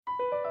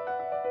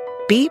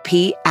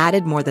BP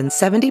added more than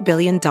 $70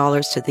 billion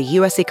to the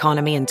U.S.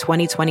 economy in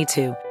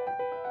 2022.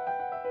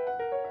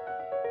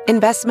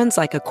 Investments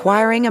like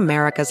acquiring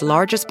America's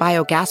largest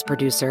biogas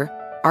producer,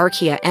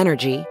 Archaea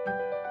Energy,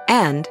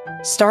 and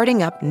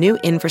starting up new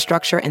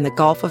infrastructure in the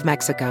Gulf of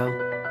Mexico.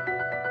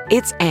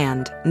 It's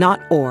and,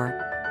 not or.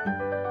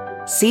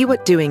 See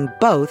what doing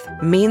both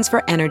means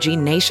for energy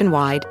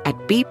nationwide at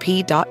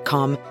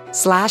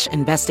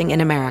bp.com/investing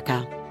in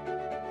America.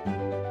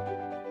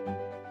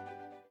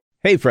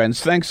 Hey, friends,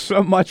 thanks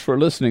so much for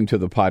listening to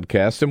the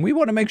podcast, and we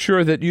want to make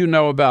sure that you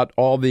know about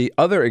all the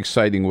other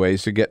exciting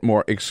ways to get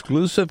more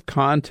exclusive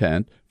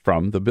content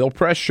from The Bill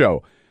Press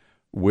Show.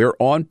 We're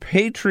on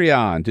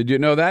Patreon. Did you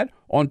know that?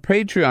 On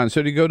Patreon.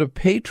 So you go to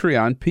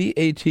Patreon,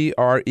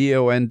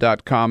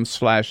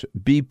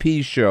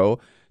 patreon.com/BP Show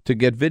to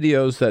get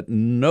videos that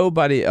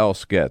nobody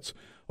else gets.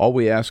 All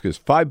we ask is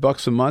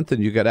 $5 a month,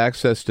 and you get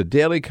access to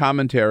daily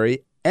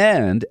commentary,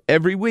 and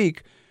every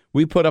week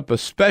we put up a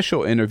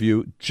special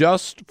interview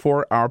just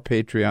for our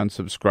Patreon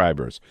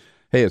subscribers.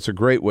 Hey, it's a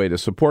great way to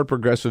support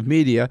progressive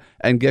media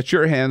and get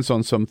your hands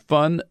on some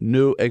fun,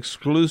 new,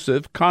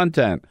 exclusive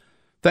content.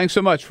 Thanks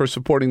so much for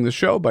supporting the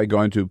show by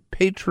going to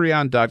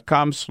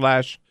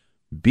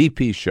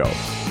patreon.com/BP Show.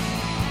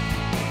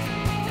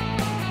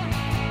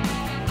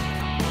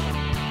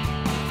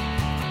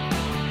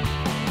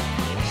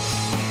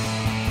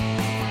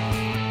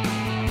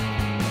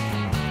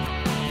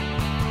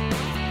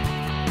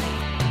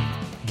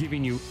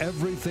 Giving you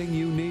everything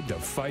you need to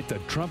fight the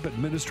Trump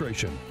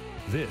administration.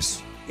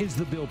 This is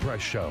The Bill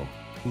Press Show.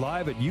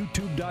 Live at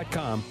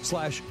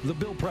youtube.com/The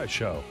Bill Press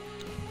Show.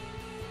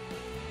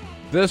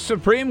 The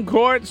Supreme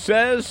Court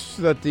says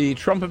that the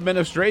Trump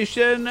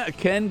administration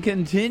can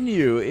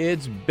continue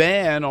its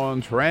ban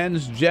on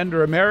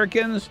transgender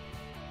Americans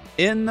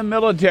in the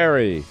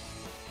military.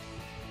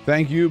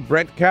 Thank you,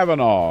 Brett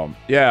Kavanaugh.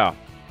 Yeah,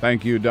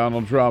 thank you,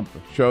 Donald Trump.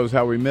 Shows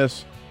how we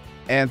miss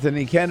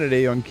Anthony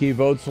Kennedy on key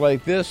votes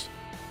like this.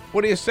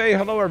 What do you say?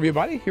 Hello,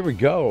 everybody. Here we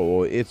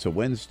go. It's a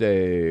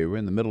Wednesday. We're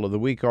in the middle of the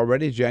week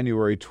already,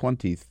 January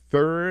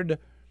 23rd.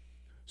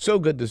 So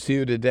good to see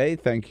you today.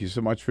 Thank you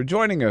so much for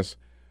joining us.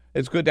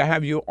 It's good to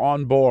have you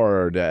on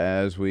board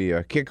as we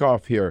kick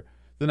off here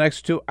the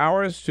next 2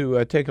 hours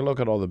to take a look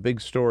at all the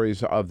big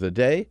stories of the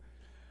day.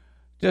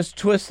 Just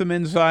twist them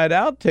inside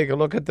out, take a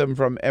look at them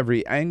from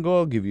every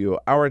angle, give you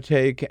our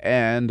take,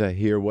 and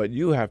hear what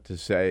you have to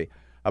say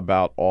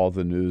about all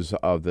the news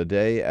of the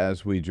day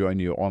as we join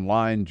you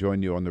online,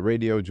 join you on the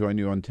radio, join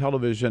you on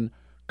television,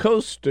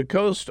 coast to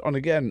coast on,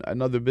 again,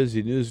 another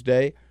busy news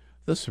day.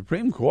 The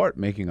Supreme Court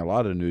making a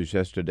lot of news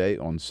yesterday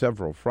on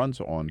several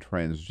fronts, on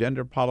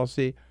transgender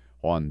policy,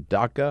 on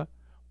DACA,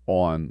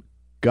 on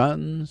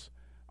guns,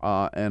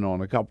 and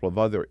on a couple of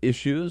other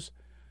issues.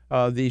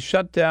 The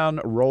shutdown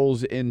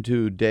rolls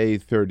into day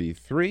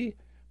 33,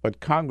 but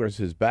Congress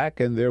is back,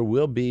 and there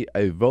will be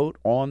a vote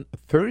on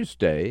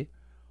Thursday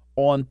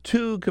on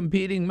two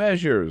competing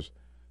measures,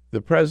 the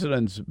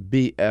president's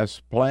BS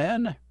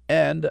plan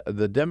and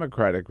the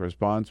Democratic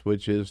response,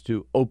 which is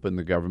to open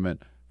the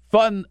government,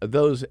 fund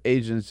those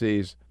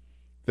agencies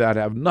that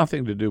have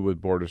nothing to do with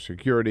border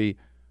security,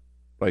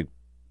 like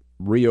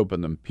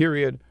reopen them,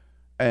 period,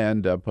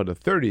 and put a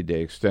 30-day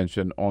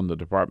extension on the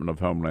Department of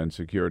Homeland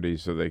Security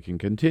so they can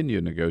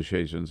continue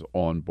negotiations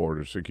on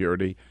border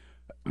security.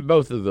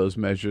 Both of those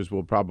measures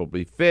will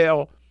probably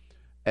fail,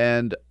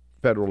 and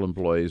federal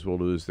employees will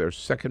lose their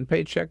second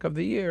paycheck of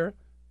the year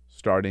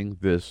starting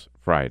this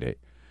Friday.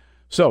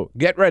 So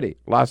get ready.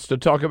 Lots to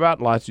talk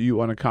about, lots you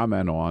want to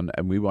comment on,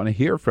 and we want to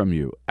hear from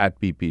you at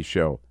BP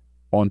Show,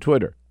 on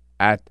Twitter,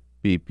 at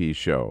BP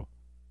Show.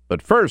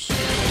 But first,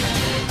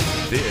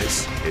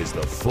 this is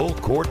the Full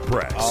Court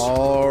Press.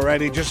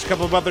 Alrighty, just a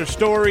couple of other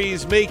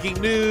stories making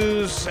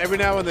news. Every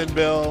now and then,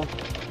 Bill,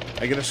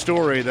 I get a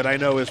story that I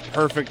know is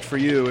perfect for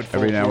you at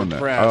Full Court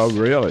Press. Oh,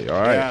 really?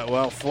 All right. Yeah,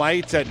 well,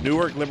 flights at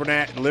Newark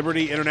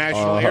Liberty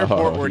International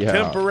Airport were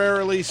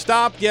temporarily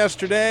stopped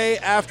yesterday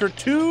after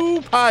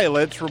two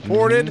pilots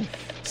reported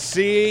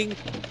seeing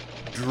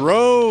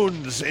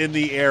drones in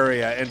the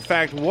area. In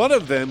fact, one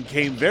of them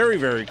came very,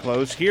 very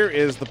close. Here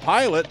is the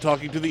pilot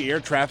talking to the air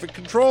traffic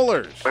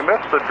controllers. We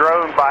missed the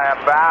drone by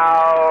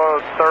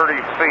about 30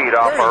 feet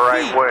off our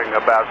right wing,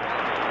 about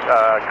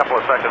a couple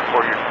of seconds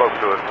before you spoke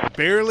to it.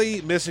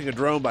 Barely missing a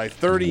drone by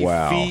 30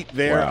 feet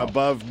there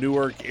above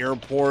Newark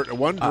Airport.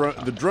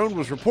 The drone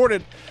was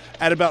reported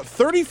at about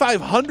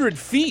 3,500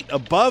 feet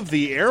above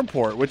the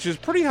airport, which is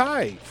pretty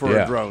high for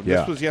a drone.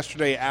 This was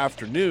yesterday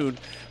afternoon.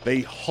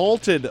 They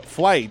halted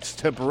flights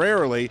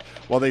temporarily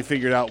while they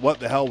figured out what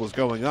the hell was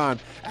going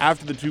on.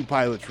 After the two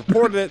pilots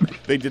reported it,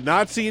 they did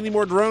not see any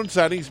more drone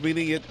sightings,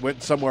 meaning it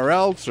went somewhere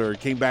else or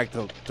came back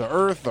to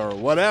Earth or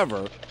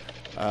whatever.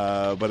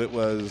 But it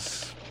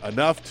was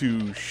enough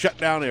to shut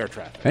down air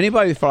traffic.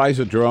 Anybody who flies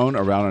a drone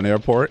around an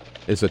airport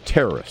is a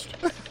terrorist.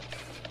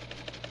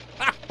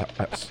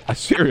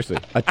 Seriously,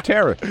 a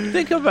terrorist.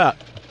 Think about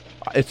it.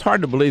 It's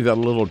hard to believe that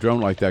a little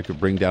drone like that could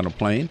bring down a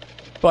plane,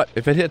 but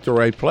if it hit the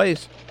right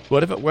place,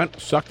 What if it went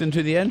sucked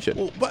into the engine?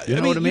 Well, but you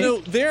know what I mean?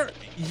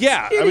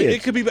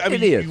 It could be.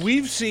 Idiots.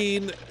 We've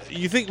seen.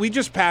 You think we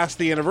just passed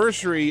the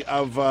anniversary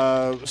of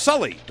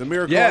Sully, the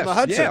Miracle Yes, on the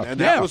Hudson, and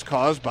that was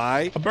caused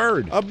by a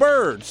bird. A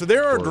bird. So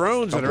there are Or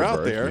drones that are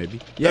out there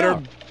that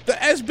are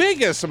as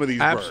big as some of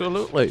these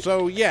Absolutely. birds.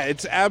 So yeah,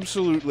 it's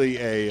absolutely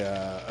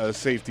a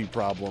safety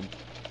problem.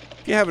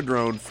 If you have a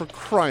drone, for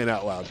crying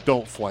out loud,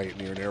 don't fly it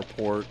near an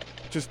airport.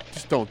 Just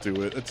don't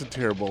do it. It's a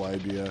terrible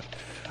idea.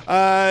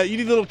 You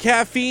need a little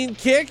caffeine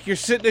kick. You're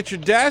sitting at your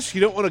desk.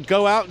 You don't want to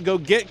go out and go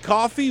get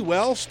coffee.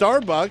 Well,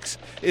 Starbucks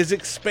is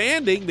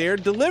expanding their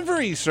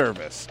delivery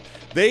service.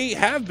 They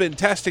have been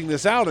testing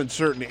this out in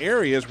certain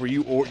areas where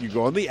you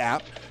go on the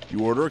app, you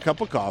order a cup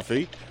of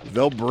coffee,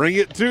 they'll bring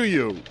it to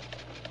you.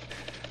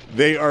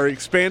 They are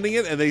expanding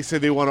it, and they say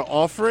they want to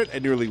offer it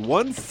at nearly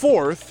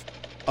 1/4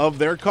 of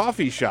their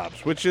coffee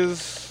shops, which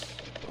is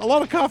a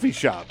lot of coffee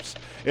shops.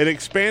 It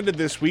expanded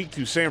this week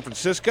to San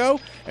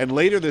Francisco, and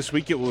later this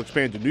week it will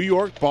expand to New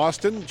York,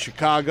 Boston,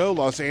 Chicago,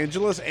 Los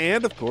Angeles,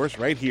 and, of course,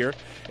 right here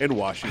in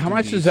Washington, How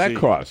much D.C. does that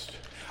cost?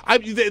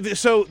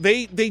 So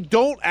they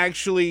don't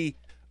actually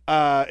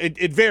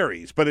it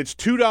varies, but it's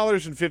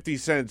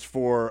 $2.50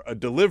 for a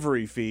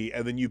delivery fee,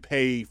 and then you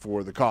pay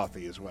for the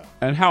coffee as well.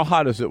 And how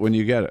hot is it when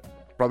you get it?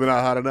 Probably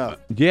not hot enough.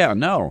 Yeah,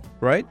 no,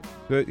 right?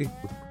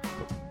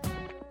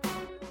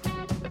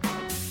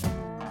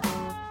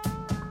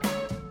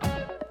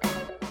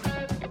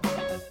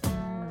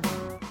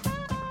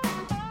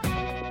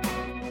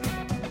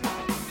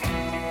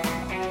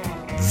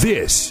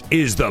 This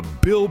is the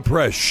Bill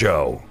Press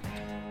Show.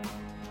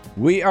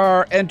 We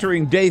are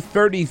entering day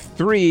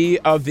 33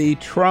 of the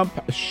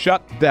Trump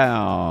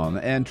shutdown,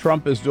 and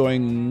Trump is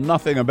doing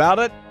nothing about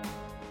it.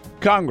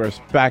 Congress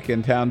back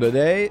in town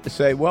today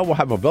say, well, we'll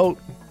have a vote.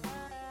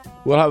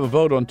 We'll have a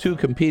vote on two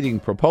competing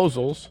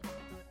proposals.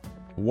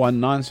 One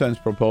nonsense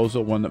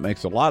proposal, one that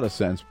makes a lot of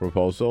sense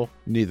proposal.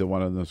 Neither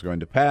one of them is going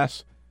to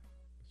pass.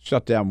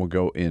 Shutdown will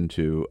go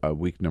into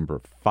week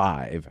number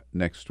 5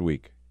 next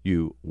week.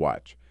 You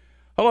watch.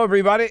 Hello,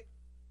 everybody.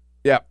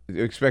 Yeah,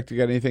 you expect to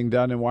get anything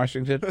done in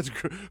Washington? That's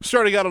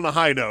starting out on a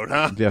high note,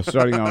 huh? Yeah,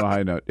 starting on a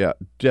high note. Yeah,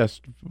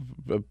 just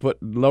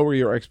lower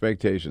your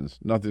expectations.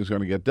 Nothing's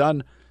going to get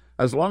done.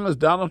 As long as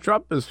Donald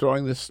Trump is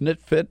throwing the snit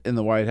fit in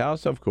the White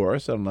House, of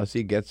course, unless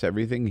he gets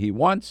everything he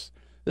wants.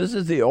 This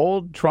is the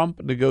old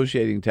Trump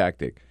negotiating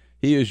tactic.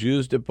 He has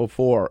used it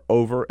before,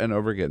 over and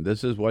over again.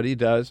 This is what he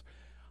does.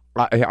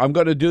 I'm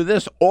going to do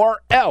this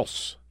or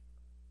else,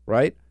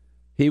 right?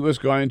 He was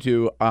going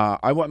to,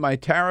 I want my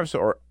tariffs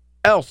or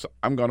else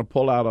I'm going to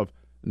pull out of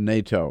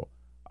NATO.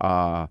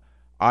 I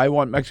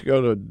want Mexico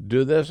to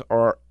do this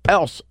or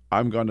else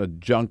I'm going to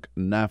junk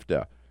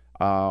NAFTA.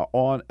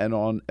 On,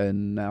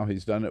 and now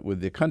he's done it with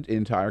the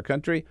entire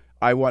country.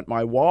 I want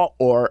my wall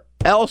or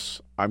else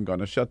I'm going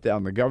to shut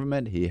down the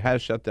government. He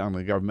has shut down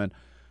the government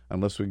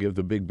unless we give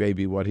the big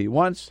baby what he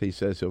wants. He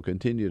says he'll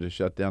continue to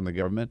shut down the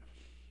government.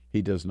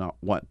 He does not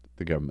want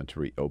the government to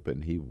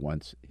reopen. He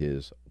wants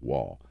his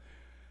wall.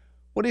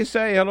 What do you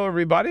say? Hello,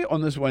 everybody.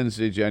 On this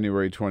Wednesday,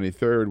 January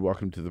 23rd,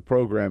 welcome to the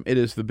program. It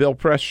is the Bill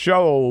Press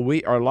Show.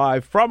 We are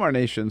live from our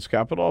nation's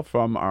capital,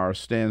 from our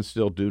Stand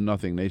Still Do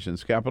Nothing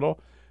nation's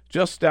capital,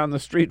 just down the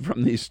street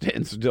from the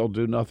Stand Still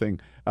Do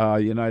Nothing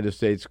United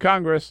States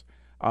Congress.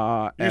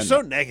 You're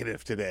so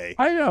negative today.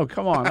 I know.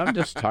 Come on. I'm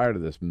just tired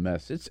of this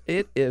mess. It's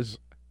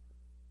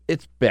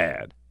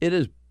bad. It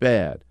is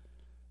bad.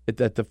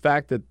 That the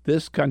fact that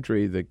this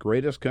country, the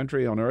greatest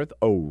country on earth,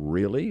 oh,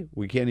 really?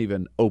 We can't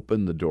even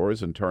open the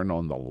doors and turn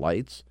on the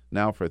lights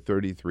now for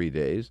 33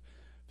 days.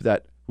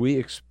 That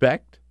we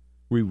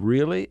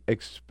really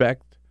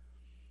expect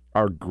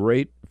our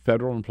great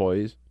federal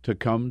employees to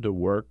come to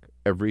work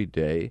every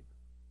day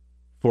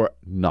for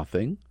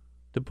nothing,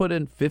 to put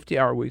in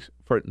 50-hour weeks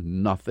for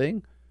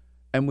nothing,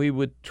 and we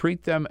would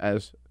treat them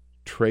as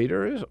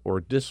traitors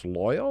or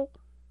disloyal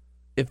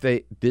if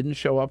they didn't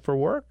show up for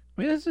work?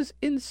 I mean, this is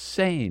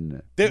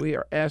insane. We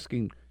are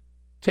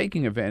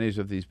taking advantage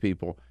of these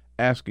people,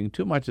 asking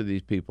too much of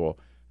these people,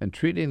 and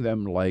treating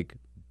them like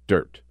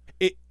dirt.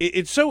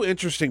 It's so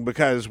interesting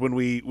because when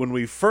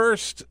we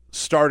first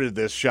started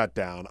this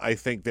shutdown, I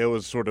think there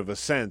was sort of a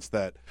sense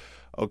that,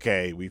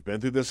 okay, we've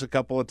been through this a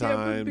couple of times.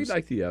 Yeah, it'll be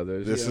like the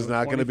others. This is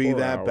not going to be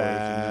that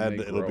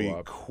bad. It'll be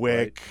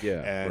quick,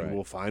 and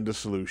we'll find a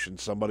solution.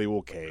 Somebody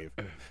will cave.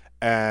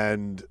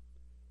 And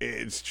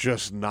it's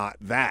just not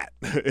that.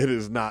 It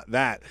is not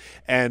that.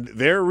 And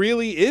there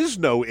really is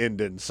no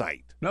end in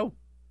sight. No.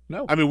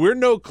 I mean, we're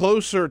no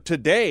closer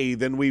today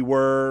than we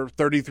were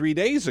 33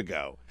 days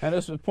ago. And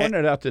as was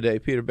pointed out today,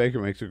 Peter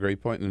Baker makes a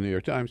great point in the New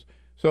York Times.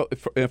 So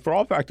for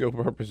all practical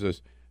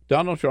purposes,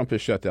 Donald Trump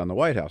has shut down the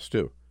White House,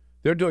 too.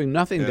 They're doing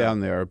nothing down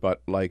there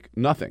but, like,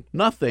 nothing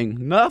on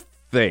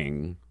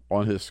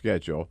his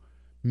schedule.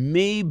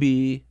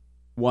 Maybe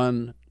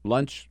one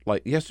lunch,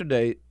 like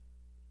yesterday,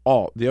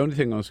 the only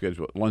thing on the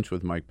schedule, lunch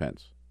with Mike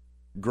Pence.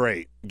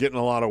 Great. Getting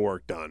a lot of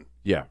work done.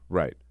 Yeah,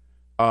 right.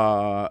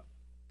 That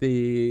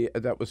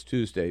was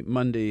Tuesday.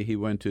 Monday, he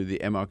went to the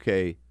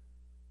MLK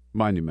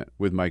monument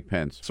with Mike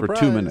Pence Surprise.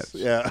 for 2 minutes.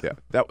 Yeah.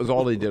 That was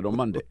all he did on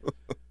Monday.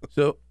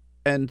 So,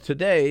 and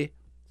today,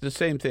 the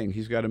same thing.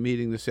 He's got a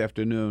meeting this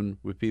afternoon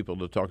with people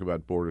to talk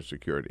about border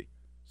security.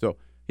 So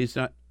he's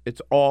not,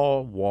 it's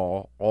all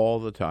wall all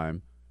the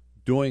time,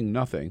 doing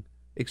nothing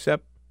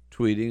except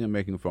tweeting and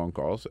making phone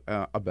calls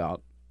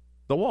about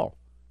the wall.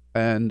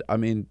 And I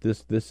mean,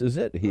 this is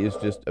it. He is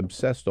just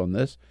obsessed on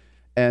this.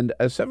 And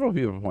as several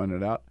people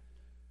pointed out,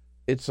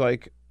 it's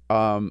like,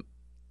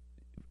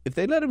 if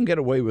they let him get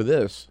away with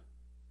this,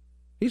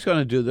 he's going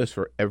to do this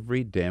for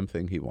every damn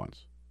thing he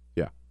wants.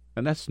 Yeah.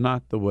 And that's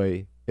not the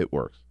way it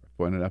works. I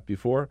pointed out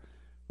before,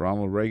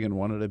 Ronald Reagan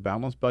wanted a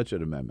balanced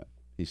budget amendment.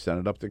 He sent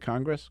it up to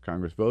Congress.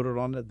 Congress voted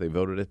on it. They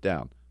voted it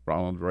down.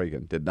 Ronald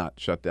Reagan did not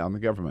shut down the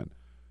government.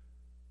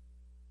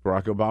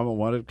 Barack Obama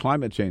wanted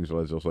climate change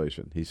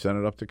legislation. He sent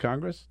it up to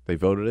Congress. They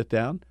voted it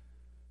down.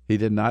 He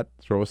did not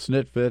throw a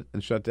snit fit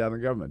and shut down the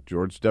government.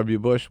 George W.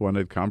 Bush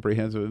wanted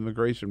comprehensive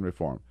immigration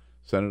reform.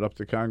 Sent it up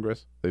to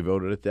Congress. They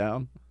voted it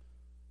down.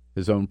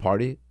 His own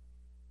party,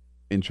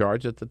 in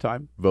charge at the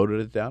time,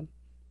 voted it down.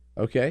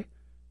 Okay,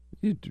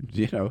 you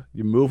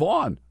move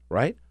on,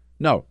 right?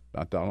 No,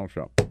 not Donald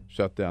Trump.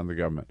 Shut down the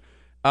government.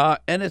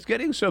 And it's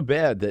getting so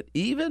bad that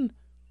even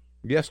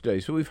yesterday,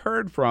 so we've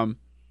heard from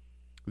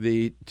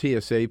the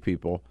TSA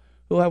people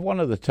who have one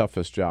of the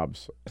toughest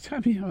jobs. I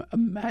mean,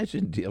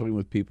 imagine dealing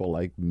with people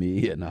like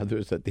me and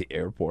others at the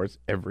airports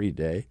every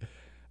day.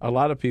 A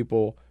lot of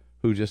people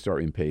who just are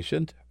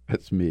impatient,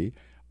 that's me,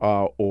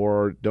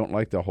 or don't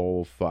like the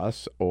whole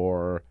fuss,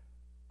 or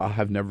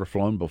have never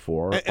flown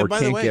before, or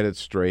can't get it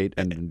straight,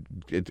 and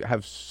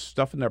have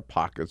stuff in their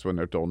pockets when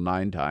they're told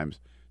 9 times,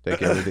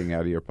 take everything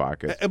out of your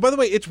pocket. And by the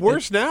way, it's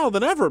worse now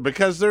than ever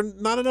because there are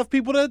not enough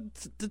people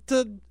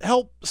to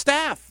help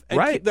staff. And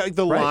right.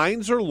 The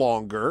lines are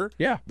longer.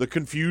 Yeah. The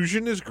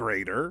confusion is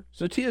greater.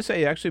 So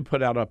TSA actually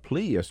put out a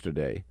plea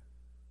yesterday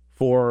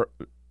for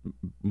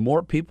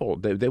more people.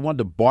 They wanted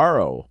to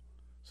borrow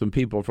some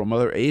people from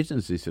other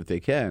agencies, if they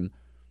can,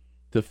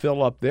 to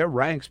fill up their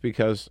ranks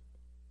because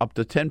up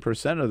to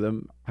 10% of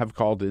them have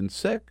called in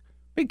sick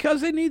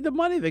because they need the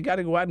money. They got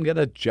to go out and get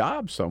a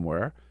job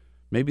somewhere.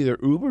 Maybe they're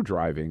Uber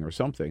driving or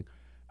something.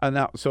 And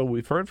now, so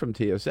we've heard from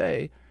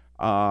TSA,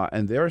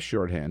 and they're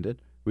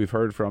shorthanded. We've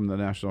heard from the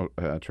National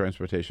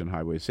Transportation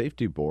Highway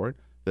Safety Board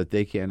that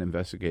they can't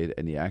investigate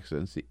any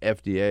accidents. The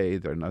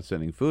FDA, they're not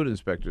sending food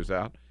inspectors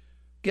out.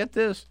 Get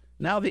this,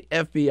 now the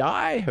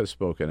FBI has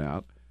spoken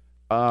out.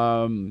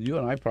 You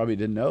and I probably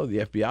didn't know the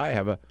FBI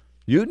have a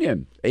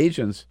union.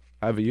 Agents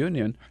have a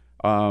union.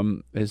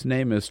 His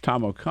name is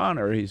Tom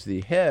O'Connor. He's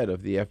the head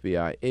of the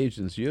FBI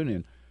Agents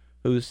Union,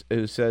 who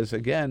says,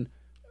 again,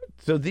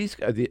 so these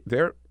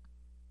they're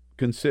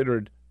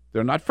considered,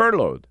 they're not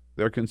furloughed.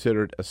 They're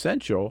considered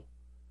essential.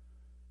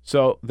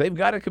 So they've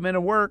got to come in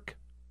and work.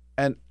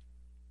 And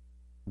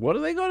what are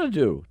they going to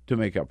do to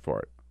make up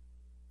for it?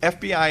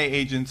 FBI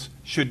agents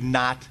should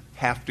not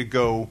have to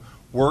go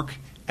work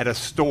at a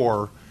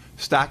store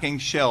stocking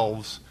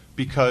shelves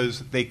because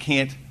they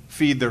can't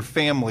feed their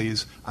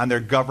families on their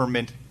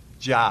government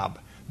job.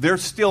 They're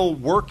still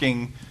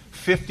working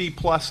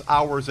 50-plus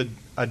hours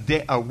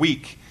a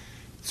week.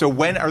 So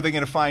when are they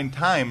going to find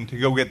time to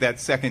go get that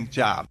second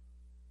job?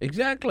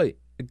 Exactly.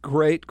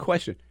 Great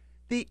question.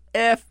 The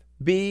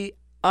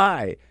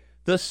FBI,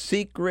 the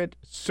Secret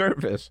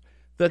Service,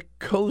 the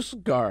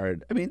Coast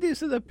Guard. I mean,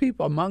 these are the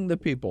people, among the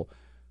people.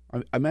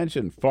 I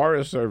mentioned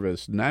Forest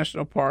Service,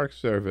 National Park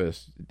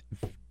Service,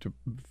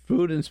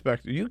 food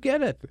inspector. You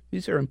get it.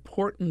 These are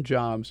important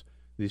jobs.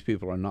 These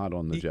people are not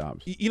on the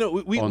jobs.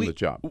 The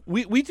job.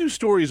 We do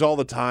stories all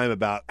the time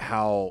about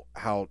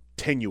how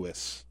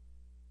tenuous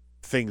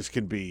things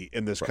can be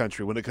in this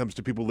country when it comes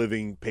to people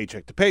living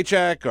paycheck to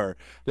paycheck, or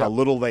how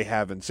little they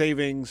have in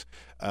savings,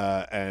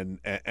 and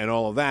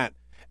all of that.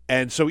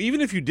 And so even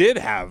if you did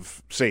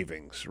have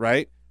savings,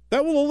 right,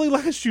 that will only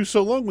last you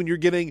so long when you're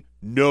getting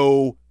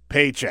no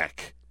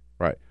paycheck.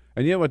 Right.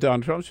 And you know what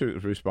Donald Trump's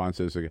response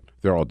is?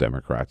 They're all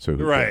Democrats, so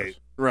who cares?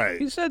 Right.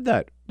 He said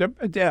that.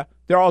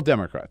 They're all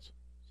Democrats.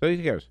 So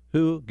he cares.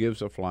 Who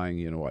gives a flying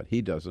you-know-what?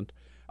 He doesn't.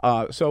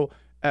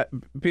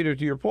 Peter,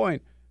 to your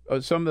point,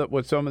 what some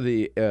of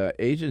the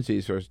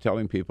agencies are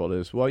telling people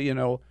is, well,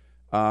 here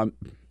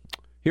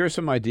are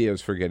some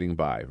ideas for getting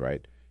by,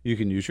 right? You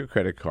can use your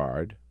credit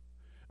card.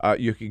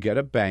 You could get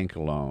a bank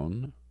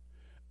loan.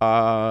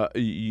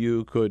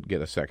 You could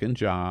get a second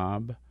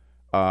job.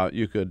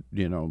 You could,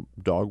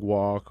 dog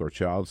walk or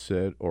child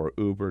sit or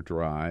Uber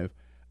drive.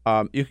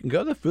 You can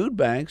go to food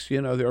banks.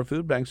 There are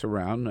food banks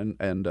around,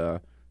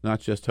 and not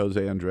just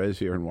Jose Andres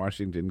here in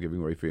Washington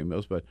giving away free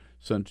meals, but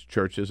some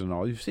churches and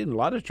all. You've seen a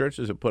lot of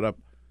churches that put up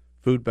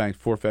food banks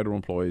for federal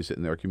employees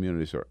in their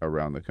communities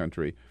around the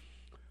country.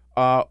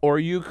 Or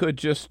you could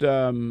just,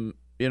 lean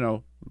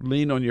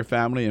on your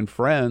family and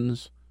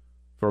friends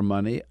for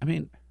money. I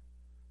mean,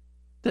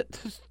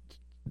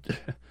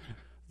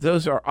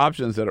 those are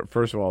options that are,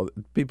 first of all,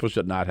 people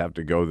should not have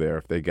to go there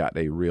if they got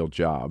a real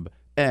job.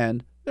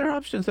 And they're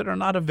options that are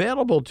not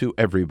available to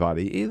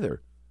everybody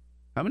either.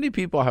 How many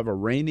people have a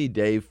rainy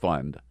day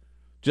fund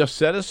just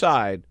set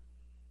aside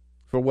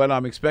for when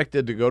I'm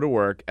expected to go to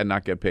work and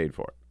not get paid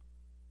for it.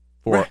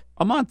 For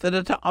a month at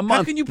a time. A month.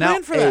 How can you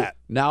plan for that?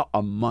 Now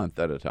a month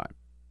at a time,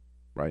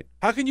 right?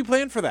 How can you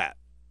plan for that?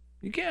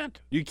 You can't.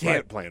 You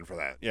can't plan for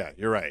that. Yeah,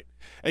 you're right.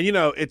 And,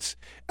 it's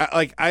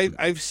like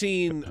I've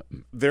seen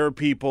there are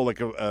people like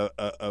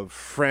a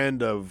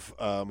friend of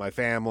my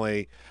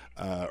family,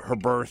 her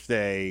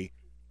birthday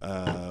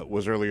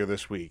was earlier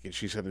this week. And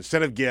she said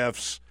instead of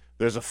gifts,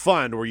 there's a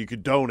fund where you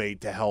could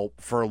donate to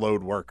help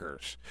furloughed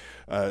workers.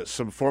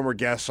 Some former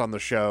guests on the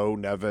show,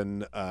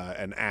 Nevin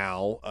and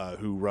Al,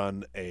 who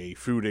run a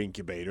food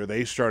incubator,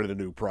 they started a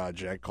new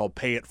project called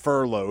Pay It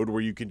Furloughed,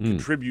 where you can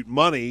contribute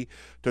money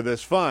to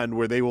this fund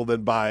where they will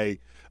then buy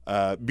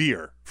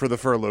beer for the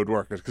furloughed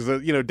workers.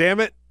 Because, damn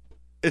it,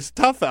 it's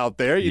tough out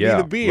there. You need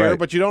a beer,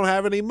 but you don't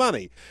have any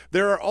money.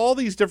 There are all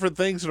these different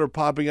things that are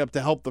popping up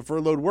to help the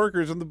furloughed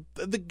workers, and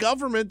the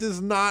government is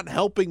not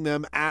helping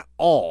them at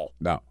all.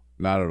 No.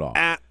 Not at all.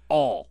 At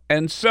all.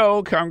 And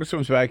so Congress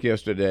was back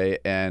yesterday,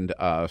 and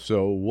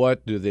so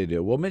what do they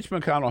do? Well, Mitch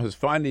McConnell has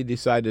finally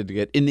decided to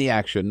get in the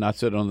action, not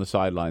sit on the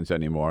sidelines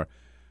anymore.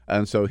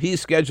 And so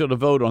he's scheduled a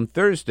vote on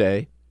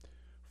Thursday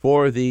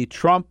for the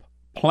Trump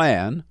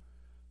plan,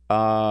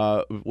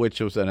 which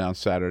was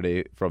announced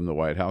Saturday from the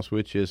White House,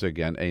 which is,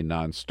 again, a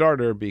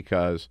non-starter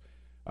because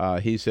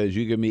he says,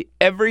 you give me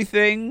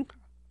everything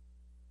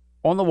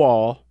on the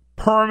wall,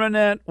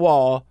 permanent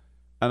wall,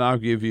 and I'll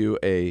give you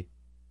a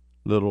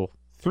little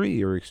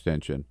 3-year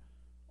extension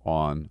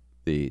on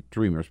the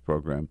Dreamers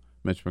program.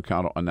 Mitch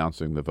McConnell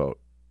announcing the vote.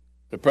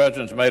 The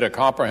president's made a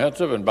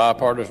comprehensive and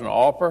bipartisan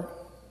offer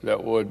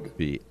that would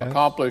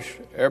accomplish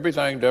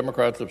everything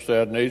Democrats have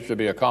said needs to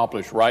be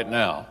accomplished right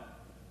now,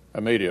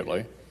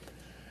 immediately.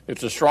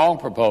 It's a strong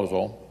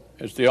proposal.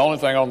 It's the only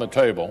thing on the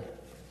table.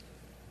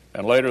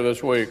 And later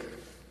this week,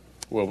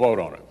 we'll vote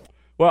on it.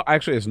 Well,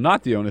 actually, it's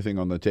not the only thing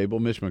on the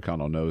table. Mitch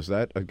McConnell knows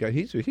that.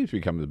 He's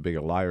become as big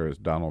a liar as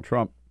Donald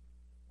Trump.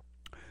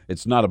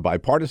 It's not a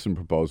bipartisan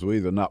proposal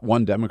either. Not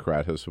one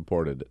Democrat has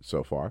supported it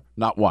so far.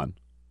 Not one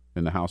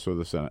in the House or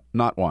the Senate.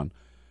 Not one.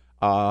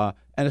 And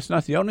it's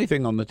not the only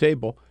thing on the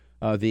table.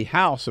 The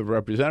House of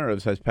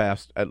Representatives has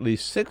passed at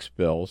least 6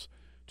 bills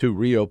to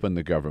reopen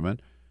the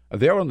government.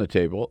 They're on the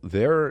table.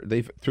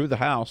 They've through the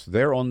House.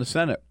 They're on the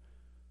Senate.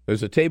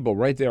 There's a table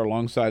right there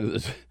alongside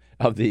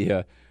of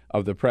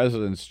the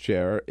president's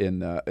chair in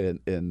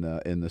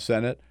the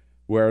Senate,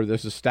 where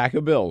there's a stack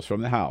of bills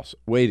from the House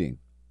waiting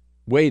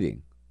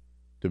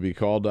to be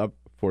called up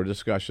for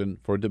discussion,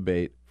 for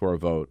debate, for a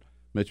vote.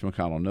 Mitch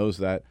McConnell knows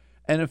that.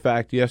 And, in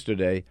fact,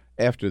 yesterday,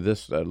 after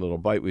this little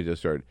bite we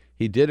just heard,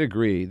 he did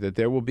agree that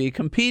there will be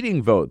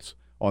competing votes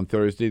on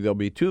Thursday. There'll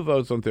be 2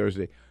 votes on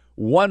Thursday,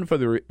 one for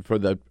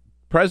the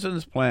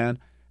president's plan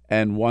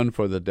and one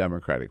for the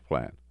Democratic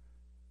plan.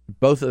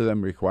 Both of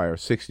them require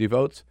 60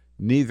 votes.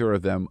 Neither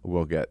of them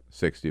will get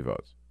 60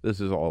 votes. This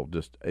is all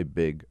just a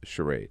big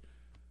charade.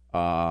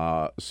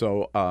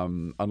 So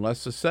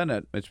unless the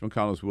Senate, Mitch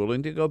McConnell, is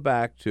willing to go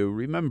back to,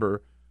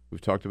 remember,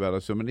 we've talked about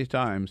it so many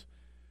times,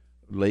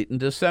 late in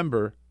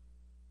December,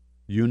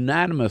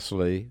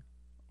 unanimously,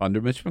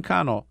 under Mitch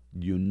McConnell,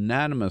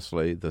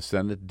 the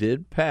Senate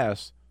did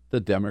pass the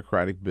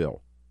Democratic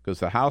bill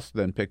because the House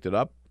then picked it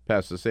up,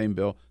 passed the same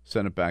bill,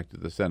 sent it back to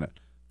the Senate.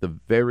 The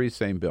very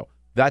same bill.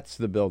 That's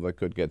the bill that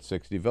could get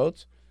 60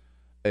 votes.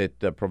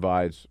 It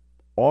provides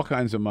all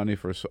kinds of money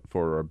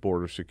for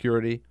border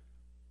security.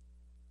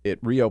 It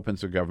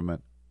reopens the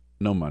government,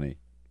 no money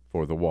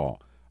for the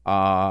wall.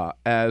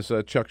 As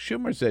Chuck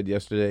Schumer said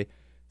yesterday,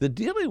 the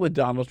dealing with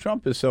Donald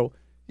Trump is so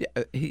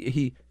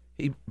he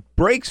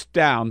breaks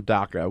down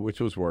DACA, which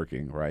was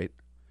working, right?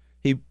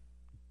 He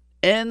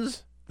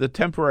ends the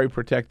temporary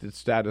protected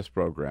status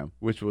program,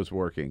 which was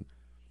working.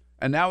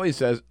 And now he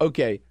says,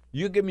 okay,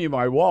 you give me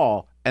my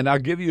wall, and I'll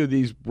give you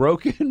these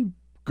broken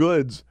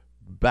goods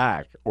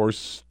back, or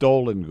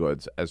stolen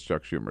goods, as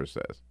Chuck Schumer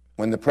says.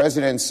 When the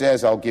president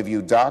says, I'll give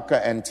you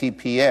DACA and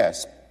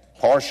TPS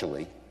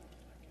partially,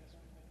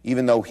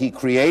 even though he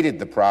created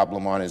the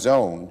problem on his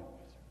own,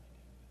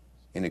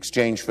 in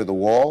exchange for the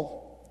wall,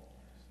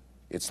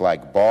 it's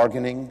like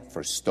bargaining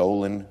for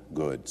stolen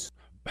goods.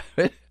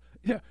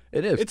 Yeah,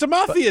 it is. It's a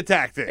mafia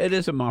tactic. It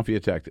is a mafia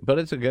tactic. But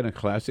it's, again, a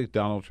classic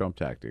Donald Trump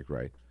tactic,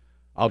 right?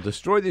 I'll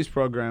destroy these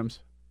programs.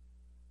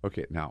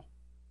 Okay, now,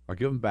 I'll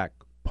give them back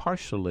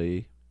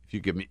partially if you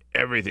give me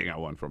everything I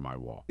want from my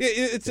wall. Yeah,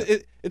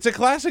 it's a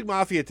classic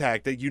mafia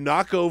tactic. You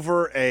knock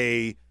over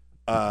a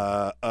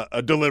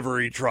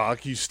delivery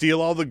truck, you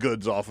steal all the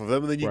goods off of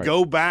them, and then you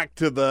go back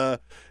to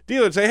the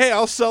dealer and say, hey,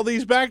 I'll sell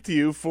these back to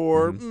you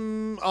for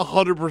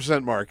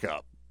 100%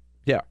 markup.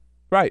 Yeah,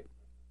 right.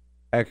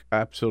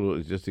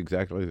 Absolutely, just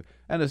exactly.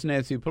 And as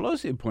Nancy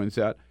Pelosi points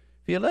out,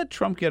 if you let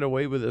Trump get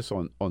away with this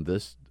on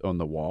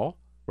the wall,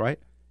 right,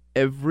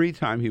 every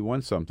time he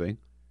wants something,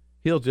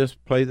 he'll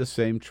just play the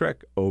same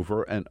trick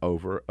over and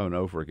over and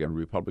over again.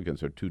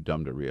 Republicans are too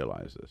dumb to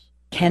realize this.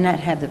 Cannot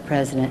have the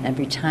president,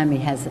 every time he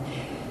has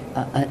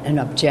an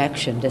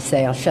objection, to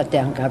say, I'll shut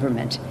down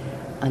government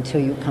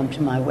until you come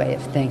to my way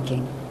of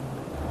thinking.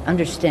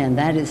 Understand,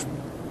 that is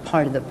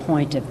part of the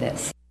point of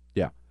this.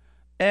 Yeah.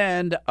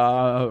 And,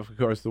 of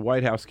course, the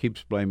White House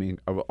keeps blaming,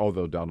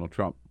 although Donald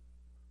Trump,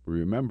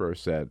 remember,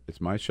 said, it's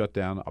my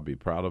shutdown. I'll be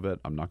proud of it.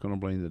 I'm not going to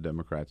blame the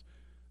Democrats.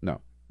 No,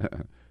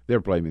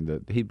 they're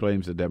blaming he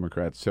blames the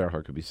Democrats. Sarah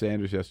Huckabee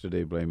Sanders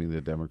yesterday blaming the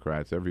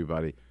Democrats.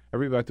 Everybody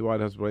at the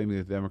White House blaming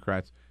the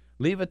Democrats.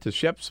 Leave it to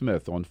Shep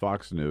Smith on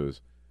Fox News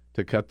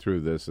to cut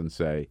through this and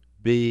say,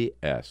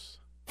 BS.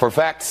 For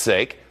fact's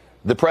sake,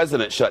 the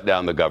president shut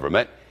down the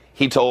government.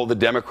 He told the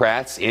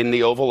Democrats in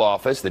the Oval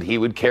Office that he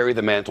would carry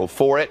the mantle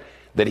for it,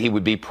 that he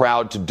would be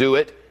proud to do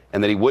it,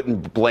 and that he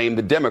wouldn't blame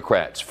the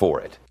Democrats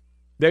for it.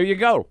 There you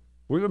go.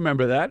 We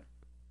remember that.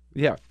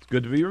 Yeah, it's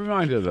good to be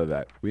reminded of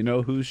that. We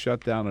know whose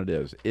shutdown it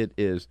is. It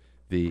is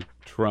the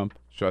Trump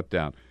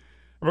shutdown.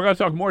 We're going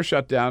to talk more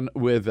shutdown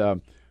with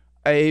a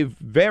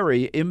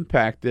very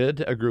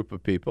impacted group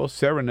of people.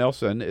 Sara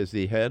Nelson is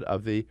the head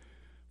of the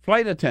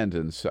Flight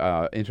Attendants,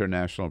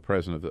 international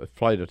president of the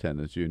Flight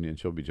Attendants Union.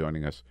 She'll be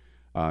joining us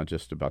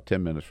just about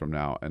 10 minutes from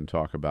now and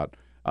talk about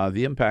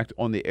the impact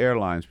on the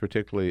airlines,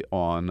 particularly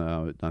on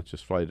not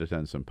just flight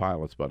attendants and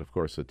pilots, but, of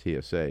course, the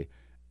TSA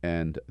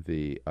and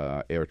the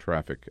air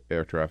traffic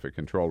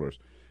controllers.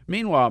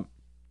 Meanwhile,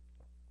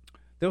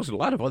 there was a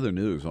lot of other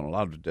news on a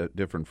lot of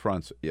different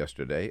fronts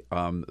yesterday.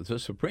 The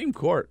Supreme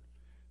Court,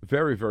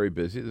 very, very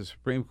busy. The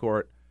Supreme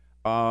Court,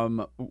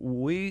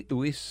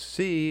 we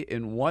see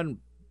in one,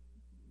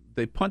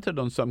 they punted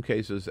on some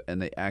cases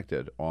and they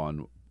acted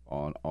on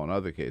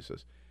other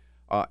cases.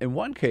 In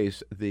one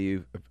case,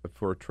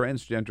 for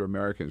transgender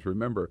Americans,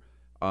 remember,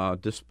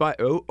 despite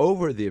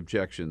over the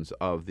objections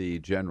of the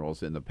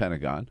generals in the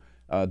Pentagon,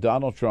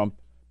 Donald Trump,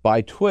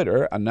 by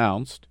Twitter,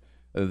 announced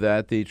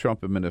that the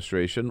Trump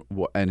administration,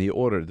 and he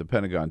ordered the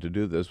Pentagon to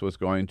do this, was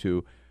going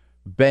to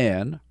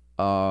ban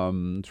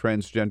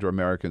transgender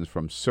Americans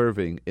from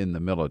serving in the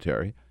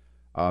military.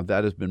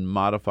 That has been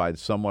modified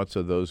somewhat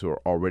so those who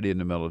are already in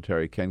the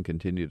military can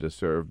continue to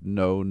serve.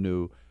 No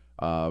new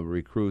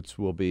recruits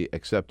will be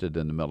accepted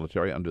in the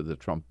military under the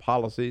Trump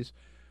policies.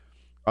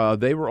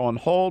 They were on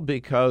hold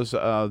because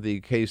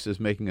the case is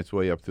making its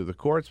way up through the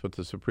courts, but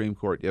the Supreme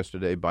Court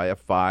yesterday, by a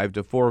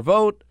 5-4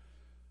 vote,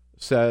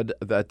 said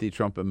that the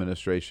Trump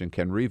administration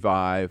can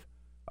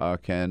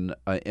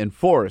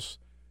enforce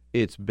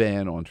its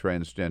ban on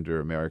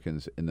transgender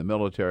Americans in the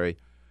military.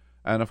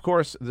 And, of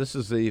course, this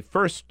is the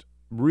first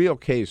real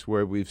case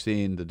where we've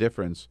seen the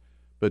difference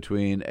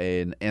between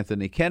an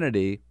Anthony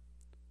Kennedy,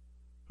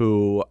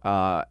 who,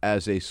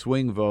 as a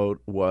swing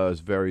vote, was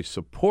very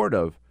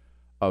supportive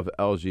of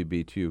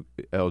LGBTQ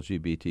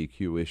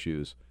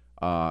issues,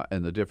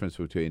 and the difference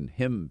between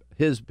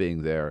his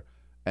being there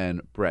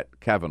and Brett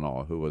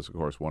Kavanaugh, who was, of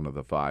course, one of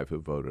the 5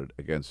 who voted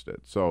against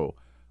it. So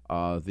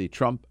the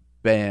Trump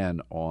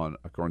ban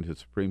according to the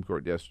Supreme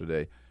Court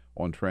yesterday,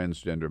 on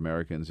transgender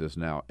Americans is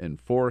now in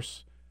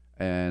force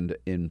and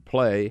in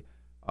play.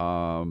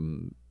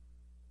 Some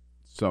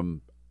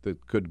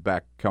that could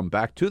come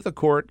back to the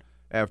court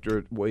after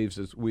it weaves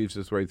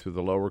its way through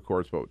the lower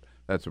courts, but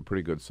that's a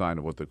pretty good sign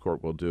of what the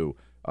court will do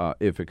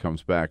if it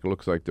comes back. It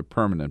looks like the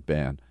permanent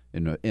ban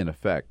in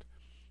effect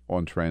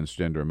on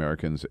transgender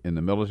Americans in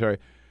the military.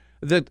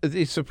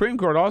 The Supreme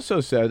Court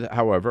also said,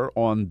 however,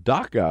 on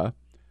DACA,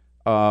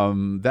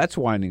 that's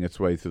winding its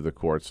way through the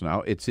courts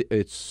now.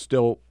 It's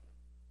still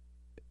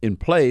in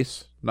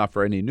place, not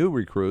for any new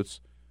recruits,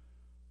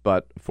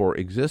 but for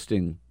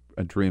existing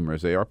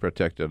Dreamers. They are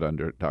protected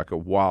under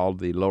DACA while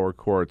the lower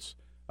courts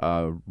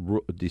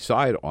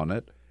decide on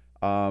it.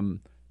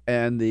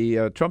 And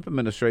the Trump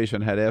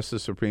administration had asked the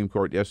Supreme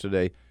Court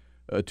yesterday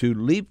to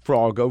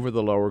leapfrog over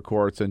the lower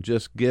courts and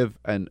just give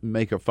and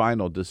make a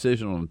final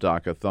decision on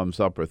DACA, thumbs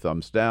up or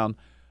thumbs down.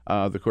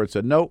 The court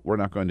said, no, we're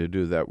not going to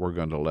do that. We're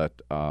going to let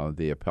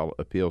the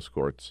appeals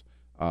courts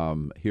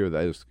hear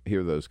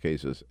those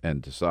cases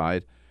and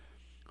decide.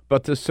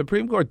 But the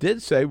Supreme Court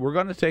did say we're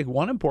going to take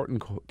one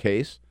important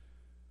case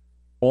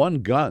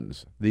on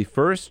guns. The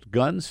first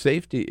gun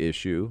safety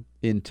issue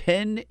in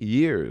 10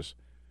 years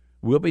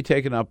will be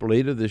taken up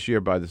later this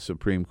year by the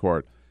Supreme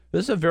Court.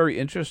 This is a very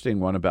interesting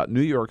one about New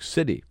York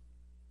City.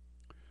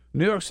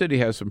 New York City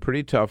has some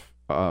pretty tough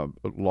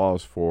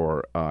laws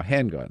for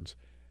handguns,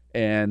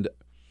 and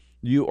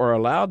you are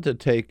allowed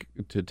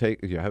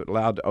you're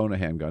allowed to own a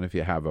handgun if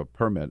you have a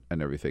permit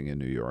and everything in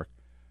New York.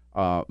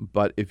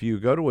 But if you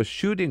go to a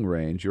shooting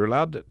range, you're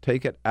allowed to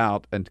take it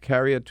out and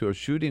carry it to a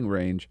shooting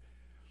range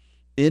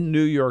in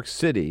New York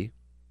City.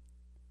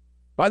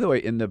 By the way,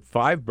 in the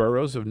 5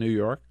 boroughs of New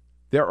York,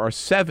 there are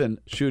 7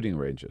 shooting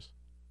ranges.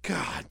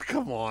 God,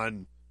 come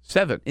on.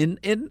 7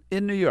 in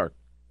New York.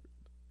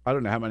 I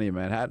don't know how many in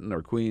Manhattan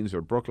or Queens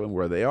or Brooklyn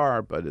where they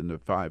are, but in the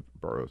 5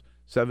 boroughs,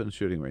 7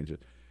 shooting ranges.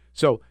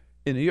 So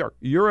in New York,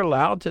 you're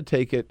allowed to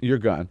take your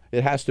gun.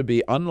 It has to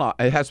be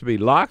It has to be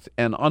locked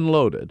and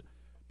unloaded,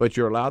 but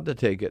you're allowed to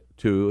take it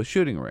to a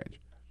shooting range.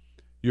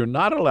 You're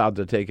not allowed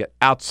to take it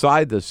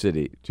outside the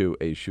city to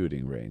a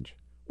shooting range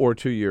or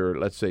to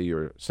let's say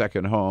your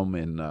second home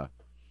in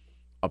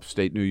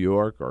upstate New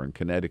York or in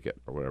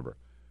Connecticut or whatever.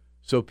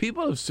 So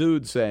people have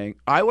sued saying,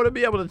 I want to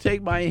be able to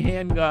take my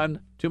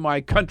handgun to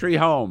my country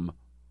home.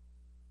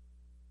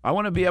 I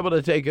want to be able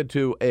to take it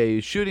to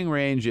a shooting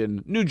range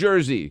in New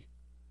Jersey.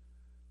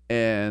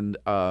 And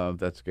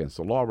that's against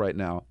the law right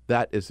now.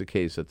 That is the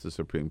case that the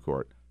Supreme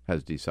Court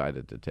has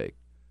decided to take.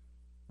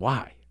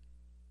 Why?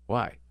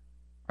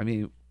 I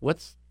mean,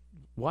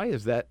 why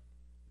is that?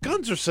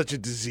 Guns are such a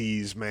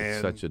disease,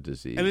 man. Such a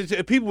disease. And it's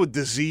people with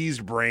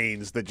diseased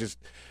brains that just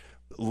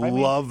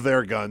love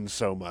their guns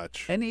so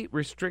much. Any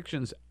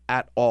restrictions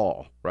at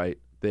all, right,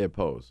 they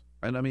oppose.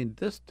 And, I mean,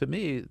 this, to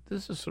me,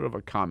 this is sort of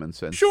a common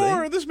sense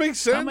Sure, thing. this makes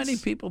sense. How many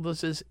people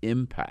does this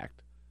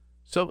impact?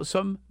 So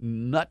some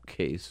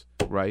nutcase,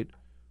 right,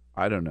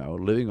 I don't know,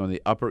 living on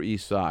the Upper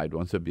East Side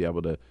wants to be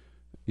able to,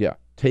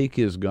 take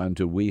his gun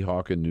to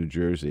Weehawken, New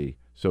Jersey,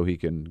 so he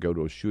can go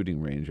to a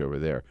shooting range over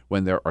there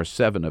when there are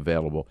 7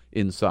 available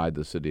inside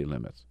the city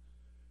limits.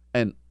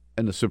 And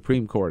the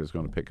Supreme Court is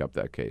going to pick up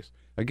that case.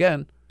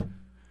 Again,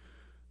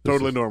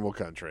 totally normal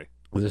country.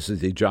 This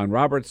is the John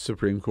Roberts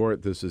Supreme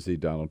Court. This is the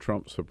Donald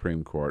Trump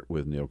Supreme Court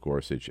with Neil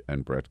Gorsuch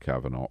and Brett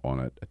Kavanaugh on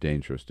it.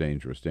 Dangerous,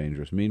 dangerous,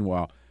 dangerous.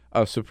 Meanwhile,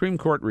 Supreme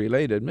Court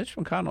related, Mitch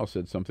McConnell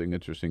said something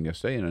interesting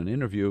yesterday in an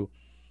interview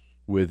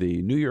with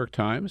the New York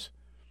Times.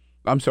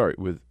 I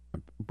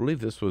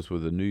believe this was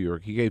with the New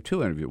York. He gave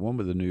 2 interviews, one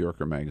with the New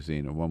Yorker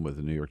magazine and one with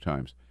the New York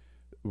Times.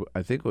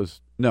 I think it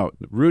was,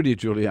 Rudy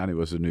Giuliani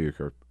was the New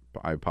Yorker.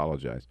 I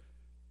apologize.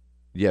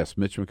 Yes,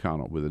 Mitch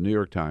McConnell with the New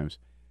York Times,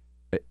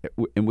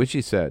 in which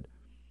he said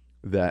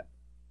that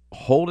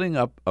holding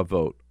up a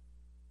vote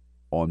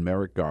on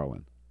Merrick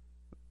Garland,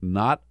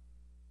 not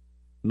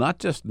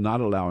just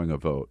not allowing a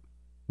vote,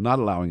 not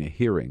allowing a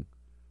hearing,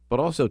 but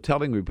also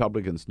telling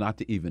Republicans not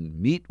to even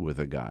meet with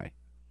a guy.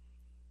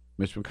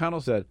 Mitch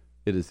McConnell said,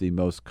 it is the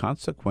most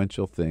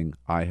consequential thing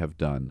I have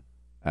done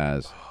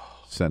as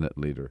Senate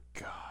leader,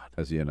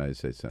 as the United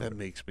States Senator. That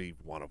makes me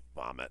want to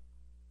vomit.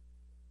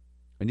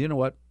 And you know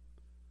what?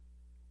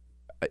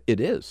 It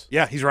is.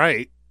 Yeah, he's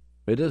right.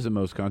 It is the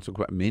most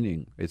consequential,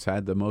 meaning it's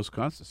had the most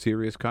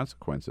serious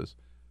consequences.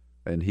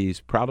 And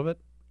he's proud of it,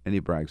 and he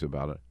brags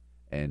about it,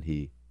 and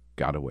he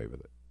got away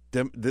with it.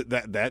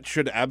 That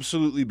should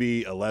absolutely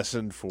be a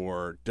lesson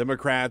for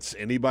Democrats,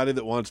 anybody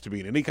that wants to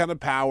be in any kind of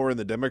power in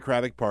the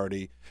Democratic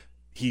Party.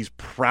 He's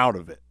proud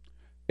of it.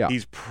 Yeah.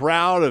 He's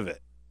proud of it.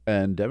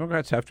 And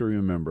Democrats have to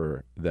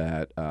remember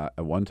that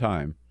at one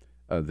time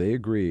they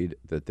agreed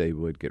that they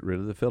would get rid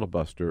of the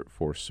filibuster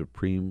for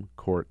Supreme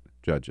Court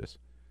judges.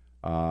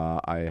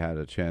 I had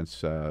a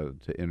chance to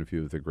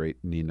interview the great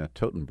Nina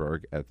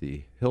Totenberg at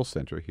the Hill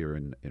Center here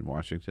in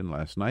Washington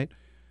last night.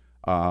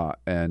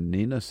 And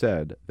Nina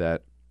said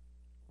that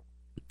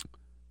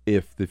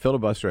if the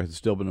filibuster had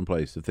still been in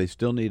place, if they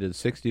still needed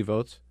 60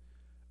 votes,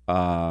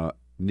 neither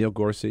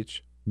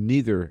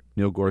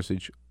Neil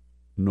Gorsuch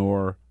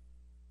nor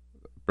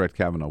Brett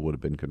Kavanaugh would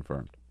have been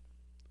confirmed.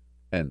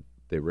 And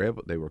they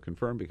were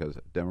confirmed because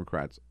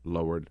Democrats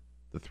lowered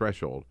the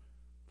threshold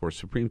for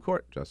Supreme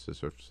Court justice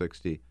from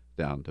 60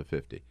 down to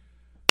 50.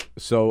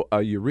 So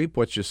you reap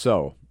what you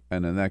sow.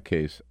 And in that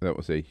case, that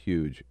was a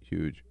huge,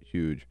 huge,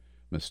 huge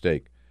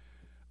mistake.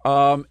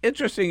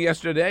 Interesting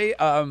yesterday,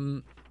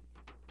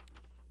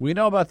 we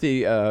know about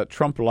the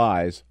Trump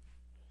lies.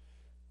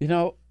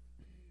 You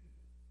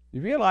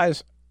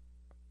realize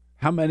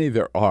how many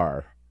there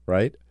are,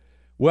 right?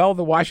 Well,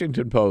 the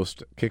Washington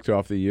Post kicked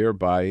off the year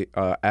by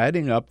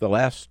adding up the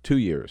last 2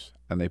 years,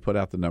 and they put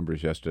out the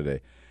numbers yesterday.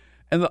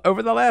 And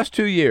over the last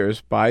 2 years,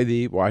 by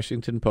the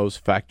Washington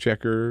Post fact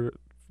checker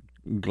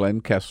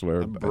Glenn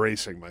Kessler, I'm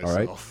bracing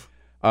myself.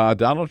 All right,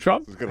 Donald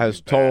Trump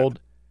has told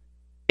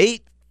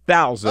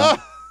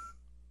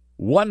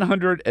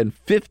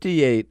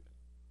 8,158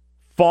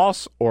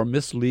 false or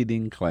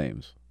misleading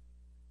claims.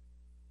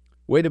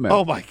 Wait a minute.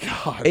 Oh, my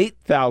God.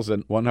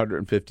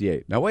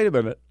 8,158. Now, wait a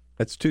minute.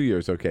 That's 2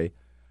 years, okay?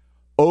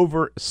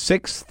 Over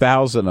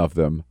 6,000 of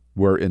them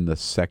were in the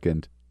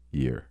second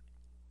year.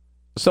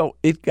 So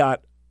it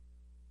got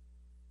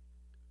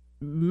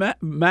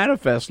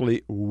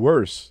manifestly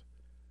worse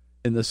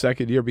in the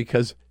second year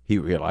because he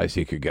realized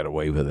he could get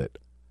away with it.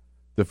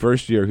 The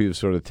first year he was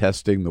sort of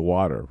testing the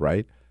water,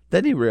 right?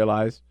 Then he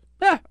realized,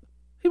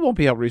 he won't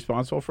be held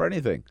responsible for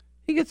anything.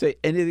 He can say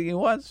anything he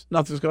wants.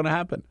 Nothing's going to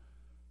happen.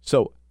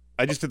 So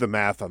I just did the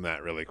math on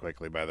that really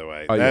quickly, by the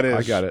way. Oh, that yeah,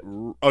 is, I got it.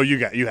 Oh, you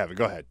have it.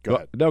 Go ahead. Go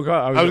ahead. No, go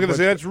ahead. I was going to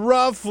say that's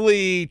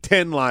roughly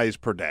 10 lies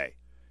per day.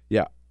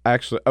 Yeah,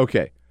 actually,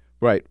 okay.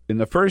 Right. In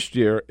the first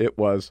year, it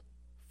was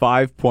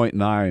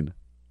 5.9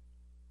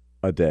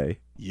 a day.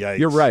 Yikes.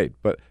 You're right,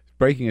 but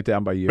breaking it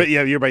down by year. But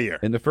yeah, year by year.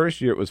 In the first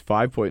year, it was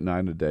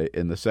 5.9 a day.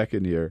 In the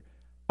second year,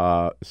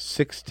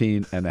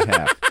 16 and a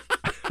half.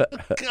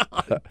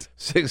 God.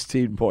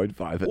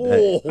 16.5 a day.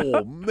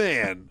 Oh,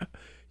 man.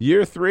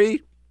 Year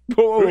 3,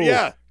 oh,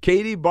 yeah.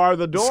 Katie bar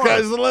the door.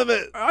 Sky's the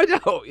limit. I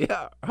know,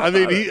 yeah. I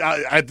mean,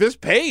 at this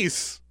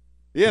pace,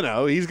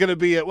 he's going to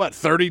be at,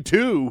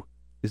 32?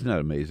 Isn't that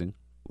amazing?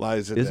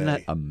 Lies a day. Isn't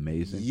that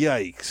amazing?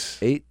 Yikes.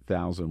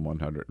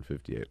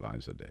 8,158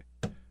 lies a day.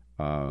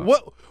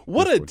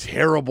 What a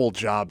terrible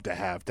job to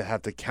have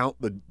to count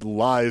the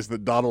lies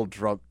that Donald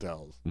Trump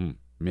tells.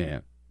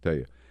 Man, tell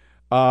you.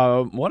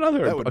 One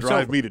other that would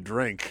drive me to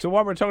drink. So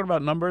while we're talking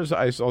about numbers,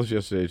 I saw this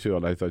yesterday too,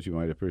 and I thought you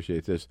might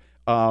appreciate this.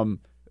 So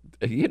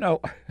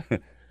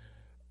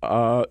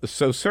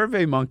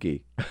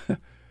SurveyMonkey,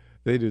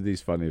 they do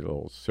these funny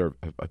little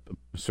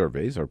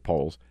surveys or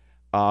polls,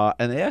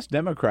 and they ask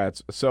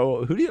Democrats,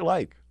 so who do you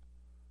like?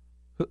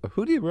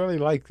 Who do you really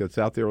like that's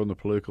out there on the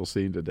political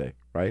scene today,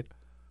 right?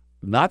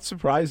 Not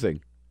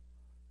surprising.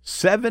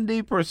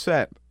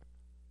 70%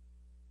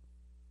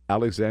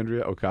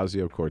 Alexandria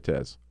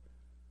Ocasio-Cortez.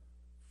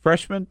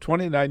 Freshman,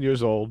 29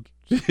 years old.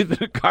 She's been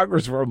in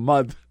Congress for a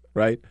month,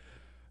 right?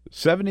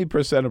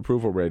 70%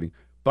 approval rating.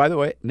 By the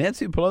way,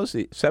 Nancy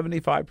Pelosi,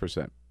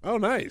 75%. Oh,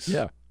 nice.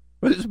 Yeah.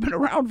 But it's been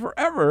around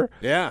forever.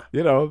 Yeah.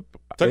 Talk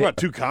about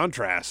two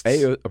contrasts.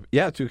 Two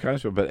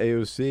contrasts. But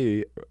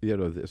AOC,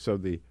 so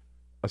the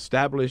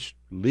established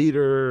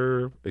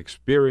leader,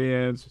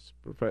 experience,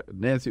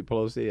 Nancy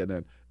Pelosi, and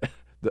then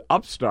the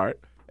upstart,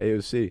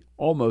 AOC,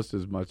 almost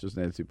as much as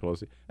Nancy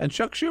Pelosi. And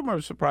Chuck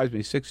Schumer surprised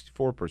me,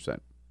 64%.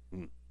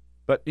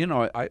 But,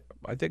 I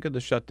think of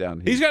the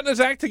shutdown. He's gotten his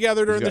act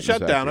together during the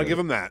shutdown. I'll give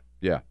him that.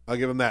 Yeah. I'll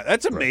give him that.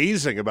 That's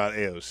amazing about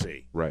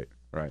AOC. Right.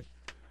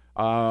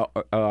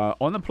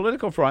 On the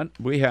political front,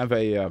 we have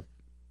a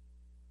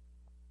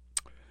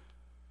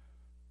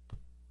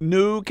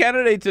new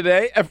candidate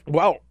today.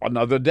 Well,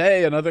 another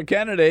day, another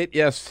candidate.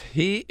 Yes,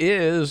 he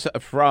is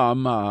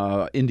from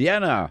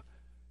Indiana.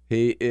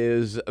 He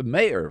is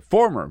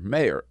former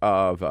mayor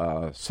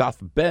of South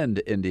Bend,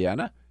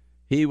 Indiana.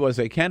 He was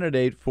a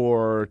candidate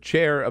for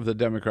chair of the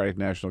Democratic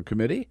National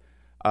Committee.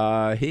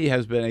 He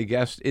has been a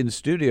guest in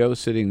studio,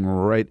 sitting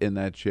right in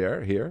that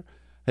chair here.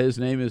 His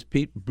name is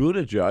Pete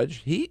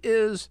Buttigieg. He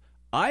is,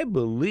 I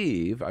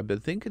believe, I've been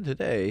thinking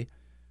today,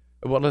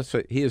 well, let's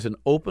say he is an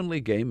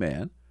openly gay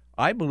man.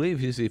 I believe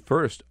he's the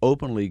first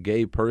openly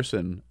gay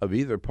person of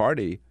either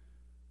party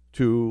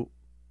to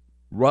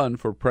run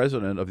for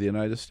president of the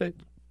United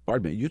States.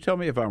 Pardon me. You tell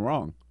me if I'm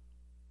wrong.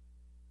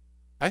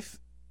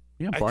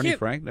 Barney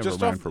Frank never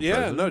ran for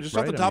president.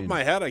 Off the top of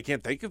my head, I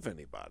can't think of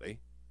anybody.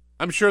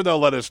 I'm sure they'll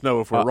let us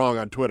know if we're wrong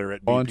on Twitter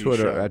at BP on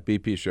Twitter Show. At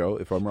BP Show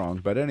if I'm wrong.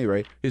 But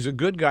anyway, he's a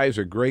good guy. He's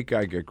a great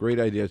guy. Get great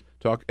ideas.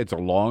 It's a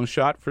long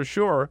shot for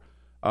sure.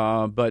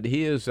 But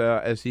he is,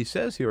 as he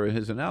says here in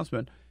his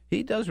announcement,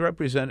 he does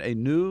represent a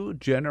new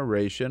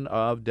generation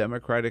of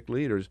Democratic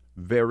leaders.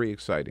 Very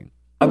exciting.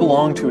 I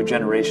belong to a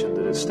generation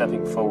that is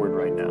stepping forward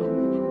right now.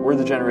 We're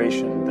the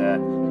generation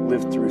that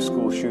lived through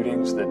school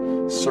shootings,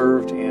 that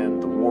served in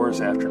the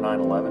wars after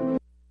 9/11.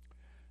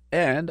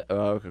 And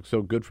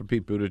so good for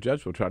Pete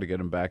Buttigieg. We'll try to get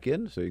him back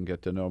in so you can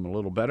get to know him a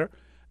little better.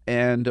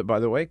 And by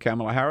the way,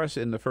 Kamala Harris,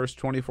 in the first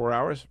 24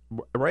 hours,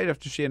 right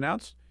after she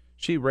announced,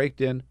 she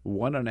raked in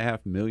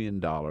 $1.5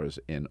 million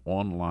in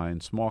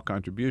online small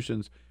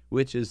contributions,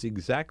 which is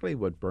exactly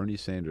what Bernie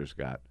Sanders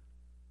got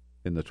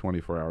in the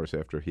 24 hours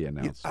after he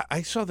announced.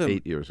 I saw them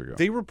 8 years ago.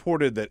 They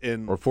reported that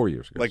or 4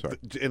 years ago.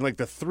 In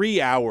the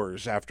 3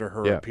 hours after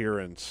her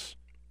appearance,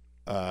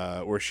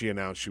 where she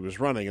announced she was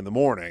running in the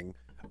morning,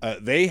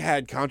 they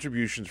had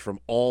contributions from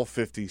all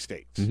 50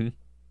 states. Mm-hmm.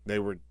 They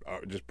were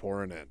just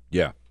pouring in.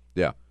 Yeah,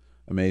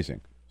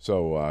 amazing.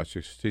 So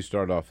she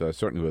started off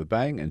certainly with a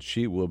bang, and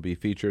she will be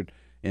featured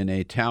in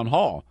a town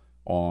hall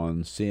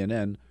on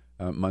CNN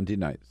Monday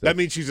night. That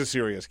means she's a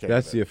serious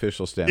candidate. That's the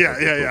official stamp.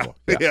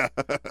 Yeah.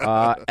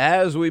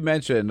 As we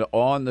mentioned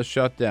on the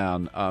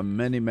shutdown,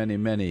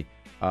 many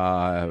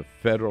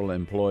federal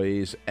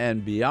employees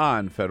and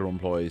beyond federal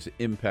employees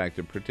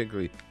impacted,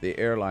 particularly the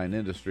airline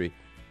industry.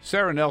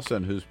 Sara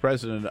Nelson, who's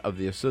president of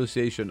the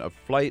Association of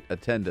Flight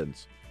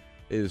Attendants,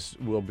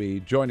 will be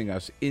joining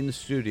us in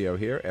studio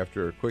here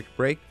after a quick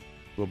break.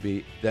 We'll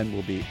be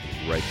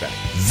right back.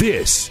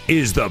 This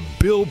is the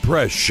Bill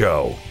Press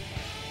Show.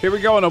 Here we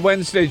go on a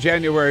Wednesday,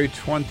 January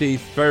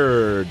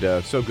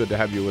 23rd. So good to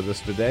have you with us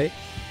today.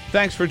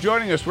 Thanks for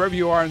joining us wherever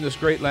you are in this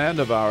great land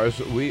of ours.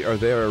 We are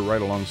there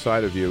right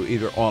alongside of you,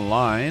 either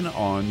online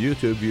on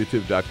YouTube,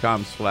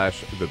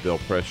 youtube.com/The Bill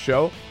Press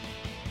Show,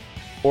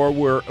 or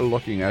we're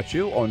looking at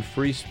you on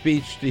Free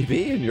Speech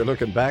TV, and you're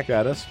looking back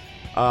at us.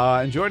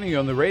 And joining you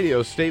on the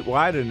radio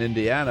statewide in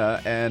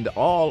Indiana and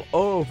all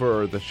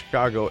over the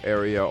Chicago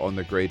area on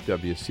the great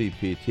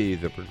WCPT,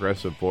 the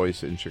Progressive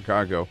Voice in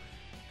Chicago.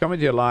 Coming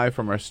to you live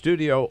from our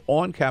studio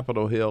on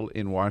Capitol Hill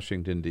in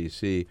Washington,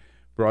 D.C.,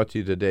 brought to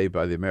you today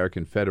by the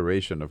American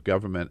Federation of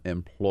Government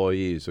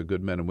Employees, the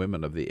good men and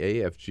women of the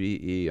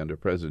AFGE under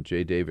President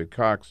J. David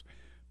Cox,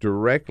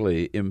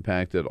 directly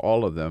impacted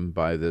all of them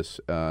by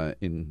this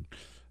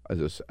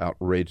this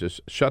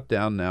outrageous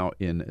shutdown now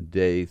in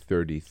day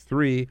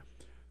 33.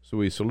 So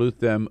we salute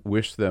them,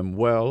 wish them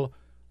well,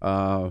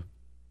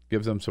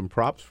 give them some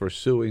props for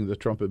suing the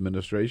Trump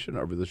administration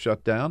over the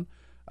shutdown,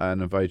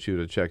 and invite you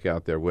to check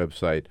out their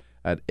website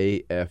at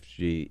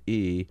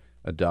afge.org.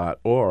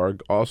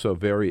 Also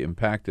very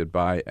impacted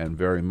by and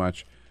very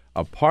much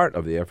a part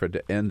of the effort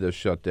to end this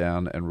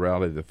shutdown and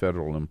rally the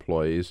federal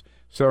employees.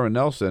 Sara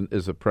Nelson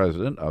is the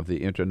president of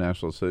the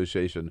International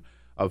Association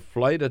of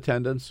Flight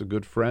Attendants, a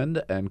good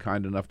friend and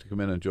kind enough to come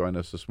in and join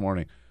us this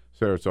morning.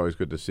 Sarah, it's always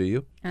good to see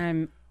you.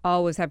 I'm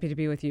Always happy to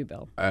be with you,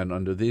 Bill. And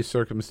under these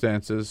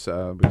circumstances,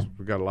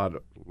 we've got a lot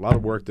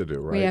of work to do,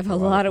 right? We have a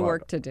lot of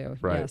work to do,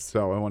 right? Yes.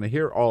 So I want to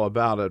hear all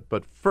about it.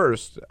 But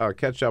first,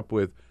 catch up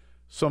with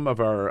some of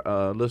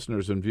our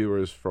listeners and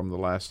viewers from the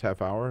last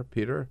half hour.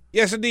 Peter?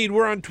 Yes, indeed.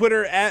 We're on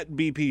Twitter at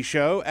BP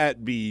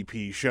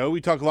Show,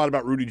 We talk a lot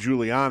about Rudy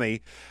Giuliani.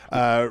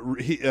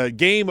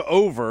 Game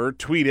Over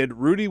tweeted,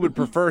 Rudy would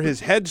prefer his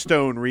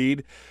headstone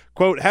read,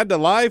 quote, had to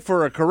lie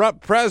for a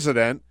corrupt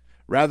president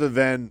rather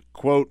than,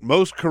 quote,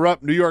 most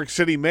corrupt New York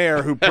City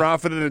mayor who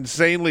profited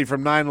insanely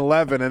from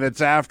 9/11 and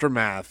its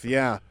aftermath.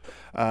 Yeah.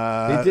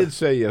 He did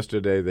say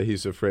yesterday that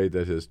he's afraid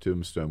that his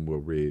tombstone will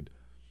read,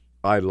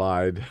 I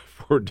lied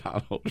for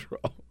Donald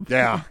Trump.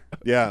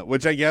 Yeah,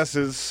 which I guess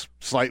is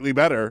slightly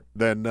better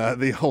than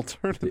the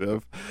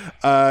alternative.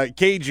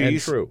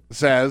 KG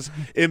says,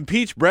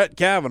 impeach Brett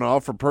Kavanaugh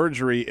for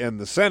perjury in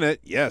the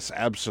Senate. Yes,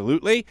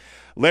 absolutely.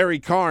 Larry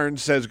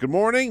Carnes says, good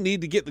morning.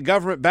 Need to get the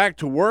government back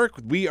to work.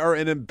 We are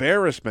an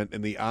embarrassment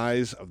in the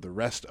eyes of the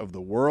rest of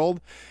the world.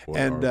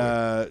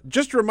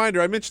 Just a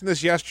reminder, I mentioned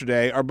this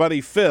yesterday. Our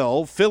buddy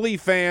Phil,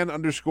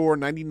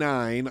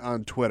 PhillyFan_99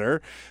 on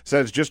Twitter,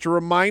 says, just a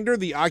reminder,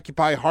 the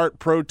Occupy Hart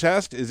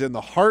protest is in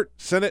the Hart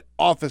Senate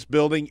office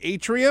building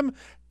atrium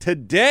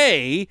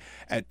today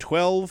at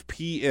 12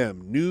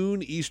 p.m.,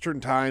 noon Eastern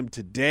time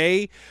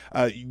today,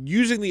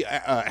 using the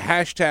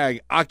hashtag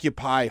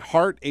Occupy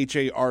Hart,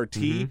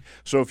 H-A-R-T.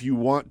 So if you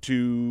want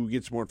to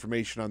get some more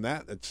information on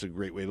that, that's a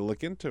great way to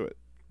look into it.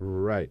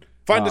 Right.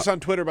 Find us on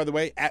Twitter, by the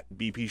way, at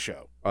BP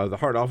Show. The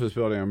Hart office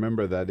building, I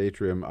remember that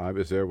atrium. I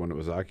was there when it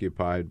was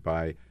occupied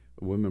by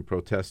women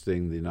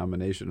protesting the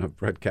nomination of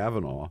Brett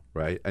Kavanaugh,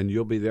 right? And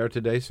you'll be there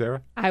today,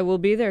 Sarah? I will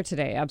be there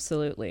today,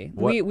 absolutely.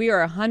 We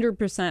are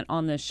 100%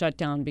 on this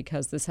shutdown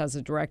because this has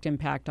a direct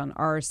impact on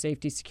our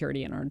safety,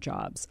 security, and our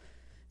jobs.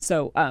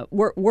 So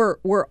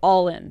we're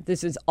all in.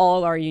 This is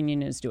all our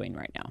union is doing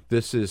right now.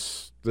 This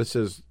is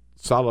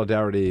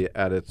solidarity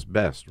at its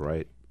best,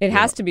 right? It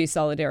has to be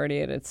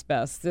solidarity at its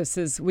best. This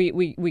is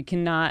we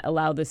cannot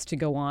allow this to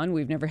go on.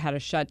 We've never had a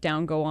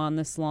shutdown go on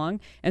this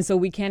long, and so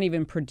we can't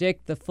even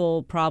predict the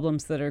full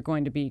problems that are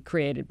going to be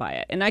created by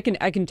it. And I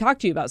can talk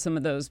to you about some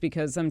of those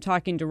because I'm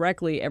talking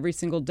directly every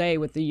single day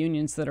with the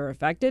unions that are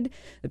affected,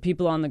 the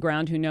people on the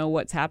ground who know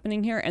what's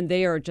happening here, and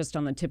they are just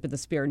on the tip of the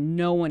spear.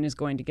 No one is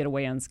going to get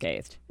away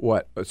unscathed.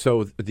 What?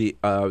 So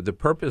the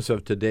purpose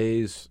of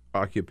today's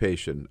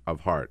occupation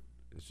of Hart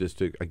is just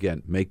to,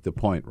 again, make the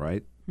point,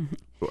 right?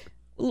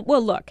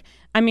 Well, look,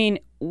 I mean,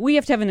 we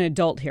have to have an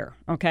adult here,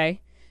 okay?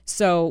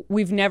 So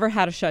we've never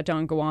had a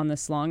shutdown go on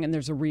this long, and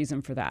there's a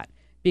reason for that.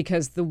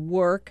 Because the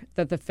work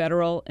that the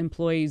federal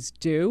employees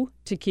do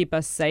to keep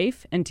us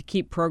safe and to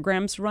keep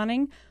programs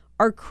running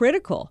are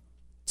critical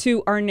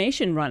to our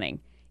nation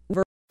running.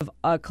 Of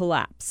a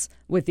collapse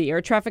with the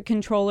air traffic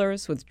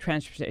controllers, with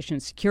transportation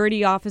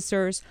security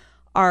officers,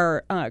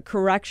 our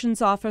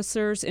corrections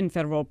officers in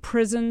federal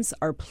prisons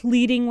are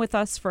pleading with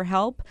us for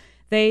help.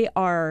 They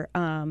are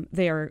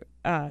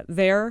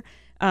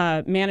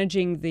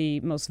managing the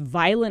most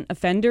violent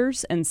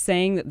offenders and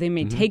saying that they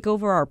may take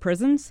over our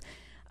prisons.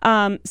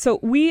 So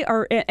we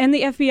are, and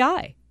the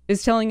FBI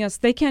is telling us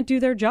they can't do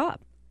their job.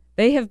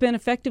 They have been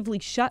effectively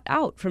shut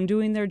out from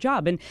doing their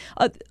job. And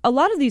a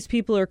lot of these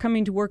people are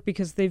coming to work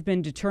because they've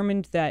been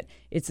determined that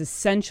it's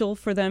essential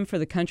for them, for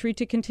the country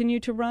to continue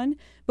to run.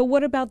 But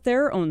what about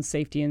their own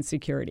safety and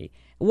security?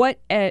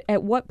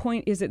 At what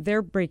point is it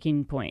their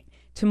breaking point?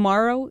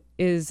 Tomorrow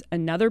is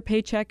another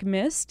paycheck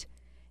missed,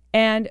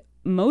 and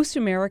most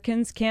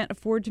Americans can't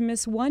afford to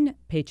miss one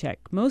paycheck.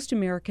 Most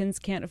Americans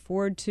can't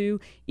afford to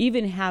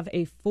even have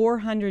a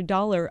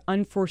 $400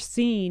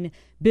 unforeseen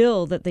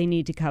bill that they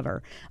need to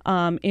cover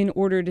in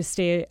order to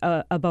stay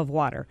above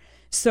water.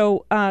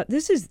 So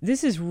this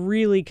is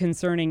really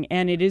concerning,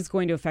 and it is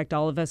going to affect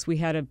all of us. We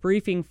had a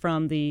briefing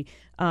from the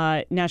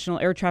National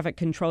Air Traffic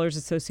Controllers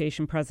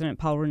Association President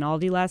Paul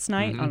Rinaldi last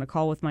night on a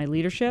call with my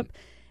leadership,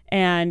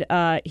 and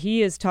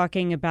he is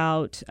talking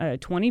about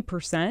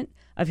 20%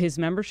 of his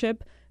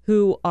membership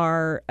who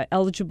are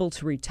eligible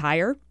to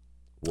retire.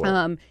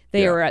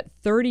 They are at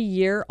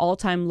 30-year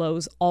all-time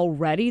lows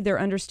already. They're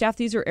understaffed.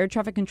 These are air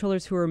traffic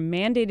controllers who are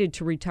mandated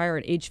to retire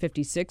at age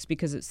 56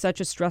 because it's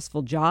such a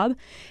stressful job.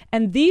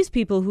 And these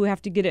people who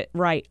have to get it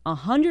right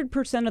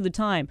 100% of the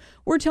time,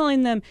 we're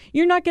telling them,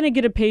 you're not going to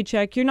get a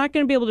paycheck. You're not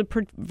going to be able to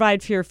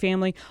provide for your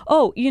family.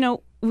 Oh, you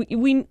know,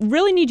 we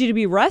really need you to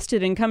be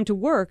rested and come to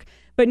work.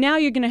 But now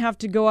you're going to have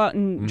to go out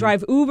and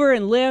drive Uber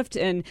and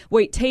Lyft and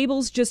wait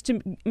tables just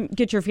to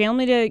get your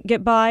family to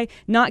get by,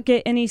 not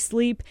get any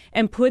sleep,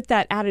 and put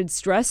that added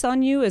stress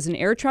on you as an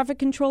air traffic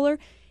controller.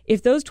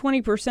 If those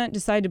 20%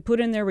 decide to put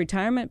in their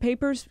retirement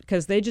papers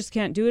because they just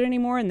can't do it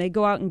anymore and they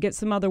go out and get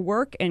some other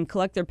work and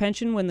collect their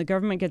pension when the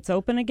government gets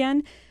open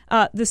again,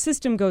 the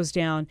system goes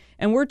down.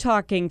 And we're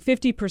talking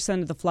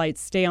 50% of the flights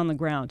stay on the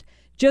ground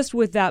just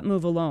with that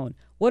move alone.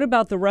 What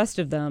about the rest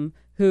of them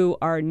who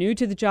are new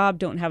to the job,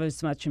 don't have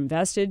as much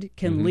invested,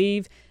 can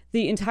leave?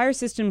 The entire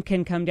system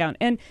can come down.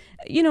 And,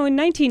 you know, in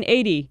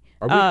 1980,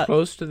 Are we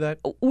close to that?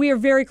 We are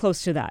very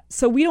close to that.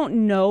 So we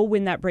don't know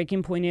when that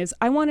breaking point is.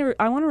 I want to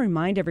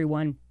remind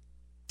everyone,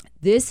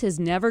 this has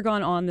never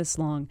gone on this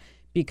long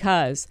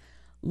because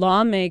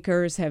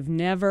lawmakers have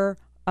never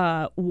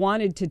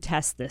wanted to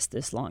test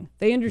this long.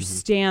 They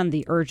understand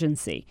the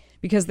urgency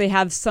because they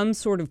have some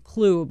sort of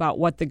clue about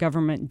what the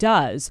government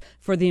does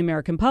for the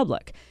American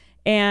public.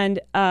 And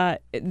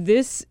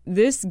this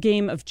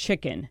game of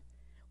chicken,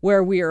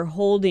 where we are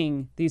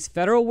holding these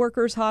federal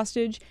workers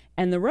hostage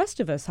and the rest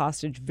of us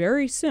hostage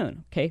very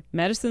soon. Okay,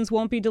 medicines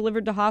won't be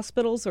delivered to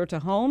hospitals or to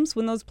homes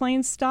when those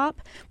planes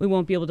stop. We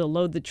won't be able to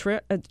load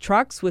the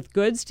trucks with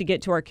goods to get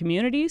to our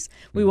communities.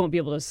 We won't be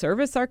able to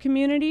service our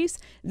communities.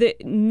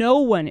 No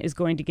one is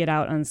going to get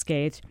out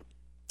unscathed.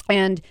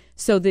 And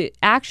so the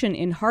action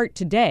in Hart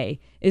today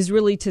is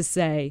really to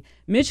say,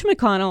 Mitch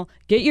McConnell,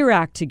 get your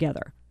act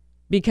together,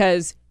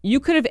 because you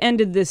could have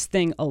ended this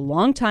thing a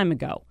long time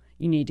ago.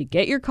 You need to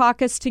get your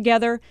caucus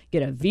together,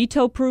 get a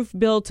veto-proof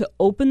bill to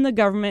open the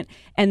government,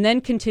 and then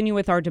continue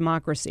with our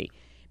democracy.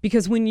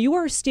 Because when you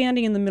are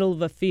standing in the middle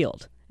of a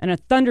field and a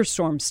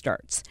thunderstorm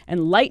starts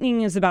and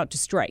lightning is about to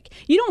strike,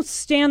 you don't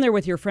stand there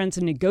with your friends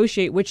and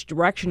negotiate which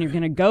direction you're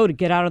going to go to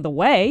get out of the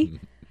way.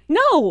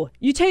 No,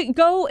 you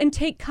go and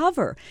take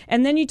cover,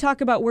 and then you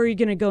talk about where you're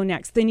going to go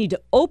next. They need to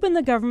open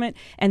the government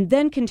and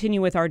then continue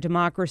with our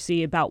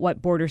democracy about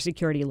what border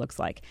security looks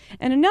like.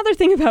 And another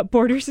thing about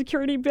border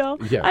security, Bill,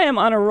 I am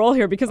on a roll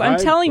here because I'm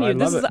telling you,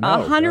 this is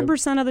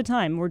 100% of the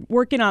time we're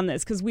working on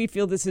this because we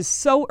feel this is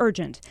so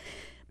urgent.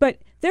 But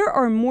there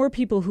are more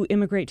people who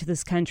immigrate to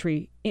this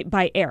country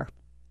by air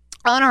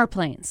on our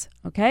planes,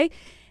 okay?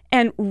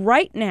 And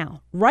right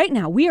now,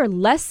 we are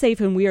less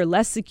safe and we are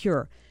less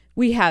secure.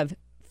 We have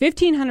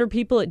 1,500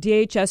 people at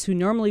DHS who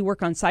normally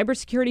work on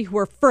cybersecurity who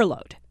are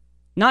furloughed,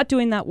 not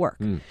doing that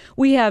work.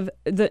 We have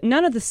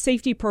none of the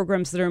safety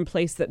programs that are in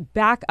place that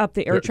back up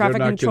the air traffic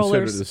controllers.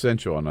 They're not considered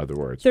essential, in other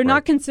words. They're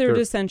not considered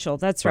essential.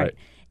 That's right.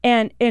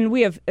 And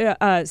we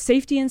have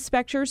safety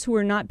inspectors who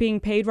are not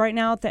being paid right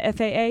now at the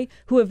FAA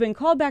who have been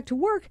called back to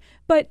work,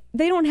 but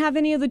they don't have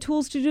any of the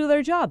tools to do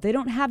their job. They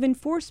don't have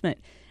enforcement.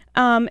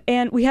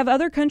 And we have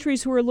other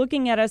countries who are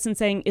looking at us and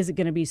saying, is it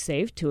going to be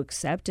safe to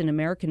accept an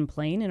American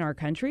plane in our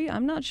country?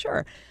 I'm not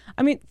sure.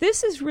 I mean,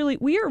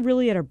 we are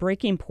really at a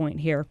breaking point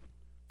here.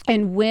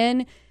 And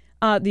when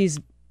these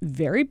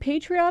very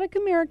patriotic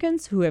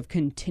Americans who have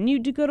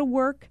continued to go to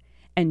work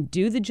and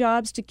do the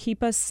jobs to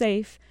keep us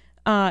safe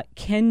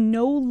can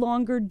no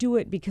longer do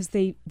it because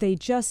they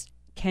just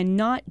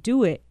cannot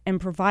do it and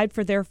provide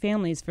for their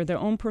families, for their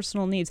own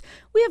personal needs.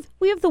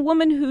 We have the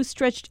woman who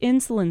stretched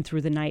insulin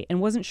through the night and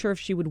wasn't sure if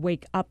she would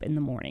wake up in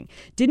the morning.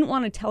 Didn't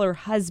want to tell her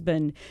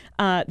husband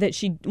that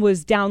she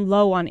was down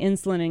low on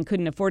insulin and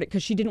couldn't afford it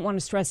because she didn't want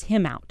to stress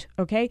him out.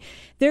 Okay,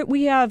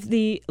 we have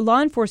the law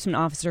enforcement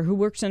officer who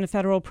works in a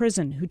federal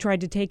prison who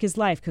tried to take his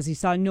life because he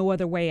saw no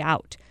other way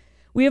out.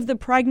 We have the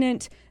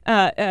pregnant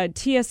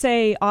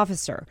TSA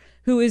officer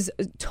who is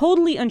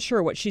totally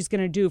unsure what she's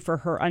going to do for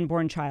her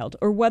unborn child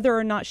or whether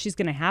or not she's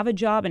going to have a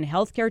job and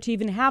health care to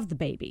even have the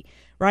baby,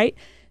 right?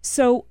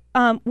 So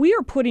we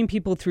are putting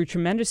people through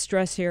tremendous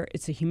stress here.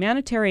 It's a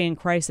humanitarian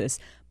crisis.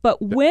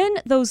 But when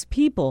those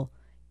people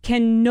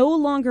can no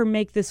longer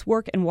make this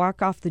work and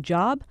walk off the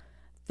job,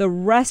 the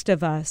rest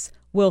of us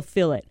will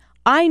feel it.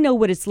 I know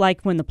what it's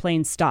like when the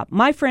planes stop.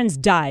 My friends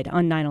died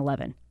on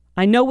 9/11.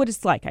 I know what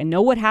it's like. I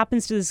know what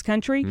happens to this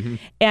country.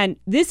 And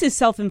this is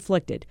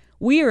self-inflicted.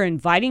 We are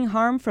inviting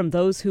harm from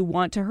those who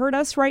want to hurt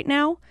us right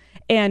now.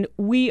 And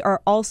we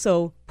are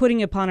also putting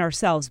it upon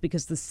ourselves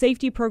because the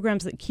safety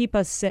programs that keep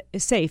us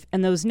safe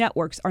and those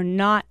networks are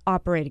not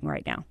operating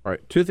right now. All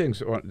right. Two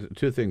things I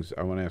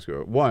want to ask you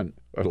about. One,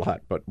 a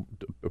lot, but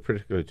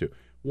particularly two.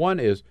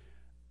 One is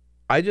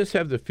I just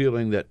have the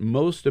feeling that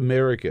most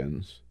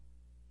Americans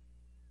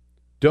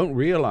don't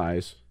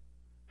realize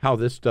how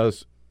this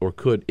does or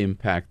could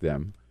impact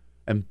them,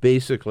 and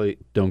basically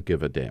don't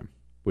give a damn,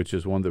 which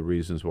is one of the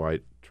reasons why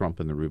Trump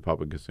and the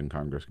Republicans in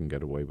Congress can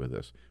get away with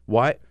this.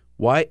 Why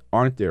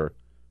aren't there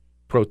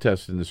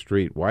protests in the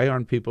street? Why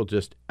aren't people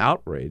just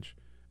outraged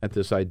at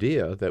this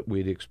idea that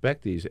we'd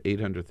expect these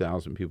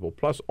 800,000 people,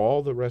 plus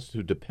all the rest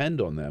who depend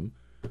on them,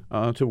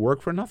 to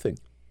work for nothing?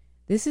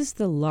 This is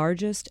the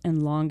largest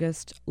and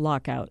longest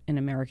lockout in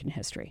American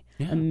history.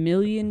 Yeah. 1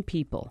 million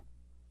people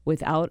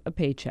without a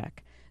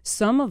paycheck.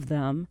 Some of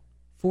them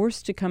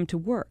forced to come to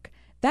work.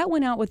 That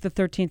went out with the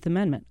 13th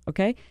Amendment,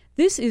 okay?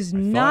 This is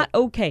not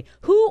okay.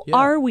 Who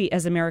are we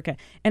as America?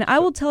 And I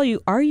will tell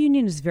you, our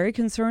union is very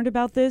concerned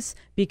about this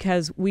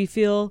because we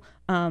feel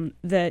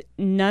that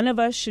none of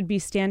us should be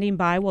standing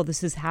by while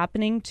this is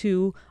happening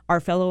to our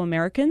fellow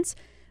Americans.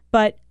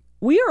 But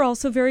we are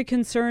also very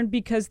concerned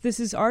because this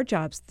is our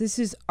jobs. This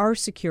is our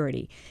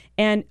security.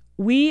 And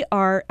we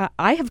are,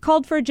 I have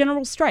called for a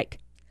general strike.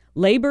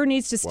 Labor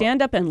needs to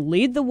stand up and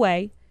lead the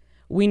way.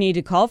 We need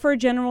to call for a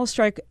general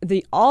strike.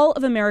 All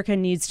of America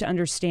needs to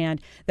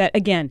understand that,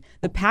 again,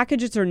 the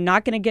packages are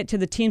not going to get to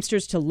the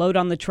Teamsters to load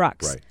on the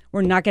trucks. Right.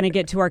 We're not going to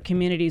get to our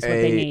communities what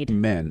they need.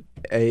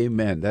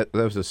 Amen. That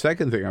was the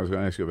second thing I was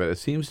going to ask you about. It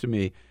seems to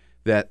me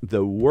that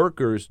the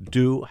workers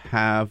do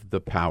have the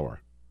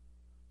power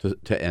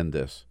to end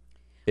this.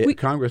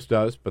 Congress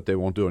does, but they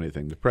won't do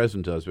anything. The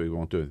president does, but he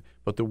won't do anything.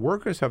 But the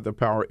workers have the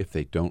power if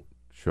they don't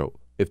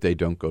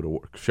go to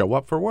work, show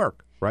up for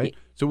work, right?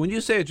 So when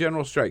you say a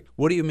general strike,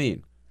 what do you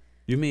mean?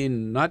 You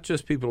mean not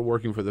just people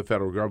working for the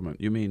federal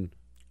government. You mean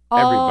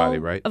everybody,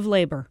 right? Of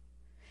labor.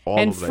 All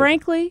and of labor.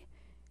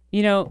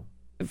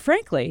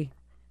 frankly,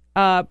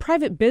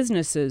 private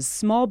businesses,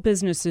 small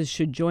businesses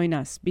should join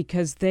us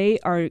because they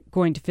are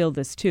going to feel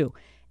this too.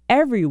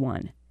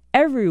 Everyone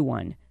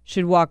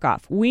should walk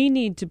off. We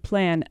need to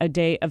plan a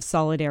day of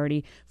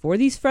solidarity for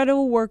these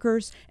federal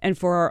workers and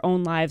for our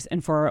own lives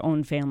and for our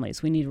own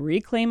families. We need to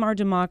reclaim our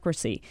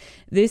democracy.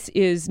 This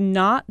is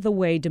not the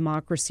way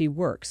democracy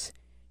works.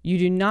 You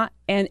do not,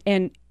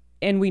 and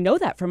we know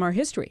that from our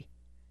history.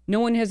 No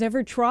one has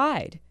ever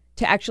tried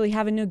to actually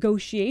have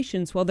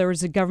negotiations while there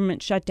is a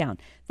government shutdown.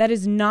 That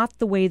is not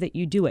the way that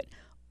you do it.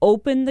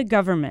 Open the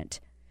government,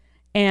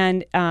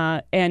 and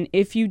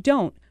if you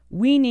don't,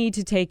 we need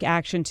to take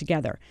action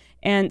together.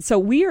 And so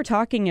we are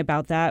talking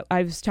about that.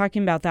 I was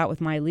talking about that with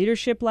my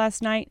leadership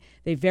last night.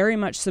 They very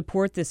much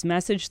support this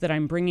message that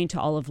I'm bringing to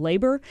all of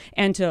labor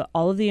and to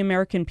all of the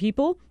American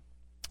people.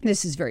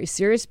 This is very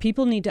serious.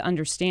 People need to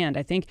understand.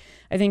 I think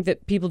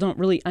that people don't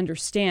really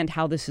understand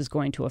how this is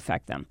going to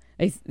affect them.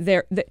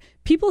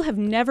 People have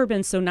never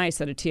been so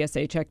nice at a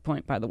TSA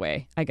checkpoint, by the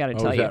way. I got to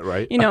tell you. Is that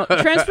right?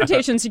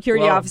 Transportation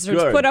security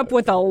officers put up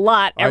with a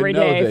lot every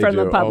day from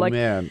the public. Oh,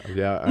 man.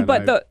 Yeah.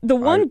 But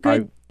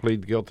I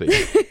plead guilty.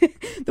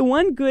 The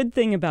one good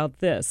thing about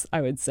this,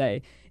 I would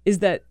say, is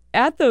that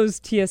at those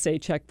TSA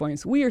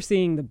checkpoints, we are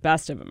seeing the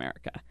best of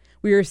America.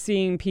 We are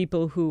seeing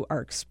people who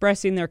are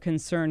expressing their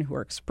concern, who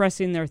are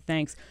expressing their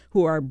thanks,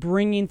 who are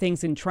bringing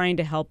things and trying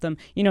to help them.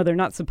 They're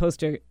not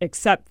supposed to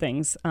accept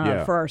things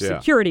for our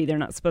security. They're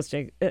not supposed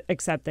to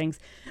accept things.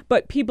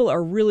 But people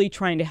are really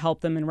trying to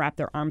help them and wrap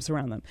their arms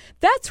around them.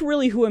 That's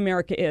really who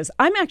America is.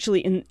 I'm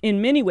actually,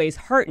 in many ways,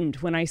 heartened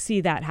when I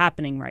see that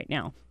happening right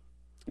now.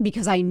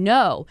 Because I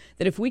know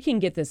that if we can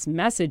get this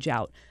message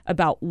out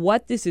about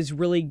what this is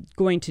really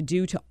going to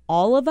do to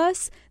all of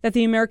us, that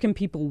the American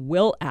people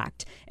will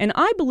act. And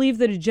I believe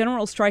that a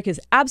general strike is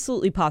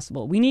absolutely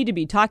possible. We need to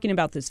be talking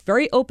about this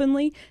very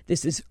openly.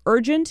 This is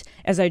urgent.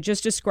 As I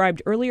just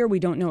described earlier, we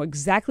don't know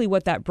exactly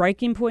what that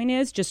breaking point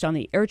is, just on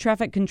the air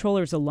traffic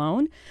controllers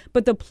alone.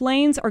 But the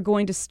planes are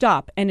going to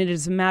stop, and it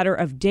is a matter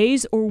of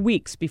days or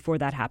weeks before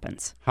that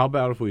happens. How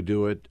about if we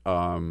do it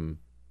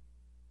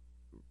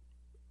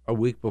a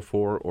week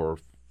before or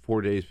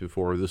 4 days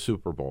before the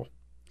Super Bowl?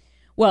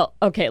 Well,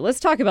 okay, let's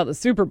talk about the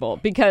Super Bowl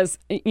because,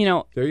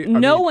 no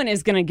one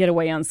is going to get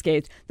away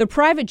unscathed. The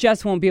private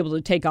jets won't be able to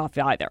take off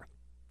either.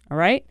 All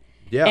right?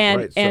 Yeah,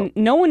 right. And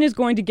no one is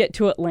going to get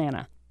to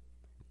Atlanta.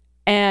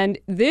 And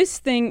this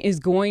thing is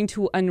going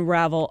to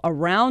unravel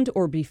around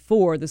or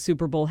before the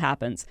Super Bowl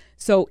happens.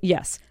 So,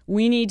 yes,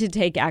 we need to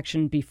take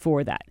action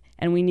before that.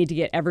 And we need to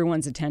get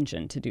everyone's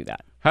attention to do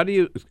that.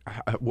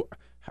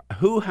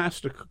 Who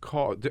has to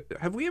call?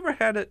 Have we ever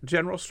had a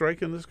general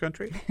strike in this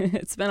country?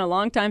 It's been a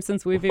long time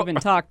since we've even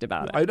talked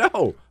about it.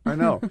 I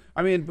know.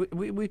 I mean,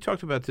 we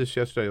talked about this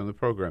yesterday on the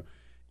program.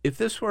 If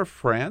this were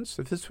France,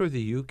 if this were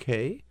the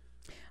UK.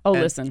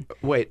 Listen.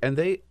 Wait, and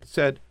they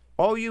said,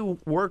 all you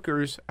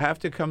workers have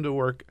to come to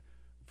work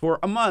for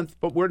a month,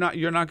 but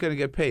you're not going to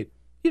get paid.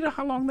 You know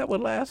how long that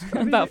would last?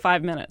 About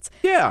 5 minutes.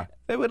 Yeah.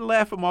 They would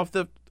laugh them off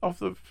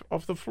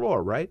the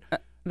floor, right?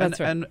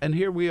 That's right. And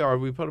here we are.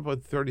 We put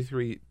about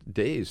 33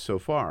 days so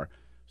far.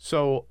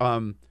 So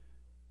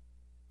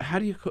how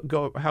do you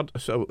go?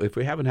 So if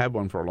we haven't had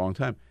one for a long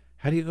time,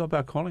 how do you go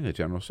about calling a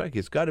general strike?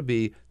 It's got to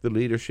be the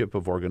leadership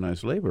of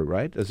organized labor,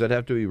 right? Does that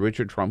have to be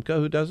Richard Trumka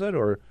who does it?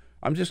 Or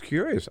I'm just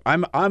curious.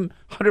 I'm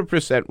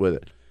 100% with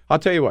it. I'll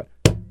tell you what.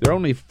 There are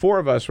only 4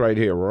 of us right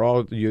here. We're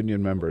all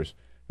union members.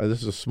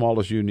 This is the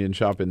smallest union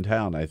shop in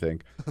town, I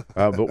think.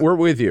 But we're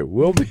with you.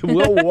 We'll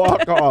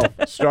walk off,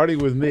 starting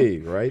with me,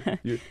 right?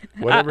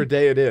 Whatever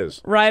day it is.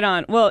 Right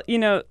on. Well,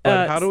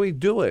 but how do we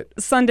do it?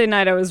 Sunday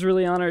night, I was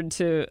really honored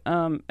to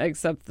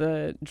accept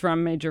the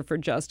Drum Major for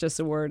Justice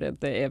Award at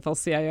the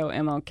AFL-CIO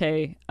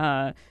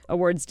MLK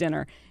Awards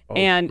dinner.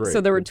 Great. So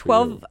there were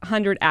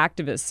 1,200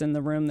 activists in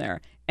the room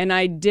there. And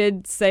I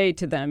did say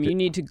to them, you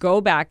need to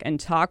go back and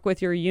talk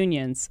with your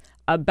unions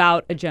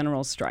about a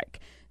general strike.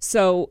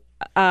 So,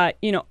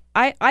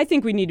 I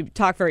think we need to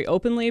talk very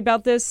openly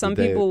about this. Some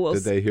people will.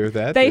 Did they hear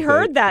that? They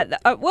heard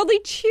that. Well, they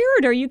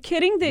cheered. Are you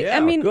kidding?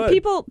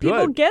 People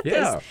get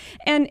this,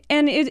 and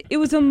it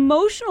was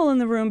emotional in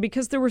the room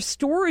because there were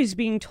stories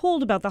being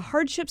told about the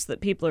hardships that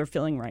people are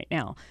feeling right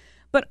now.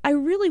 But I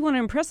really want to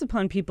impress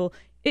upon people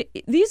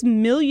these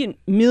million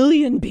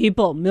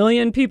people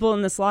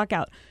in this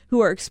lockout who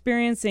are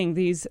experiencing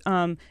these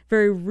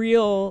very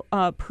real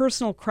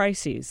personal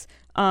crises.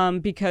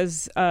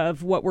 Because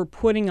of what we're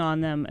putting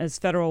on them as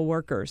federal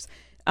workers.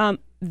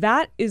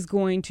 That is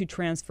going to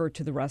transfer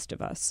to the rest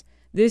of us.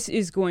 This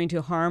is going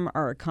to harm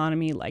our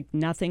economy like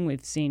nothing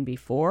we've seen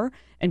before,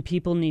 and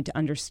people need to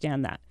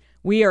understand that.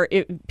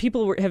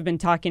 People have been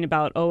talking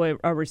about,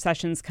 a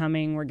recession's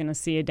coming. We're going to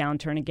see a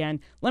downturn again.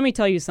 Let me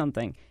tell you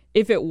something.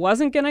 If it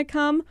wasn't going to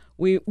come,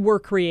 we're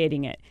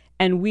creating it.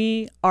 And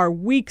we are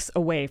weeks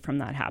away from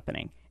that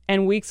happening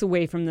and weeks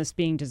away from this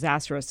being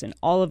disastrous in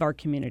all of our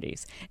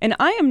communities. And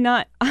I am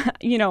not,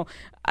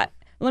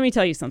 let me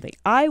tell you something.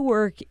 I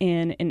work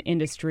in an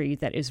industry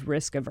that is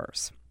risk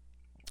averse.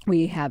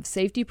 We have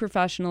safety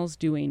professionals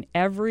doing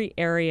every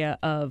area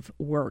of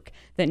work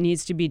that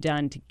needs to be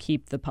done to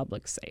keep the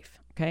public safe.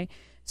 Okay.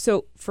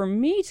 So for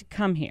me to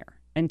come here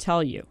and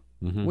tell you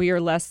we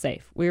are less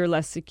safe, we are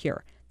less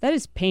secure, that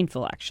is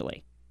painful,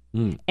 actually.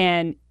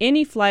 And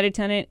any flight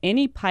attendant,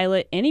 any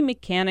pilot, any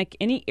mechanic,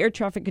 any air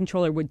traffic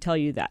controller would tell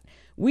you that.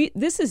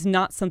 This is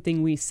not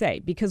something we say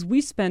because we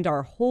spend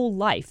our whole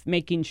life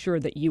making sure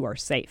that you are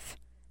safe.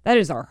 That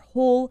is our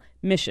whole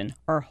mission,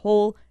 our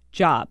whole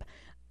job.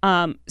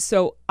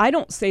 So I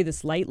don't say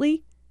this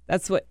lightly.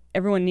 That's what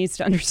everyone needs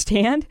to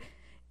understand,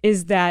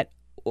 is that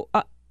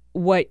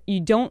what you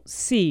don't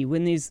see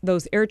when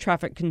those air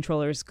traffic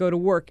controllers go to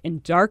work in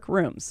dark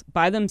rooms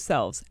by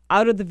themselves,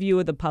 out of the view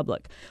of the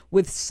public,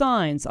 with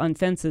signs on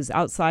fences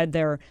outside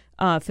their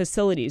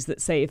facilities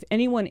that say if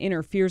anyone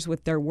interferes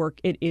with their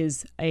work, it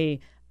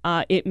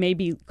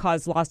may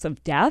cause loss of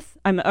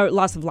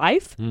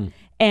life,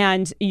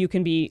 and you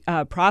can be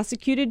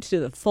prosecuted to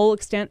the full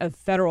extent of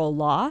federal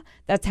law.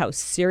 That's how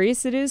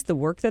serious it is, the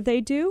work that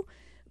they do.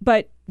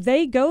 But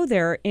they go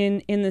there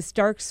in this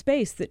dark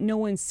space that no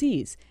one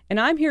sees. And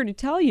I'm here to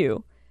tell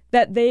you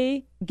that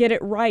they get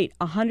it right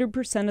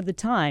 100% of the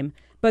time,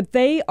 but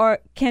they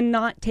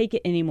cannot take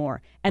it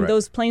anymore. And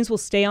those planes will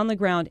stay on the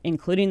ground,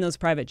 including those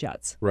private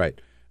jets. Right.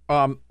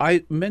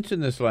 I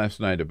mentioned this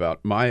last night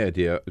about my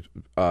idea,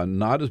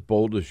 not as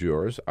bold as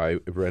yours, I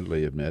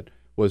readily admit,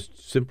 was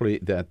simply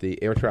that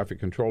the air traffic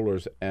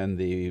controllers and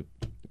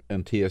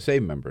TSA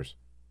members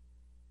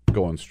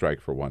go on strike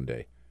for one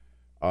day.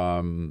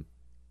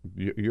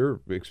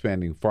 You're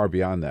expanding far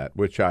beyond that,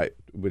 which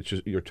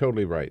is you're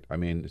totally right. I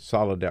mean,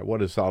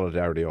 what is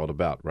solidarity all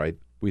about, right?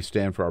 We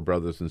stand for our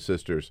brothers and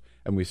sisters,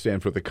 and we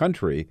stand for the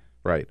country,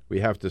 right?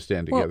 We have to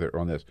stand together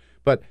on this.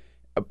 But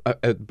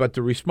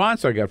the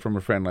response I got from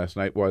a friend last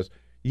night was,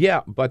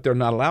 yeah, but they're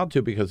not allowed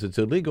to because it's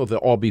illegal. They'll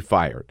all be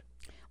fired.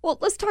 Well,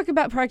 let's talk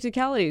about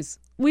practicalities.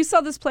 We saw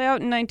this play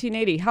out in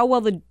 1980. How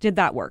well did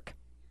that work?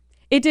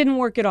 It didn't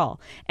work at all.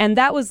 And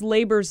that was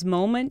labor's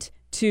moment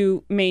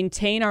to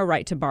maintain our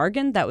right to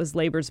bargain. That was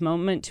labor's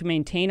moment to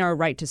maintain our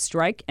right to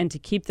strike and to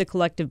keep the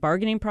collective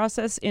bargaining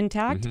process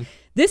intact.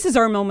 This is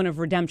our moment of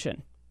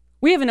redemption.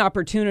 We have an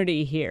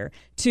opportunity here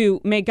to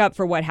make up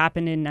for what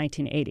happened in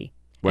 1980.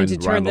 When and to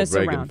turn Ronald this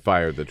Reagan around.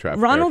 fired the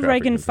Ronald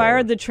Reagan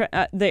fired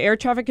the air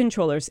traffic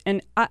controllers.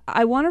 And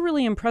I want to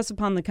really impress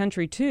upon the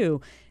country, too,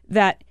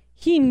 that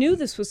he knew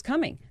this was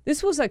coming.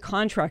 This was a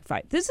contract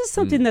fight. This is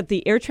something that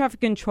the air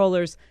traffic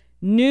controllers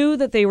knew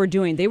that they were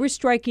doing. They were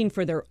striking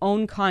for their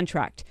own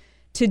contract.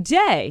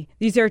 Today,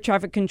 these air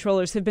traffic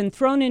controllers have been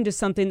thrown into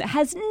something that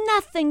has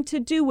nothing to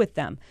do with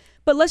them.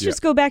 But let's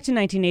just go back to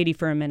 1980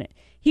 for a minute.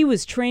 He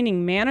was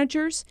training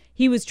managers.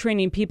 He was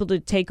training people to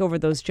take over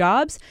those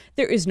jobs.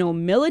 There is no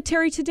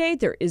military today.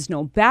 There is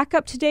no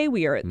backup today.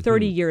 We are at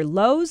 30-year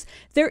lows.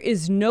 There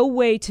is no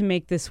way to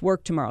make this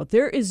work tomorrow.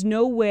 There is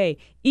no way,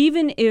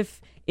 even if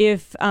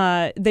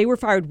they were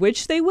fired,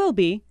 which they will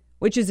be,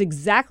 which is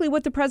exactly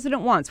what the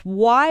president wants.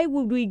 Why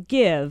would we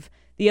give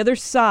the other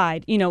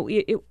side,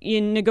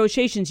 in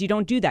negotiations, you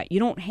don't do that. You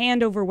don't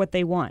hand over what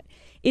they want.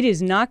 It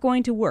is not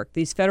going to work.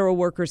 These federal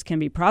workers can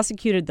be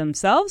prosecuted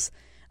themselves.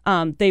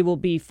 They will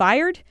be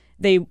fired.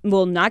 They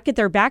will not get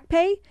their back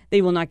pay.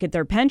 They will not get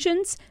their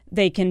pensions.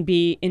 They can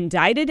be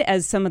indicted,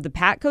 as some of the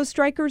PATCO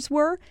strikers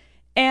were.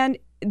 And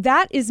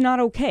that is not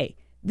okay.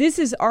 This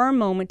is our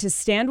moment to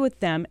stand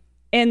with them.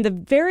 And the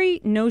very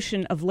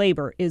notion of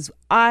labor is,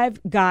 I've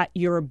got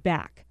your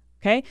back.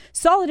 Okay?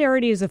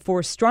 Solidarity is a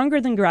force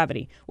stronger than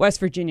gravity. West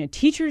Virginia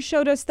teachers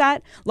showed us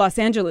that. Los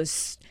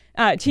Angeles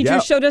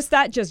teachers showed us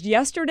that just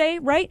yesterday,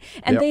 right?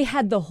 And they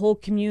had the whole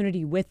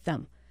community with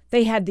them.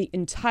 They had the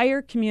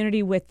entire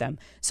community with them.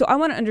 So I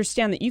want to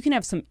understand that you can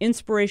have some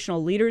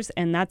inspirational leaders,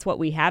 and that's what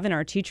we have in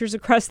our teachers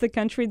across the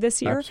country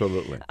this year.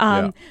 Absolutely.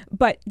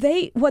 But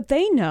what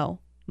they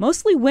know,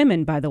 mostly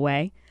women, by the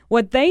way,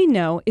 what they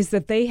know is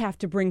that they have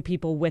to bring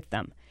people with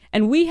them.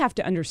 And we have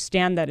to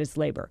understand that as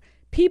labor.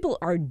 People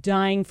are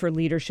dying for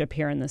leadership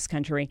here in this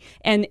country,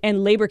 and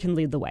labor can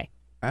lead the way.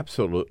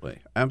 Absolutely.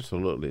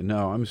 Absolutely.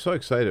 No, I'm so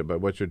excited by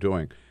what you're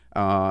doing.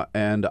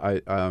 And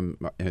I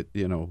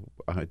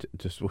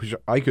just wish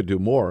I could do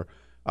more.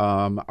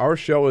 Our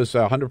show is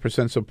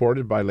 100%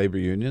 supported by labor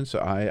unions.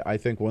 I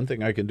think one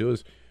thing I can do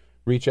is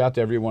reach out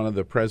to every one of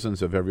the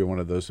presidents of every one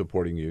of those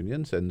supporting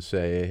unions and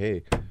say,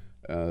 hey,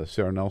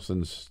 Sara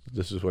Nelson's,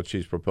 this is what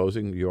she's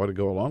proposing. You ought to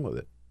go along with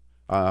it.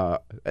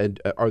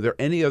 And are there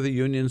any other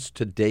unions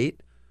to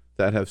date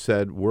that have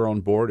said, we're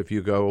on board, if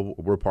you go,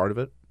 we're part of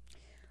it?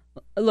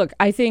 Look,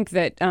 I think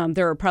that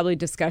there are probably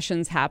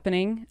discussions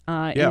happening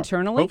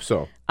internally. Hope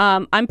so.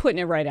 I'm putting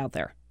it right out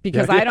there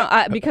because I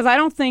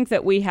don't think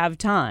that we have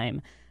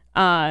time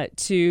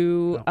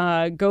to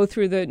go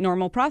through the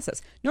normal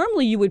process.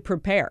 Normally, you would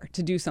prepare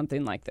to do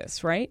something like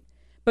this, right?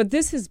 But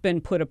this has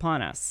been put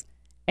upon us.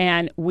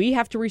 And we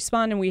have to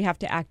respond and we have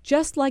to act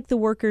just like the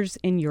workers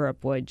in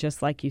Europe would,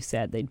 just like you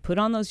said. They'd put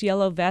on those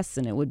yellow vests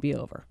and it would be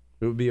over.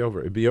 It would be over.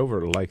 It'd be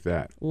over like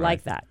that.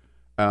 Like that.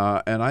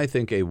 And I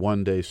think a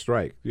one-day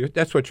strike,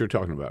 that's what you're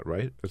talking about,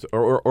 right?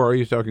 Or are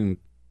you talking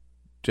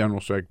general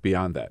strike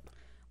beyond that?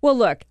 Well,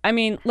 look, I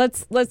mean,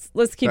 let's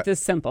keep this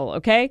simple,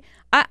 okay?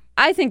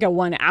 I think a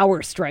 1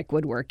 hour strike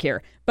would work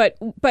here. But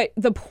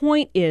the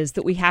point is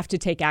that we have to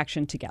take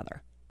action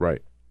together.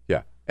 Right.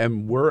 Yeah.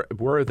 And were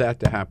that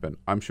to happen,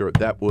 I'm sure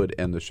that would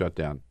end the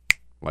shutdown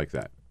like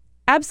that.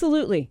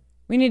 Absolutely.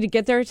 We need to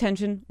get their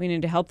attention. We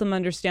need to help them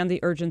understand the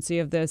urgency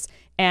of this.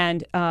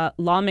 And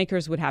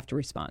lawmakers would have to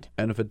respond.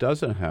 And if it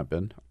doesn't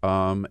happen,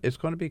 it's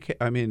going to be,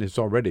 it's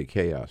already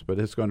chaos, but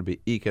it's going to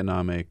be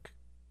economic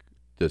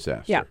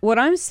disaster. Yeah. What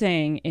I'm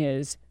saying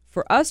is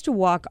for us to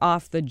walk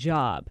off the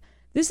job,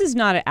 this is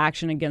not an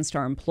action against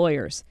our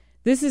employers.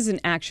 This is an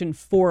action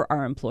for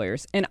our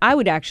employers. And I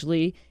would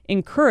actually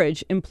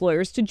encourage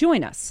employers to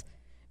join us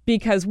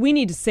because we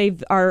need to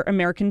save our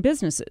American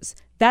businesses.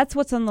 That's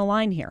what's on the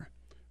line here.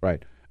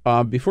 Right.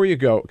 Before you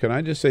go, can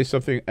I just say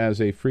something as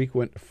a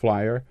frequent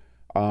flyer?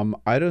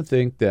 I don't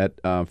think that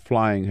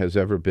flying has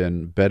ever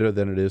been better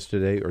than it is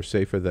today or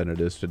safer than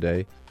it is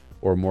today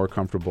or more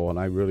comfortable, and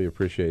I really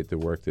appreciate the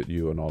work that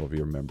you and all of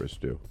your members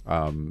do.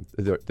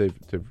 They're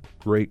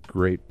great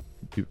group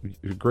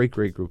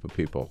of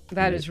people.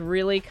 That is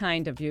really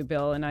kind of you,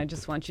 Bill, and I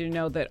just want you to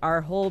know that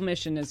our whole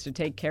mission is to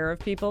take care of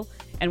people,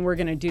 and we're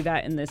going to do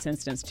that in this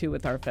instance, too,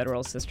 with our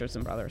federal sisters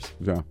and brothers.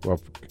 Yeah,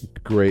 well,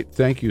 great.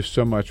 Thank you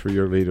so much for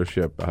your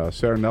leadership.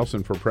 Sara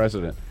Nelson for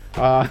president.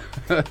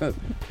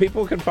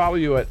 People can follow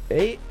you at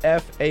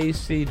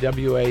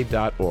afacwa.org.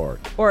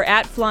 Or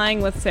at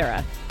Flying with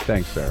Sarah.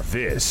 Thanks, Sarah.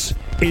 This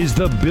is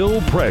the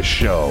Bill Press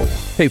Show.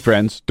 Hey,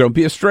 friends, don't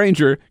be a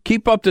stranger.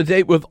 Keep up to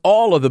date with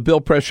all of the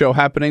Bill Press Show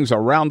happenings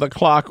around the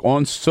clock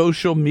on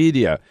social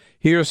media.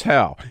 Here's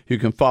how. You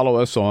can follow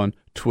us on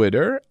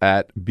Twitter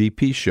at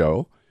BP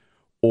Show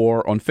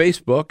or on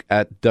Facebook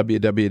at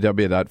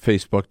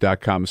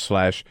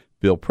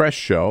www.facebook.com/Bill Press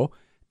Show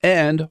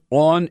and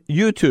on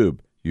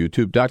YouTube,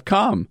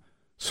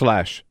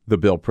 youtube.com/The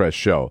Bill Press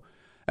Show.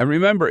 And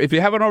remember, if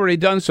you haven't already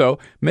done so,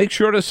 make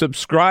sure to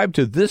subscribe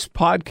to this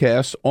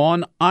podcast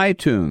on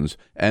iTunes.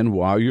 And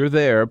while you're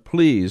there,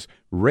 please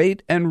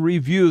rate and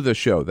review the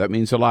show. That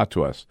means a lot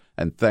to us.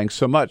 And thanks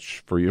so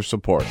much for your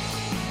support.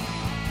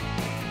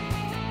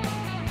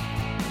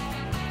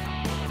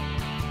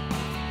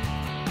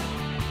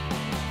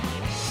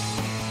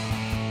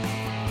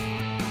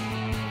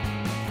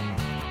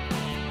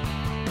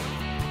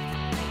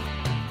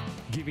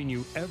 Giving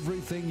you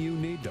everything you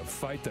need to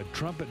fight the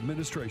Trump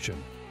administration.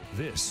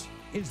 This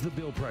is The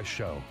Bill Press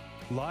Show,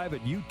 live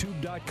at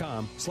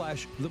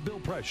youtube.com/The Bill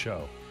Press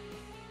Show.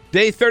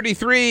 Day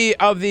 33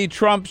 of the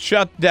Trump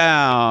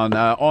shutdown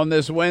on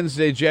this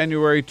Wednesday,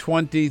 January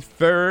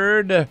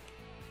 23rd.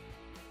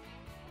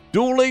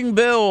 Dueling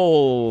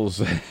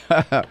Bills.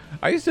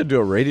 I used to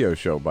do a radio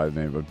show by the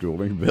name of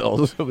Dueling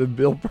Bills with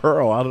Bill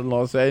Pearl out in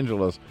Los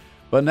Angeles.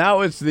 But now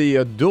it's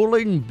the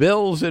Dueling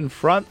Bills in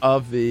front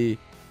of the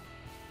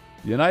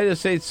United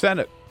States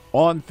Senate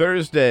on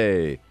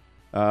Thursday.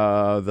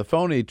 The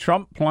phony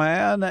Trump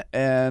plan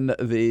and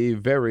the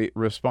very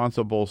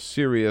responsible,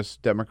 serious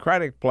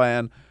Democratic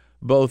plan,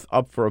 both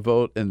up for a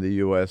vote in the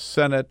U.S.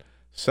 Senate.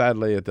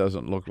 Sadly, it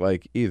doesn't look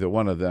like either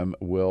one of them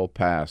will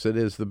pass. It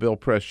is the Bill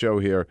Press Show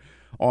here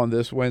on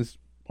this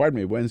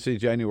Wednesday,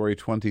 January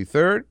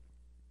 23rd.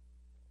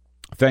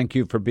 Thank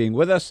you for being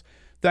with us.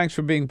 Thanks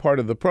for being part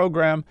of the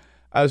program.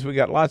 As we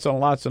got lots and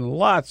lots and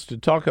lots to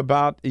talk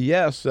about.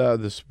 Yes,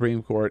 the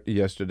Supreme Court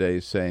yesterday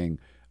saying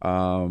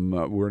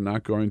we're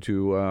not going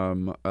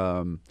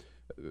to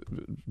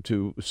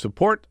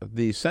support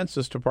the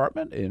Census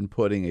Department in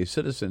putting a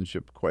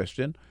citizenship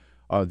question,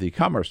 the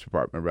Commerce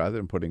Department rather,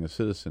 in putting a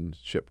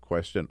citizenship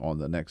question on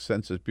the next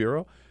Census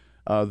Bureau.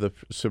 The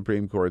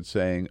Supreme Court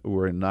saying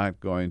we're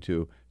not going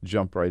to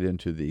jump right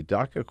into the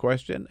DACA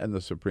question, and the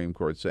Supreme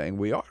Court saying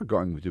we are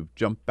going to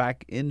jump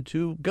back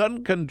into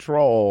gun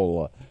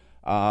control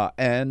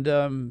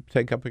and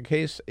take up a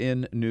case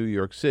in New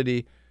York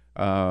City.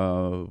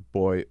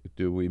 Boy,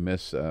 do we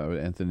miss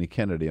Anthony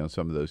Kennedy on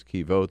some of those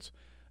key votes.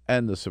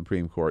 And the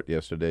Supreme Court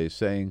yesterday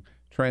saying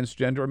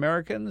transgender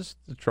Americans,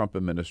 the Trump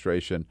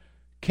administration,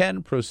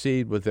 can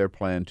proceed with their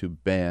plan to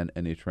ban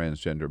any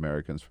transgender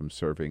Americans from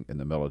serving in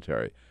the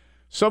military.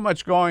 So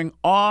much going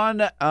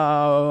on.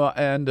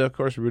 And, of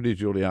course, Rudy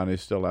Giuliani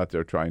is still out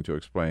there trying to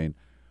explain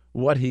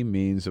what he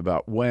means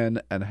about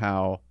when and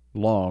how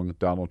long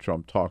Donald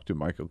Trump talked to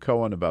Michael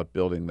Cohen about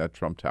building that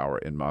Trump Tower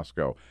in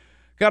Moscow.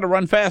 Got to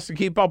run fast to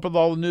keep up with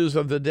all the news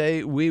of the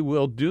day. We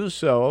will do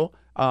so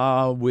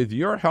with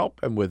your help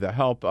and with the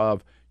help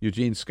of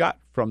Eugene Scott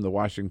from the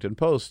Washington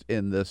Post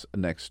in this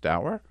next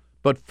hour.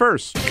 But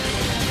first,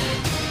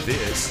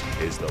 This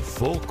is the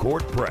Full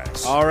Court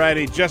Press. All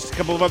righty, just a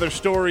couple of other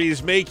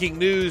stories making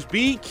news.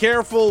 Be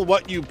careful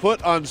what you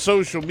put on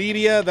social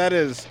media.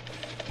 That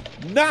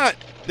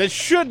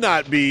should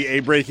not be a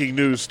breaking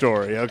news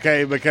story,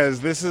 okay?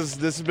 Because this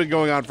has been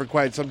going on for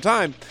quite some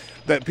time,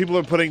 that people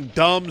are putting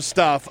dumb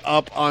stuff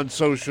up on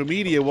social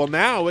media. Well,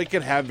 now it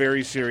can have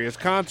very serious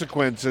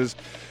consequences.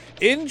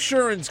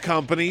 Insurance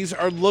companies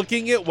are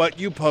looking at what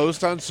you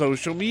post on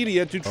social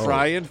media to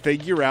try and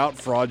figure out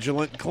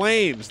fraudulent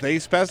claims. They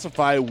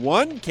specify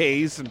one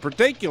case in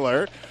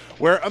particular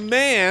where a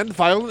man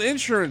filed an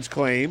insurance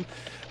claim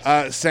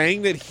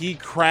saying that he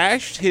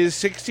crashed his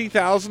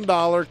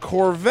 $60,000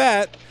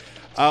 Corvette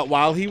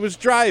while he was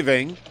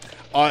driving,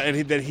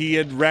 and that he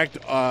had wrecked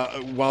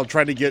while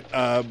trying to get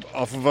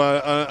off of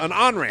an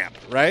on-ramp,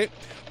 right?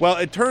 Well,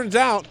 it turns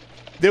out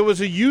there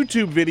was a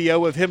YouTube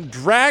video of him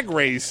drag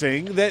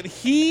racing that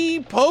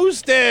he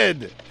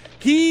posted.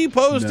 He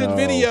posted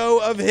video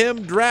of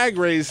him drag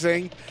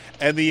racing,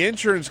 and the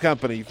insurance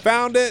company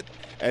found it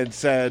and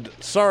said,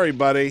 sorry,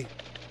 buddy,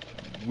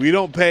 we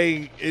don't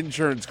pay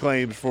insurance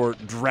claims for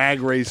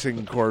drag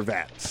racing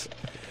Corvettes.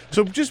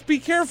 So just be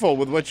careful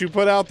with what you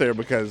put out there,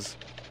 because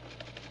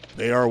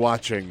they are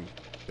watching.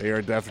 They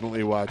are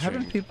definitely watching.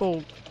 Haven't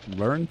people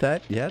learned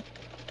that yet?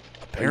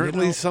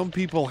 Apparently some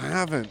people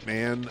haven't,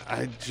 man.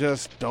 I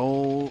just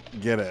don't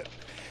get it.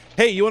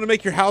 Hey, you want to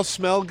make your house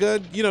smell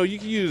good? You know, you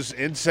can use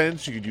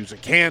incense. You could use a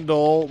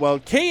candle. Well,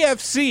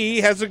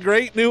 KFC has a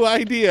great new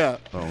idea.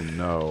 Oh,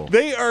 no.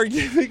 They are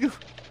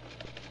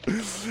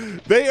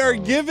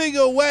giving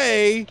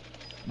away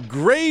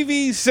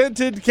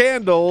gravy-scented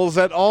candles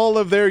at all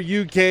of their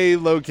UK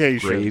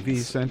locations.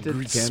 Gravy-scented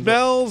candles?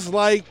 Smells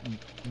like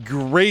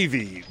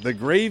gravy. The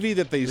gravy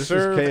that they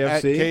serve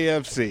at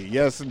KFC.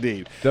 Yes,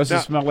 indeed. Does it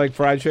smell like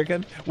fried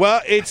chicken?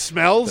 Well, it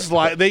smells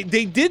like... They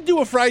did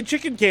do a fried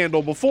chicken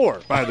candle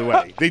before, by the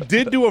way. They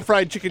did do a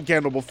fried chicken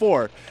candle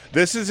before.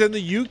 This is in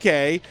the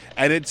UK,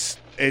 and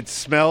it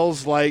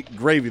smells like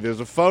gravy. There's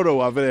a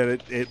photo of it,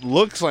 and it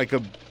looks like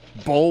a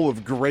bowl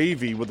of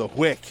gravy with a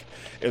wick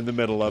in the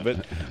middle of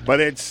it. But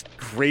it's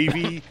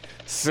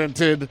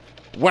gravy-scented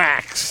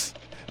wax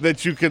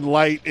that you can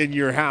light in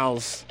your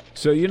house.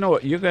 So you know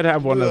what? You could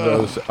have one of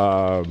those,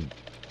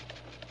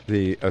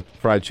 the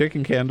fried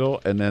chicken candle,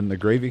 and then the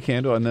gravy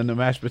candle, and then the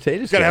mashed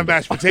potatoes. Got to have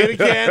mashed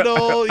potato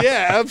candle.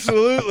 Yeah,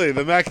 absolutely.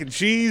 The mac and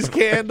cheese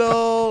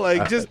candle.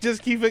 Like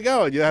just keep it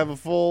going. You have a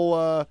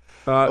full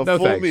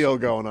meal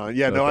going on.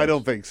 Yeah, no, I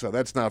don't think so.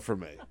 That's not for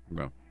me.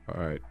 No. All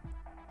right.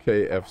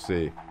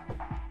 KFC.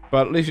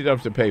 But at least you don't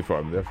have to pay for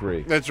them. They're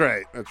free. That's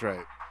right. That's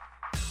right.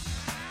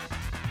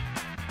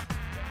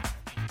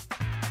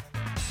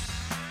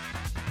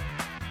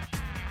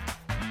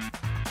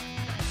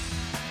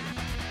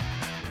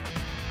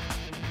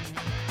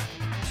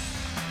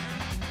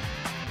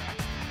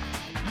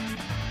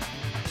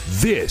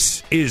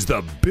 This is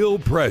the Bill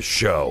Press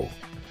Show.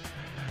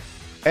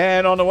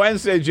 And on the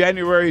Wednesday,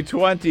 January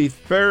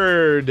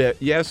 23rd,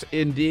 yes,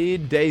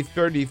 indeed, day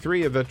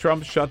 33 of the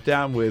Trump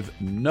shutdown with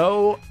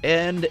no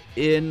end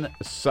in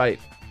sight.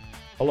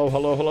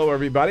 Hello,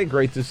 everybody.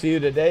 Great to see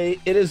you today.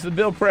 It is the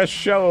Bill Press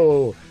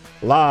Show,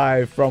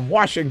 live from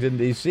Washington,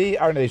 D.C.,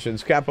 our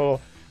nation's capital,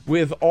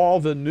 with all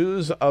the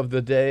news of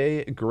the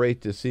day.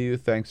 Great to see you.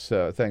 Thanks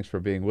for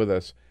being with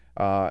us.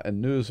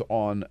 And news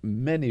on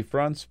many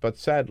fronts, but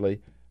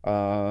sadly,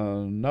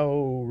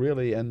 no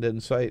really end in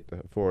sight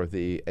for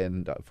the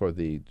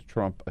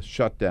Trump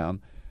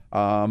shutdown.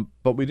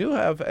 But we do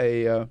have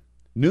a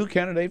new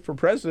candidate for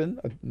president,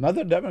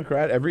 another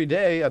Democrat. Every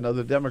day,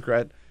 another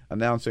Democrat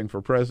announcing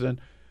for president.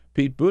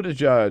 Pete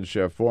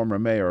Buttigieg, former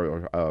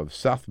mayor of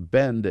South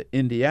Bend,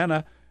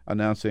 Indiana,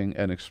 announcing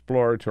an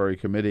exploratory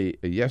committee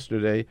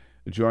yesterday,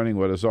 joining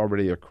what is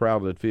already a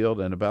crowded field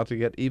and about to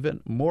get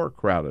even more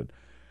crowded.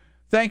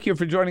 Thank you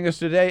for joining us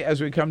today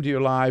as we come to you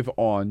live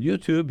on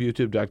YouTube,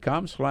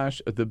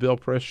 youtube.com/The Bill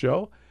Press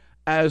Show,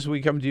 as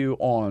we come to you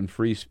on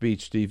Free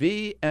Speech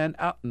TV and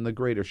out in the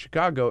greater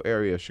Chicago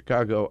area,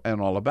 Chicago and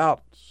all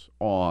about,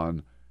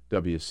 on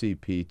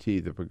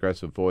WCPT, the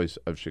progressive voice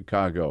of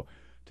Chicago.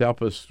 To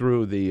help us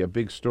through the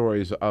big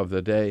stories of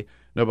the day,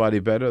 nobody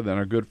better than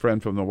our good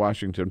friend from the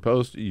Washington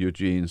Post,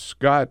 Eugene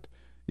Scott.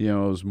 You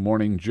know, it was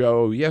Morning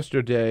Joe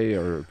yesterday,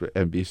 or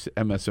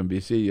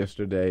MSNBC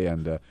yesterday,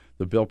 and the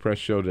Bill Press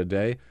Show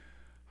today.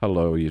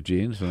 Hello,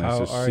 Eugene. It's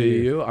nice to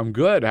see you. I'm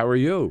good. How are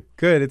you?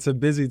 Good. It's a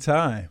busy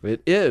time.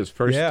 It is.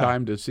 First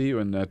time to see you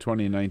in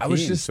 2019. I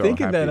was just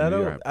thinking that. I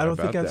don't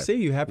think I've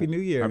seen you. Happy New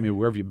Year. I mean,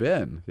 where have you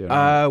been? You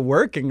know?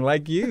 Working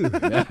like you.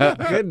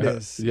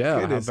 Goodness.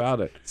 Yeah, Goodness. How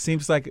about it?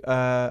 Seems like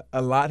a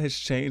lot has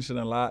changed and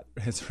a lot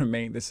has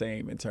remained the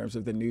same in terms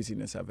of the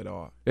newsiness of it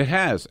all. It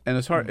has, and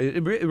it's hard.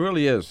 It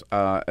really is,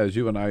 as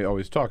you and I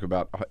always talk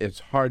about.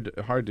 It's hard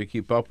to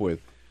keep up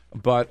with,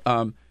 but.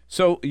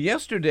 So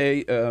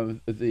yesterday, where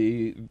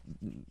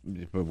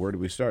do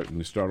we start?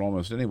 We start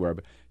almost anywhere.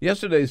 But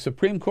yesterday, the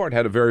Supreme Court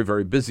had a very,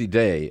 very busy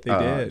day.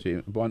 They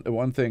did.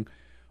 One thing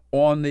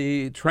on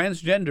the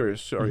transgenders.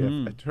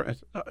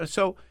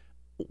 So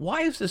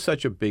why is this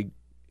such a big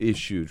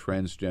issue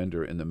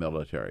transgender in the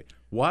military.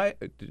 Why?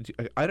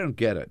 I don't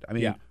get it. I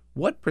mean,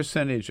 what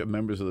percentage of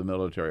members of the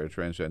military are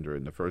transgender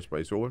in the first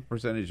place, or what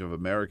percentage of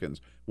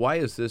Americans? Why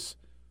is this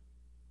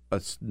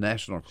a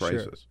national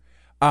crisis?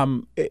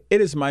 Sure.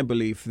 It is my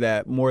belief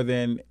that more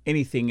than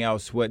anything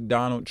else, what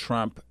Donald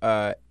Trump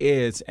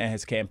is and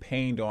has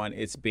campaigned on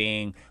is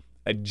being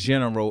a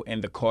general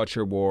in the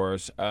culture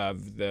wars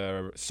of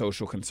the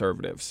social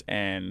conservatives,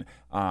 and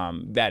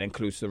that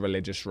includes the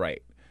religious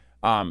right.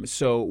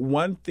 So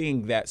one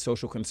thing that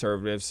social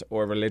conservatives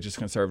or religious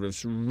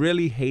conservatives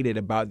really hated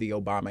about the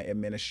Obama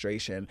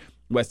administration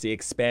was the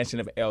expansion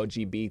of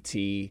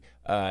LGBT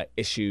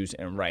issues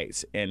and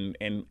rights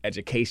in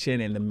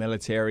education, in the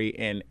military,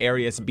 in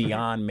areas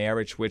beyond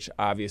marriage, which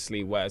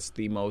obviously was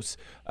the most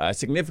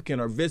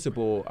significant or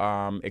visible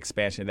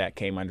expansion that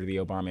came under the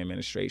Obama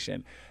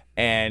administration.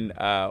 And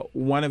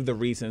one of the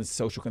reasons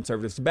social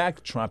conservatives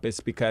backed Trump is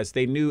because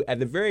they knew at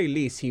the very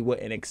least he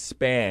wouldn't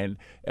expand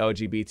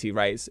LGBT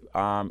rights,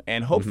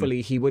 and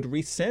hopefully he would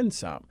rescind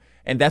some.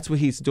 And that's what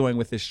he's doing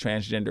with this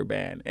transgender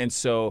ban. And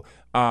so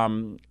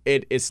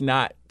it is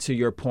not, to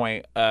your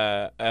point,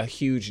 a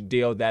huge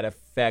deal that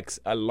affects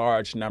a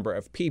large number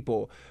of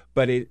people,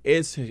 but it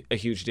is a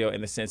huge deal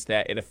in the sense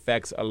that it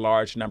affects a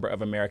large number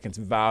of Americans'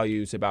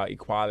 values about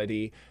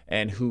equality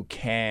and who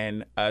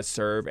can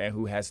serve and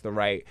who has the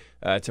right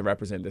to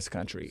represent this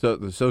country. So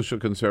the social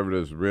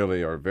conservatives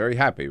really are very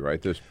happy,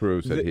 right? This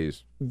proves that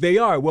They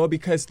are. Well,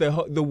 because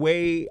the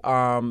way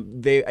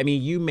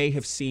you may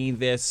have seen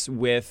this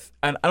with,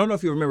 and I don't know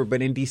if you remember,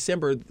 but in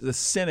December, the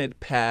Senate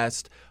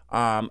passed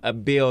a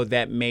bill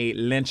that made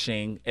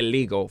lynching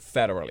illegal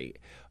federally.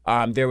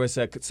 There was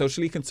a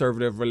socially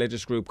conservative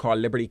religious group called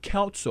Liberty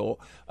Counsel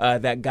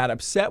that got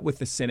upset with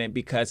the Senate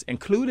because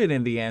included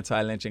in the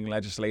anti-lynching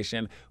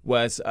legislation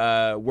was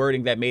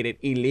wording that made it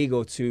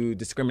illegal to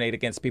discriminate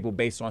against people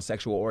based on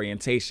sexual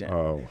orientation.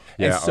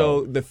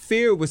 The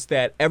fear was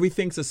that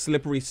everything's a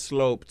slippery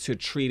slope to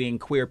treating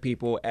queer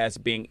people as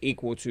being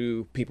equal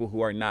to people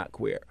who are not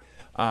queer.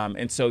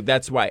 And so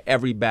that's why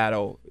every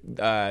battle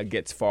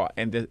gets fought.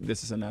 And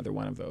this is another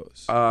one of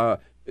those.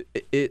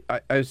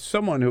 As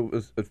someone who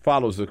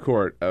follows the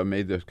court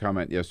made this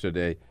comment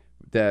yesterday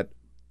that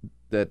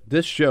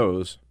this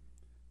shows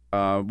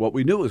what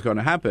we knew was going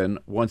to happen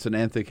once an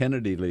Anthony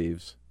Kennedy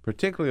leaves,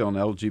 particularly on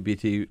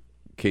LGBT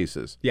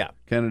cases. Yeah,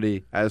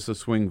 Kennedy, as the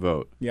swing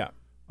vote,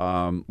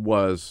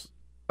 was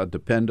a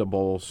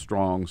dependable,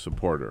 strong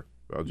supporter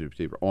of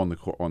LGBT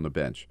on the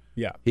bench.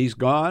 Yeah, he's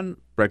gone.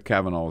 Brett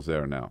Kavanaugh's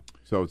there now,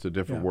 so it's a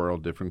different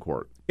world, different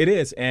court. It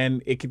is,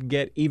 and it could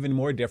get even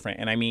more different,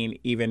 and I mean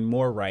even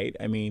more right.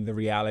 I mean, the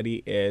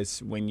reality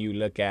is when you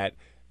look at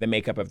the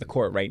makeup of the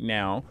court right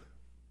now,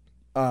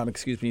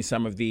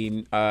 some of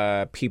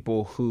the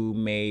people who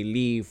may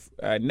leave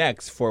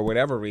next for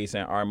whatever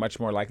reason are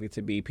much more likely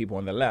to be people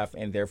on the left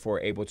and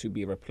therefore able to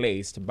be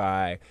replaced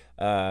by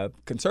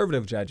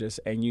conservative judges.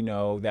 And you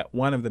know that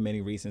one of the many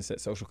reasons that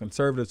social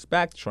conservatives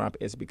backed Trump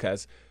is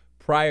because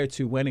prior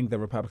to winning the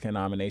Republican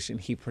nomination,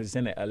 he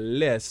presented a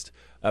list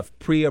of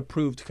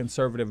pre-approved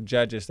conservative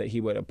judges that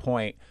he would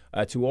appoint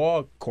to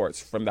all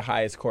courts, from the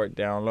highest court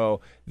down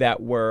low,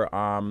 that were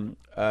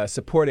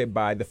supported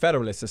by the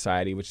Federalist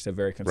Society, which is a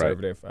very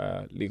conservative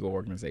legal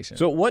organization.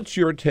 So what's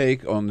your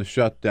take on the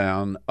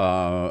shutdown?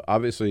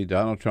 Obviously,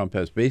 Donald Trump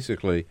has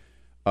basically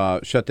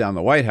shut down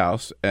the White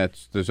House.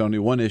 There's only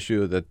one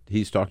issue that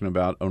he's talking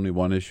about, only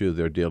one issue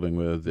they're dealing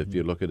with. If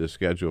you look at his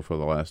schedule for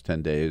the last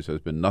 10 days,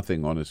 there's been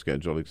nothing on his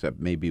schedule except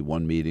maybe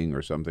one meeting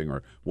or something,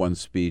 or one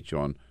speech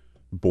on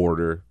the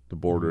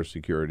border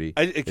security.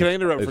 Can I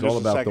interrupt for just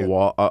a second? It's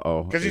all about the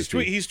wall. Because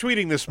he's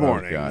tweeting this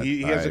morning.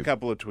 He has a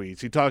couple of tweets.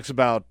 He talks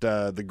about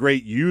the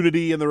great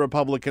unity in the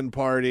Republican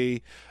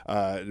Party,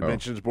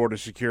 mentions border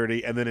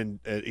security, and then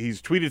he's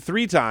tweeted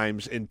 3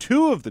 times. In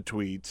 2 of the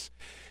tweets,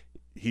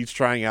 he's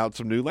trying out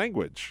some new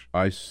language.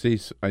 I see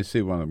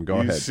one of them. Go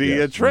ahead. You see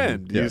a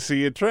trend. Mm-hmm. Yes. You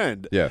see a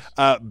trend. Yes.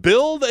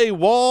 Build a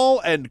wall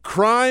and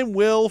crime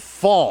will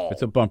fall.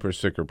 It's a bumper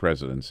sticker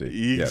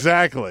presidency.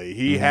 Exactly. Yes.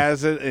 He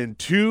has it in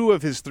 2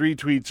 of his 3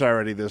 tweets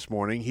already this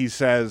morning. He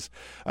says,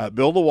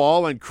 build a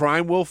wall and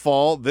crime will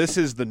fall. This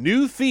is the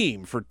new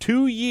theme for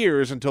 2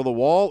 years until the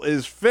wall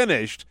is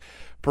finished.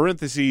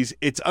 Parentheses,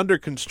 it's under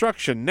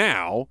construction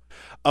now,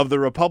 of the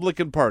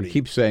Republican Party. He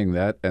keeps saying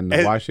that, and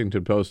the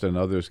Washington Post and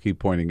others keep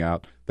pointing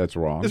out that's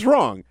wrong. It's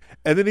wrong.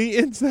 And then he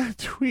ends that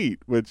tweet,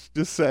 which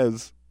just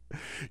says,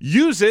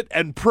 use it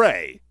and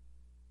pray.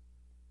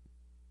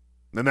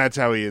 And that's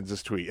how he ends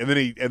his tweet. And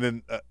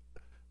then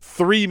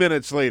 3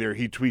 minutes later,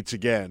 he tweets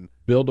again.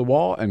 Build a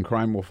wall and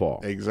crime will fall.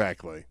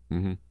 Exactly.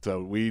 Mm-hmm.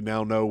 So we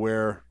now know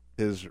where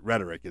his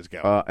rhetoric is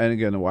going. And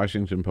again, the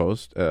Washington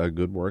Post,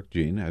 good work,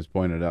 Gene, has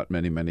pointed out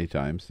many, many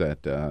times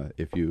that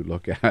if you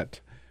look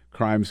at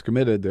crimes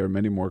committed, there are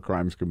many more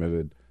crimes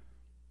committed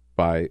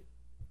by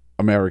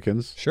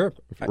Americans,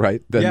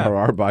 right, than there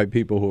are by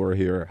people who are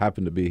here,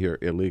 happen to be here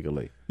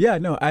illegally. Yeah,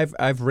 no,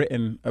 I've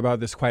written about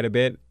this quite a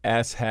bit,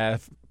 as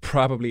have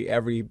probably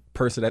every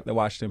person at the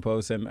Washington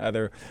Post and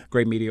other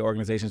great media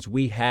organizations.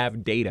 We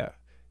have data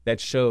that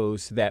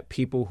shows that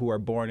people who are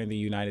born in the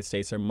United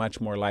States are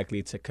much more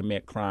likely to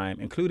commit crime,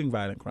 including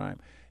violent crime,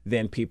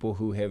 than people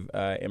who have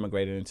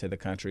immigrated into the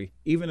country,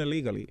 even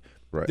illegally.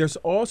 Right. There's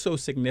also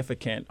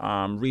significant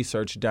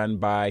research done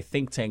by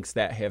think tanks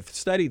that have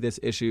studied this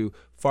issue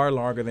far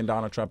longer than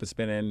Donald Trump has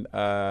been in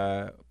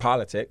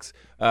politics,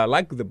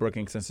 like the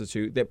Brookings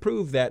Institute, that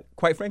prove that,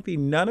 quite frankly,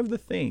 none of the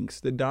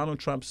things that Donald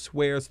Trump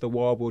swears the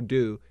wall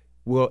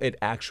will it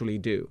actually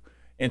do,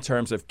 in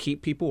terms of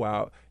keep people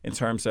out, in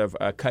terms of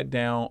cut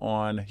down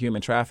on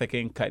human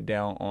trafficking, cut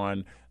down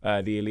on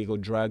the illegal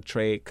drug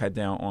trade, cut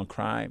down on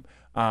crime.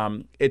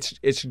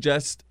 It's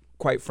just,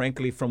 quite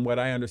frankly, from what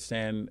I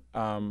understand,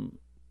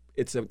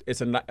 it's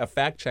a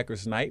fact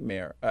checker's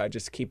nightmare,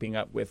 just keeping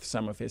up with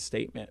some of his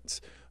statements.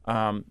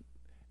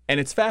 And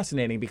it's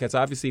fascinating because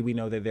obviously we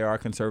know that there are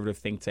conservative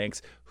think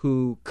tanks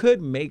who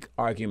could make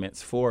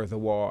arguments for the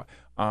wall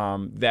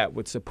that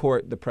would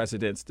support the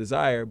president's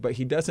desire, but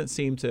he doesn't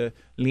seem to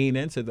lean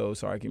into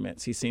those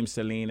arguments. He seems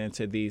to lean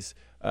into these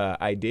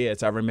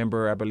ideas. I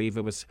believe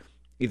it was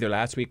either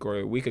last week or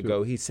a week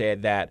ago, he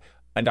said that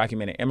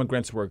undocumented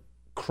immigrants were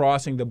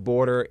crossing the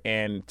border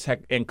in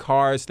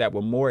cars that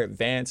were more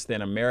advanced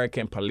than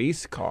American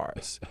police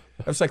cars.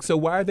 I was like, so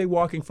why are they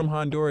walking from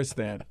Honduras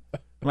then?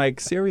 Like,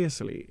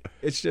 seriously,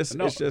 it's just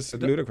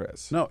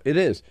ludicrous. No, it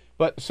is.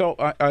 But so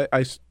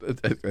I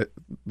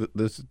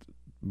this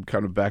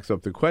kind of backs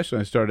up the question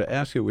I started to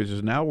ask you, which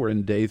is now we're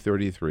in day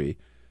 33.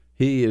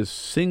 He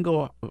is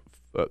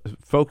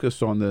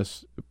focused on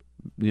this,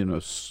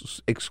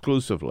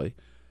 exclusively.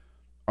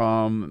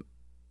 And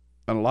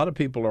a lot of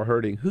people are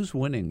hurting. Who's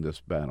winning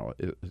this battle?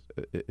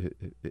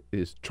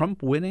 Is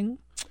Trump winning?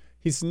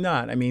 He's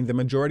not. I mean, the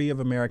majority of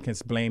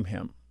Americans blame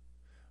him.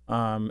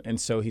 And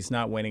so he's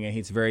not winning, and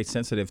he's very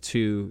sensitive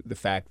to the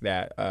fact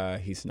that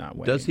he's not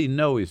winning. Does he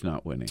know he's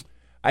not winning?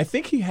 I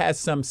think he has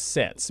some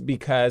sense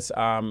because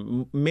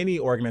many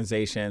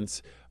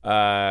organizations,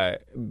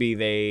 be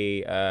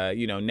they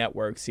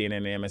networks,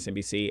 CNN and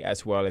MSNBC,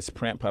 as well as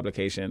print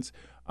publications,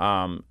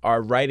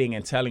 are writing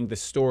and telling the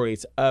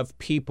stories of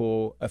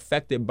people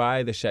affected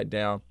by the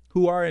shutdown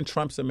who are in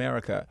Trump's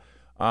America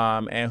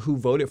and who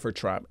voted for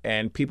Trump.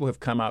 And people have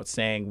come out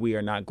saying we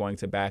are not going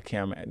to back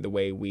him the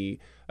way we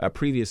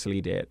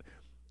previously did.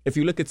 If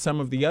you look at some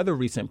of the other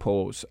recent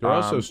polls, there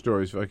are also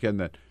stories, again,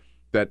 that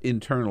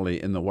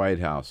internally in the White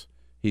House,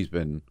 he's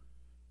been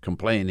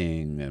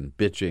complaining and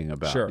bitching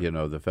about,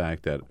 the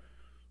fact that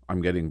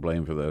I'm getting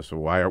blamed for this, or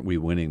why aren't we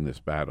winning this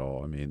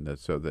battle? I mean,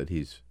 so that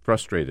he's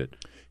frustrated.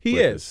 He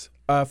is,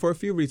 for a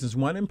few reasons.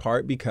 One, in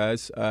part,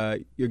 because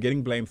you're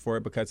getting blamed for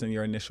it because in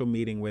your initial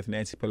meeting with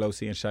Nancy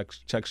Pelosi and Chuck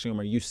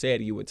Schumer, you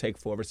said you would take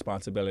full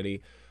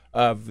responsibility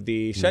of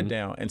the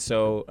shutdown. And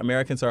so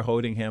Americans are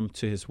holding him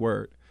to his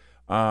word.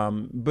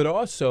 But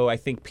also, I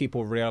think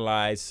people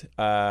realize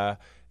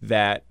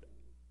that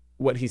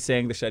what he's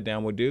saying the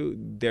shutdown will do,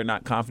 they're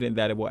not confident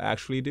that it will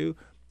actually do.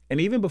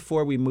 And even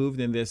before we moved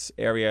in this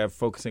area of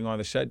focusing on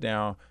the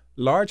shutdown,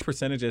 large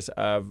percentages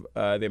of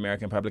the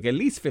American public, at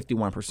least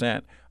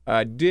 51%,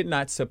 did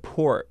not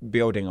support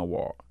building a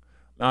wall,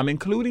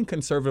 including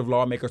conservative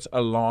lawmakers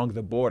along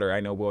the border. I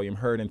know William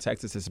Hurd in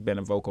Texas has been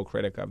a vocal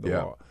critic of the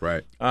wall.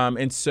 Right.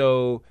 And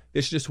so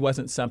this just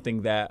wasn't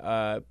something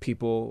that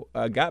people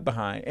got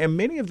behind. And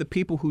many of the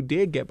people who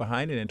did get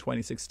behind it in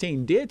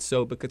 2016 did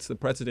so because the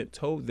president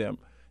told them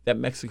that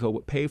Mexico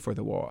would pay for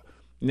the wall.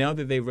 Now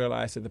that they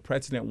realize that the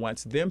president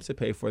wants them to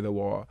pay for the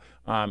wall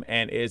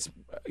and is,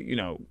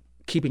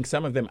 keeping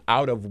some of them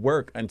out of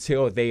work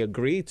until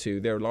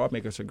their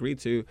lawmakers agree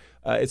to,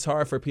 it's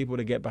hard for people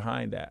to get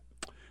behind that.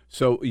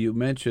 So you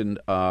mentioned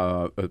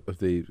some of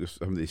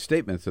the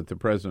statements that the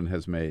president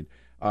has made.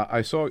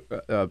 I saw,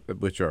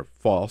 which are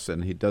false,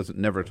 and he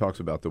never talks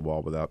about the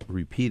wall without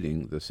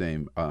repeating the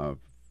same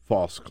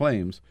false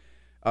claims.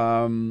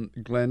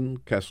 Glenn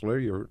Kessler,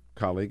 your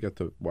colleague at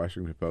the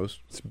Washington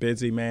Post. It's a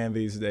busy man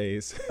these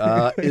days.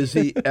 Is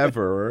he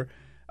ever?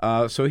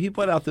 So he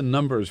put out the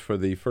numbers for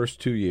the first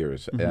 2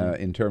 years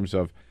in terms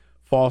of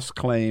false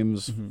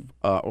claims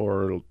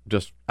or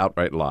just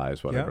outright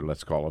lies, whatever,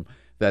 let's call them,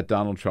 that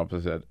Donald Trump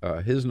has said.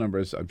 His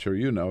numbers, I'm sure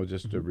you know,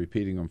 just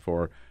repeating them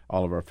for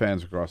all of our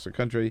fans across the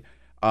country.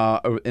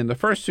 In the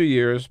first 2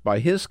 years, by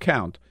his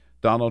count,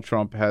 Donald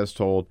Trump has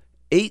told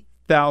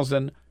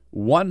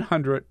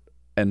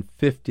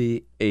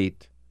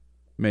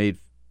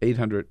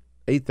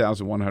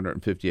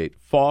 8,158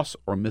 false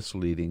or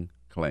misleading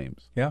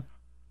claims.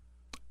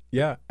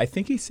 Yeah, I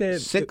think he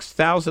said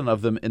 6,000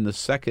 of them in the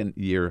second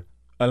year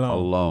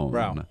alone.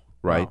 Wow.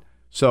 Right? Wow.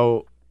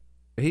 So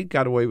he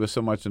got away with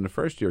so much in the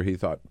first year, he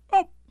thought,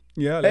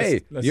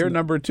 let's year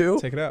number 2,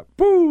 take it up.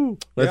 Boo!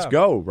 Let's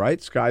go,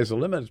 right? Sky's the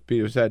limit, as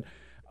Peter said.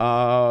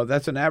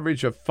 That's an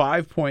average of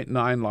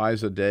 5.9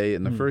 lies a day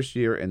in the first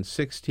year and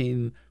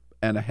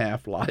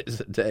 16.5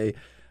 lies a day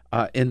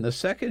in the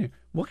second year.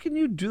 What can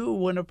you do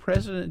when a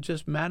president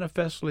just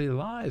manifestly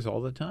lies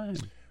all the time?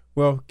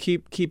 Well,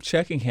 keep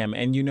checking him.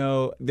 And,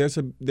 there's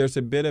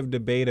a bit of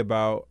debate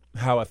about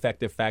how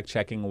effective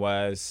fact-checking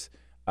was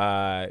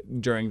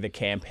during the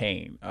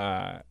campaign.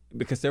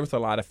 because there was a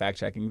lot of fact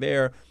checking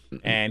there,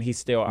 and he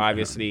still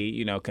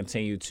obviously,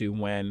 continued to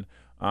win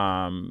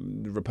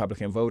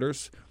Republican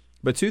voters.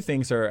 But two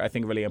things are, I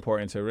think, really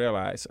important to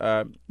realize.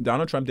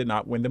 Donald Trump did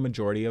not win the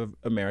majority of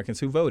Americans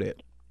who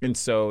voted. And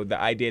so the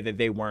idea that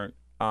they weren't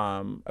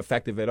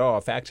effective at all,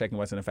 fact checking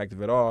wasn't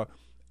effective at all,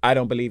 I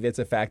don't believe it's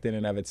a fact in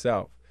and of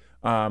itself.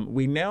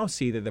 We now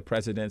see that the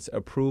president's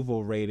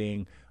approval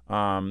rating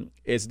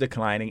is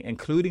declining,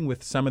 including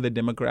with some of the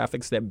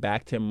demographics that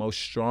backed him most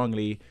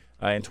strongly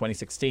in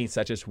 2016,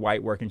 such as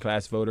white working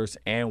class voters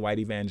and white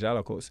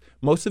evangelicals.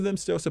 Most of them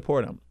still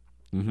support him,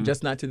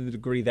 just not to the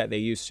degree that they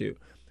used to.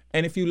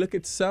 And if you look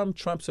at some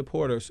Trump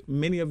supporters,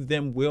 many of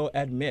them will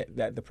admit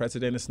that the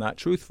president is not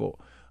truthful.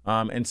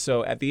 And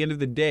so at the end of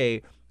the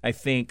day, I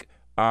think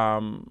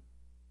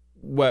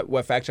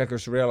what fact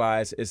checkers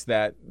realize is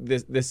that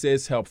this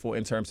is helpful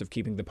in terms of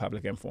keeping the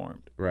public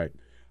informed. Right.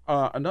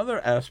 Another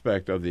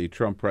aspect of the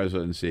Trump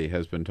presidency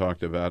has been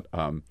talked about.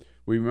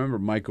 We remember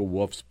Michael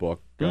Wolff's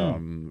book,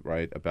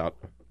 right, about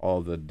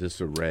all the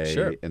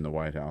disarray in the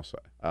White House.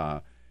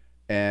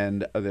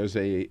 And there's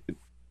a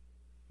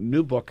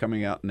new book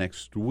coming out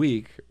next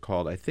week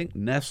called, I think,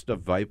 Nest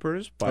of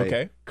Vipers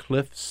by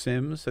Cliff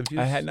Sims.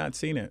 I had not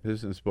seen it. This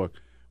is his book,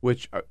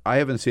 which I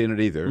haven't seen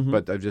it either,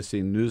 but I've just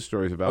seen news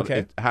stories about it.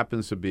 It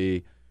happens to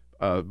be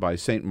by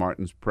St.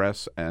 Martin's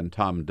Press and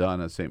Tom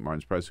Dunn at St.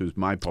 Martin's Press, who's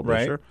my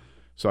publisher. Right.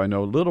 So I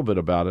know a little bit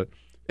about it.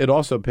 It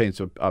also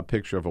paints a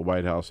picture of a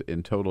White House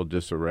in total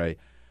disarray.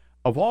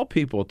 Of all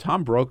people,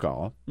 Tom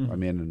Brokaw, I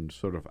mean,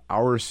 sort of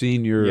our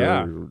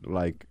senior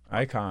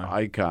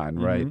icon,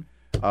 right?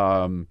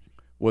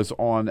 Was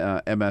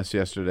on MS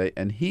yesterday,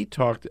 and he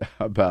talked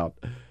about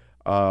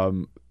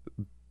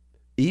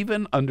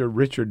even under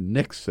Richard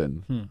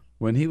Nixon,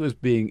 when he was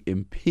being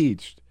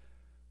impeached,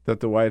 that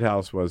the White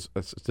House was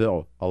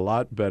still a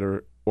lot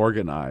better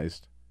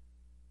organized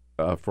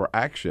for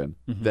action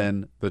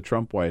than the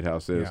Trump White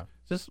House is. Yeah.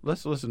 Just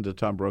let's listen to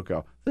Tom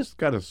Brokaw. This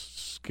got to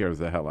scare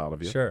the hell out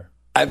of you. Sure.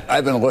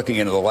 I've been looking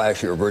into the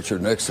last year of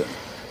Richard Nixon.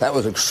 That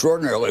was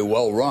extraordinarily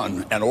well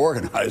run and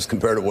organized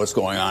compared to what's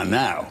going on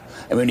now.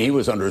 I mean, he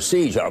was under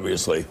siege,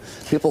 obviously.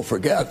 People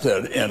forget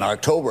that in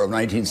October of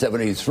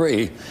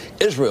 1973,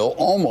 Israel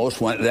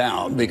almost went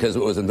down because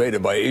it was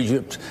invaded by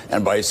Egypt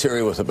and by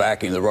Syria with the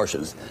backing of the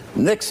Russians.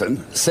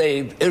 Nixon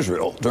saved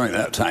Israel during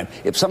that time.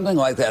 If something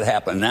like that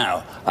happened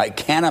now, I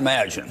can't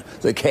imagine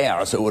the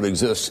chaos that would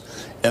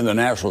exist in the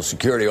national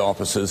security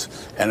offices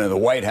and in the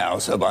White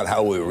House about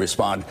how we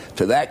respond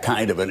to that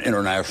kind of an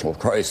international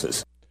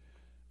crisis.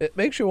 It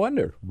makes you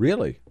wonder,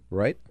 really,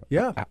 right?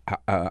 Yeah.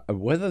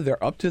 Whether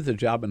they're up to the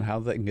job and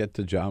how they can get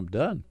the job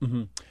done.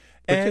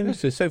 And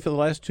to say for the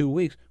last 2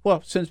 weeks,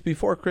 well, since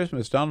before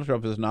Christmas, Donald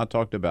Trump has not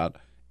talked about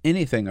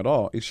anything at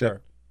all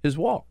except his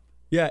wall.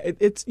 Yeah,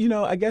 it's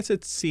I guess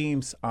it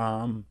seems,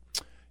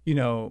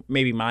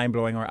 maybe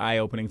mind-blowing or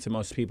eye-opening to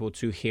most people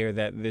to hear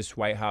that this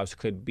White House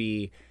could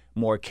be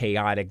more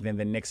chaotic than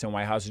the Nixon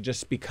White House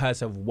just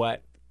because of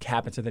what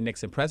happened to the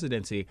Nixon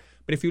presidency.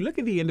 But if you look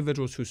at the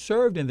individuals who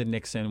served in the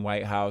Nixon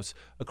White House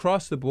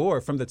across the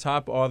board, from the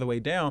top all the way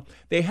down,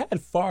 they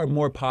had far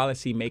more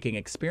policy-making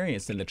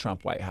experience than the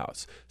Trump White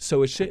House.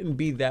 So it shouldn't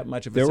be that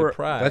much of a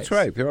surprise. That's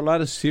right. There were a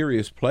lot of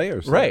serious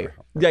players there.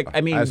 Right.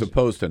 I mean, as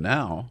opposed to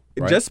now.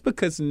 Right? Just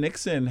because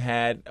Nixon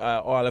had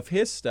all of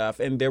his stuff,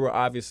 and there were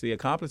obviously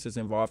accomplices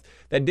involved,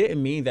 that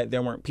didn't mean that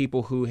there weren't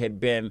people who had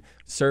been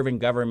serving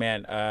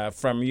government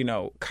from,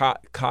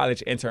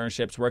 college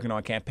internships, working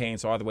on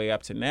campaigns all the way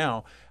up to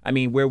now. I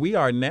mean, where we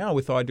are now,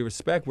 with all due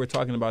respect, we're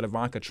talking about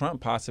Ivanka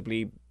Trump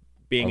possibly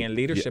being in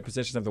leadership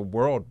positions of the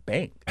World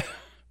Bank.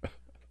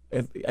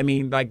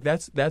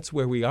 That's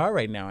where we are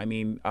right now. I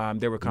mean,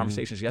 there were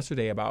conversations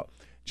yesterday about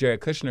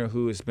Jared Kushner,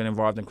 who has been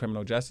involved in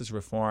criminal justice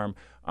reform,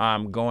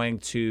 going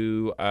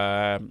to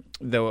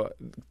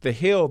the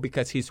Hill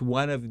because he's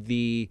one of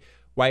the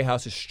White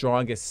House's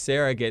strongest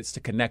surrogates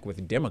to connect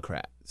with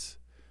Democrats.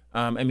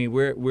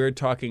 We're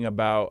talking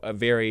about a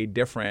very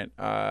different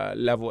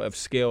level of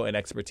skill and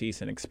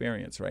expertise and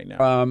experience right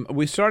now.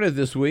 We started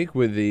this week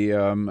with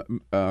the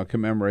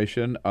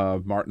commemoration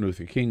of Martin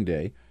Luther King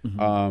Day.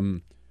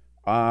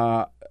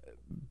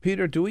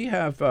 Peter, do we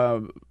have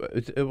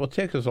it will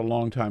take us a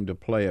long time to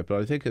play it,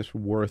 but I think it's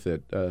worth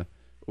it.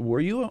 Were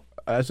you,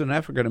 as an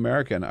African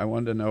American, I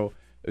wanted to know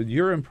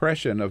your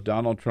impression of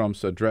Donald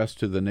Trump's address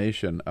to the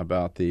nation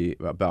about the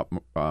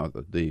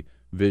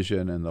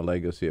vision and the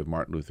legacy of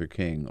Martin Luther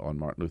King on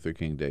Martin Luther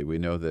King Day. We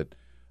know that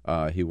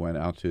he went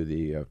out to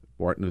the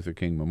Martin Luther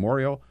King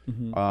Memorial,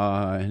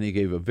 and he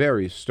gave a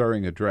very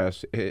stirring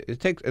address. It'll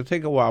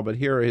take a while, but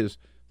here is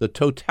the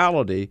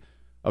totality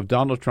of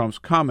Donald Trump's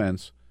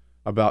comments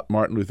about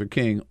Martin Luther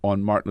King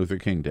on Martin Luther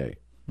King Day.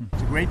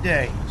 It's a great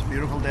day. It's a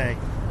beautiful day.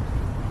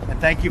 And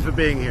thank you for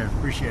being here.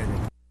 Appreciate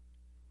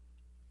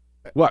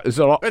it. What? Is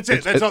it all, that's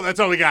it. That's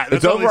all we got.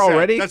 That's it's over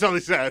already? That's all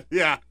he said.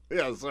 Yeah,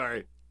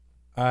 sorry.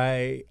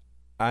 I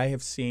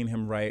have seen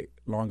him write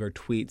longer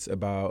tweets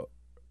about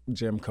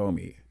Jim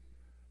Comey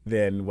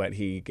than what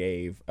he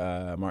gave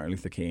Martin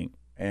Luther King.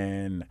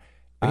 And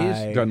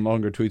He's done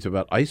longer tweets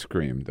about ice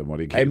cream than what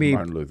he gave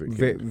Martin Luther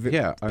King.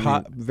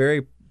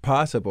 Very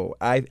possible.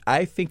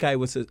 I think I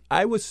was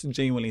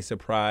genuinely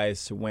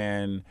surprised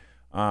when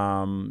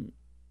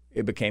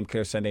it became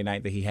clear Sunday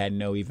night that he had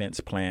no events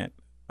planned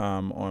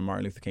on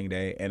Martin Luther King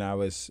Day, and I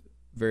was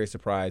very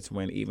surprised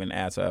when even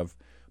as of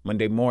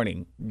Monday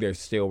morning there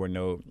still were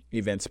no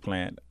events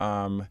planned.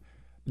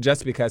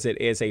 Just because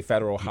it is a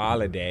federal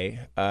holiday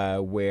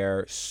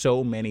where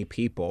so many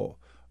people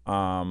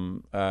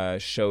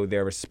show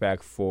their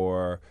respect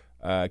for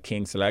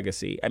King's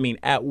legacy. I mean,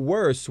 at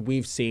worst,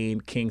 we've seen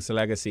King's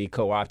legacy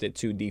co-opted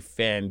to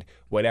defend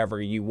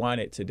whatever you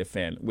want it to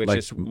defend, which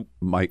is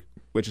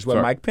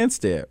what Mike Pence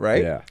did,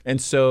 right? Yeah.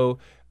 And so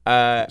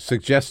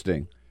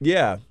suggesting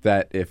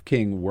that if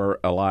King were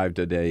alive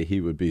today,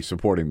 he would be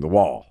supporting the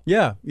wall.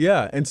 Yeah.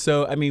 And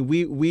so, I mean,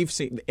 we've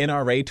seen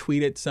NRA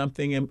tweeted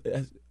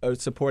something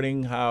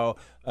supporting how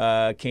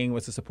King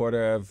was a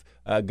supporter of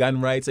gun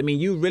rights. I mean,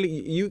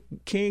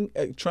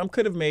 Trump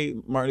could have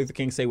made Martin Luther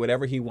King say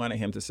whatever he wanted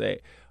him to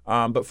say,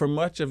 but for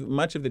much of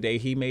the day,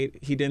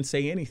 he didn't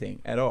say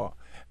anything at all.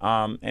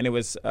 And it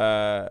was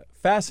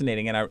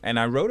fascinating. And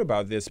I wrote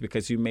about this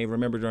because you may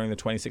remember during the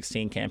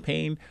 2016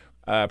 campaign,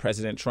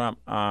 President Trump,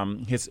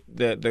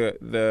 the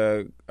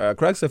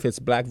crux of his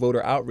black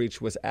voter outreach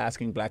was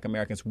asking black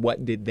Americans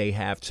what did they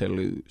have to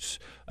lose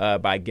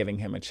by giving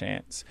him a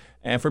chance.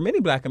 And for many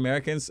black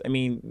Americans, I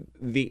mean,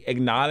 the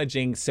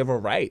acknowledging civil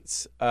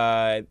rights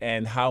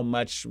and how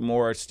much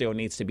more still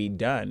needs to be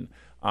done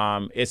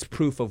is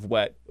proof of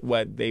what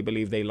they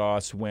believe they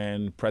lost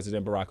when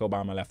President Barack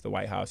Obama left the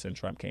White House and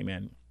Trump came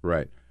in.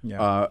 Right.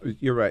 Yeah.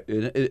 You're right.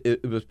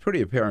 It was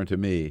pretty apparent to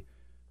me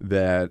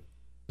that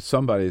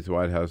somebody at the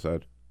White House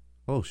said,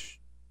 I almost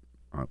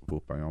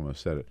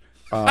said it.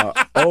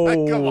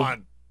 Come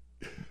on.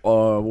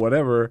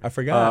 Whatever. I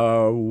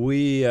forgot.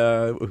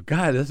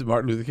 God, this is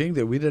Martin Luther King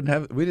Day. We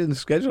didn't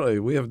schedule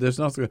it. There's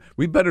nothing.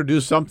 We better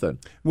do something.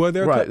 Well,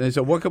 right. And they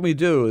said, what can we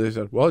do? They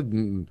said, well,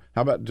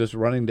 how about just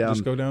running down?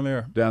 Just go down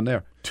there. Down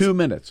there. 2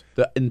 minutes.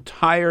 The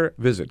entire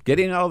visit.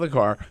 Getting out of the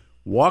car,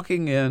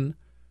 walking in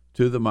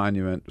to the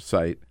monument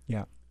site,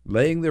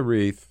 laying the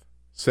wreath,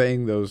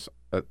 saying those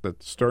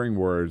stirring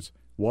words,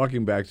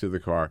 walking back to the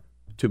car,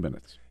 2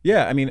 minutes.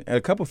 Yeah, I mean,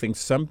 a couple things.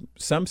 Some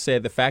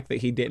said the fact that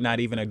he did not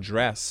even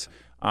address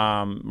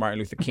Martin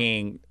Luther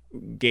King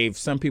gave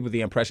some people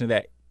the impression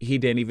that he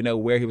didn't even know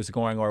where he was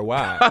going or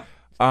why.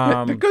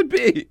 It could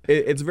be.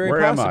 It's very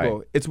Where possible.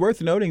 am I? It's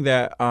worth noting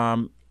that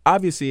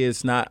obviously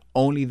it's not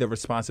only the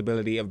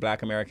responsibility of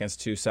black Americans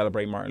to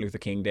celebrate Martin Luther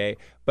King Day,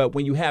 but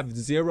when you have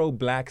 0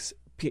 blacks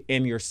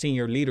in your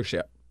senior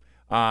leadership,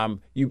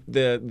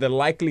 the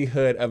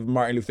likelihood of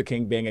Martin Luther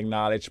King being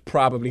acknowledged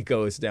probably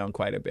goes down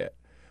quite a bit.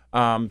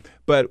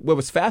 But what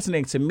was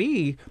fascinating to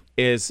me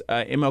is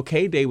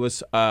MLK Day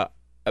was a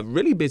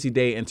really busy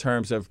day in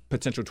terms of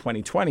potential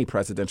 2020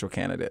 presidential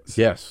candidates.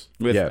 Yes.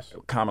 With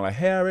Kamala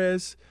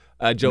Harris,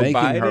 Joe making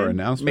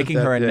Biden making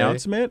her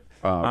announcement.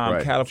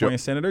 Right. California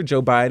Senator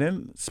Joe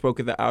Biden spoke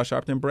at the Al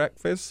Sharpton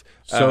breakfast.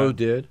 So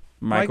did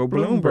Michael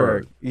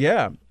Bloomberg.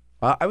 Yeah.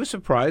 I was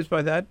surprised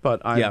by that,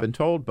 but I've been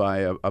told by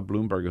a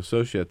Bloomberg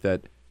associate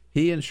that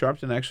he and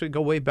Sharpton actually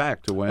go way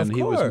back to when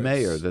he was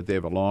mayor, that they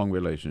have a long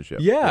relationship.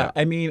 Yeah.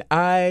 I mean,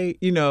 I've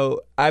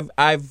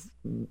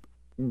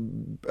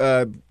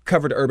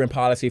covered urban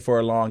policy for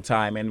a long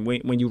time, and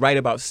when you write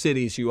about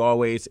cities, you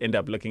always end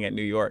up looking at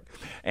New York.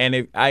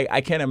 And I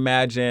can't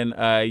imagine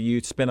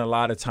you'd spend a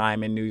lot of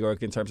time in New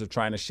York in terms of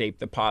trying to shape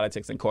the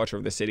politics and culture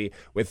of the city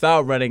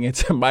without running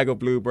into Michael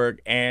Bloomberg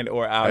and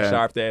or Al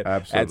Sharpton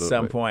at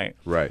some point.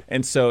 Right.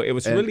 And so it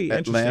was really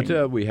interesting.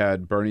 Atlanta, we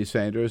had Bernie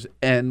Sanders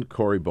and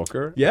Cory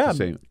Booker. Yeah.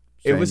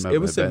 It was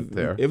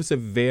a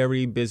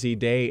very busy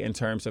day in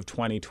terms of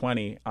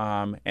 2020,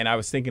 and I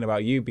was thinking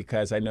about you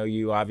because I know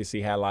you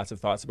obviously had lots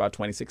of thoughts about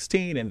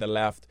 2016 and the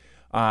left,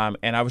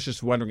 and I was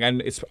just wondering,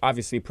 and it's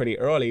obviously pretty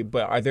early,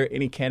 but are there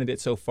any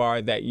candidates so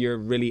far that you're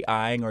really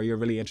eyeing or you're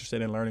really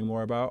interested in learning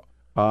more about?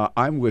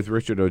 I'm with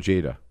Richard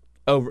Ojeda.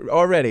 Oh,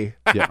 already?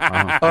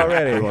 Yeah,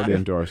 already. Already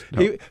endorsed.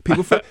 No.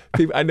 People,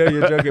 I know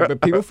you're joking,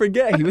 but people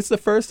forget he was the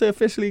first to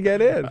officially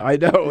get in. I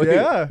know.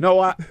 Yeah.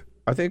 No, I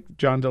think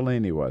John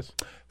Delaney was.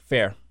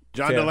 Fair.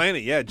 John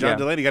Delaney, John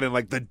Delaney got in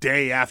like the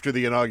day after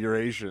the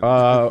inauguration.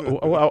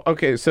 Well,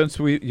 okay, since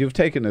you've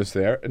taken us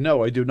there,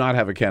 no, I do not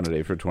have a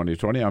candidate for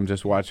 2020. I'm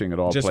just watching it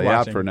all play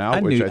out for now.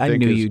 I think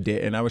knew you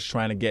didn't. I was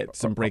trying to get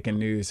some breaking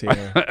news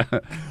here.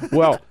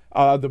 Well,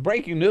 the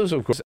breaking news,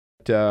 of course,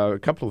 a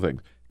couple of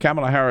things.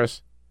 Kamala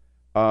Harris,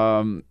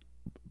 in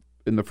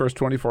the first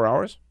 24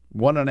 hours,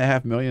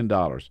 $1.5 million.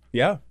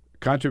 Yeah.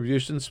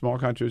 Contributions, small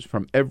contributions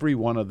from every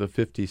one of the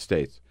 50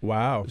 states.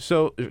 Wow.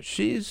 So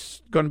she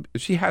has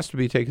to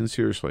be taken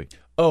seriously.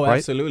 Oh, right?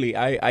 Absolutely.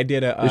 I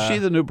did a... Is she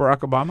the new Barack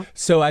Obama?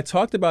 So I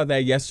talked about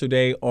that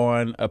yesterday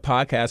on a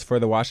podcast for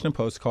the Washington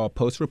Post called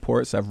Post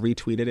Reports. I've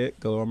retweeted it.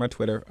 Go on my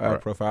Twitter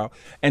profile.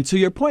 And to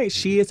your point,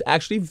 she is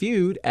actually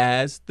viewed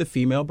as the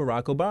female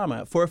Barack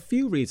Obama for a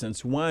few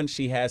reasons. One,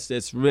 she has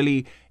this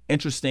really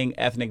interesting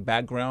ethnic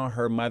background.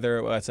 Her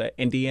mother was an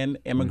Indian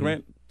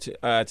immigrant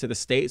to the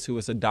States, who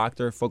was a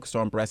doctor focused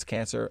on breast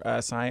cancer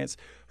science.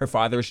 Her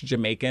father is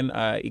Jamaican,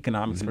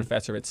 economics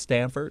professor at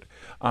Stanford.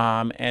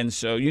 And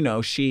so,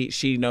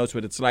 she knows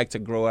what it's like to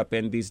grow up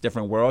in these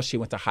different worlds. She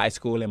went to high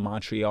school in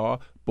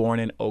Montreal, born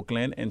in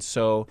Oakland. And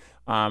so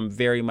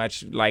very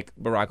much like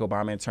Barack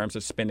Obama in terms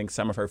of spending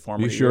some of her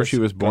former years. You sure she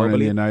was born in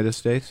the United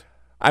States?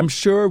 I'm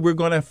sure we're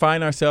going to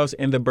find ourselves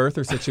in the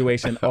birther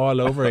situation all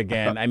over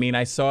again. I mean,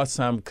 I saw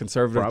some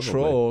conservative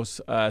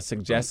trolls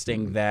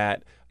suggesting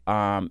that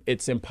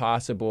it's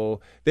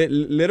impossible. That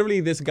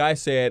literally, this guy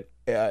said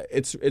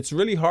it's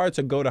really hard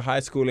to go to high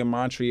school in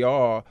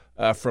Montreal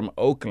from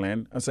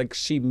Oakland. I was like,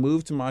 she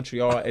moved to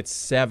Montreal at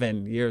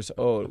 7 years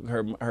old.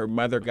 Her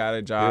mother got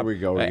a job at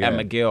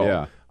McGill.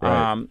 Yeah,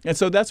 right. And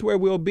so that's where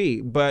we'll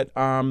be. But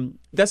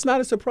that's not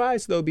a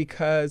surprise, though,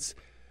 because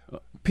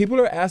people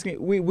are asking.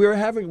 We're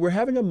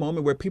having a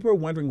moment where people are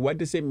wondering, what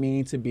does it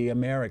mean to be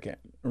American,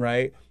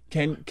 right?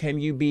 Can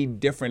you be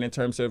different in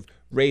terms of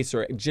race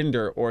or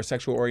gender or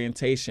sexual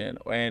orientation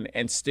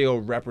and still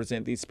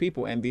represent these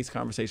people? And these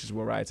conversations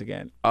will rise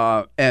again.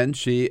 And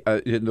she,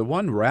 the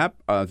one rap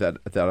that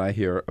I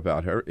hear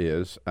about her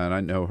is, and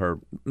I know her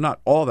not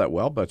all that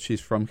well, but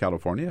she's from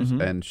California,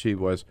 and she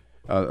was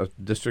a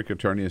district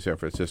attorney in San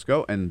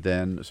Francisco, and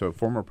then so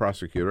former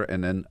prosecutor,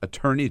 and then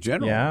attorney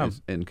general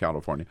in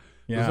California.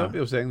 Yeah. Some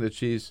people saying that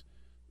she's,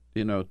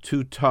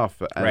 too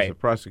tough as a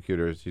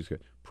prosecutor. She's got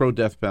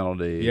pro-death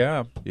penalty.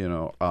 Yeah.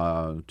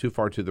 Too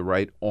far to the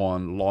right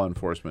on law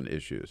enforcement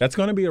issues. That's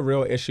going to be a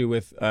real issue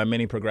with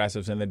many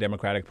progressives in the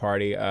Democratic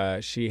Party.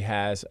 She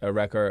has a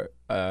record,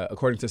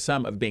 according to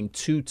some, of being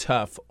too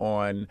tough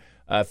on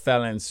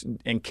felons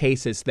in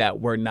cases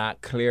that were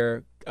not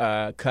clear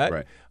cut.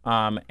 Right.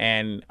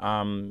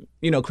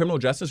 Criminal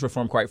justice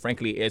reform, quite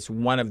frankly, is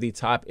one of the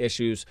top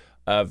issues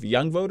of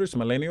young voters,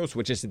 millennials,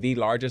 which is the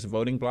largest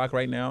voting bloc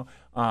right now.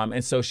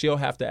 And so she'll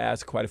have to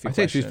ask quite a few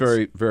questions. I think she's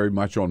very, very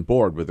much on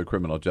board with the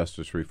criminal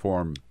justice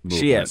reform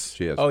movement.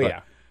 She is. Oh,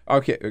 yeah.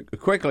 Okay,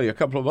 quickly, a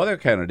couple of other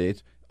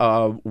candidates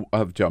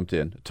have jumped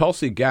in.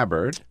 Tulsi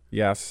Gabbard.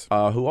 Yes.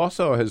 Who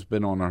also has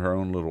been on her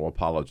own little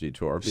apology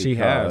tour. She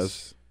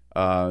has.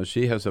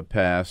 She has a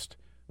past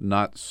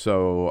not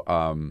so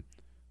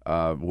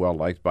well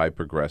liked by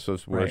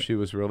progressives, where she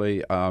was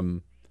really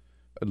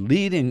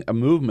leading a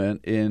movement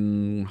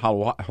in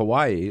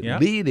Hawaii,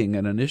 leading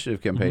an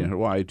initiative campaign in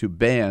Hawaii to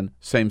ban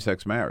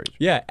same-sex marriage.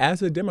 Yeah,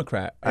 as a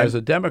Democrat.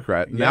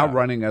 Now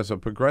running as a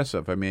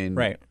progressive. I mean,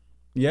 right.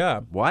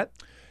 Yeah. What?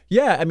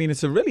 Yeah, I mean,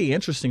 it's a really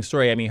interesting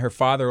story. I mean, her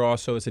father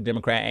also is a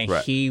Democrat,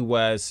 and he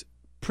was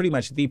pretty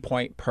much the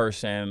point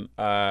person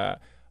on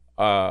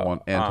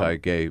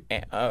anti-gay,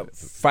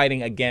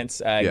 fighting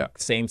against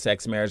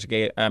same-sex marriage,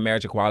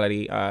 marriage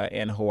equality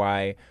in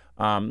Hawaii.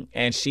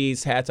 And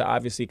she's had to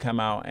obviously come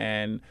out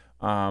and,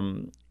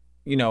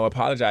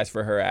 apologize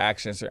for her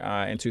actions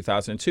in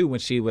 2002 when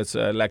she was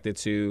elected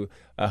to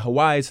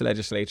Hawaii's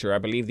legislature, I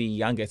believe the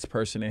youngest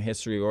person in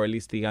history, or at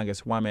least the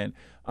youngest woman.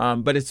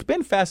 But it's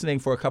been fascinating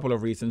for a couple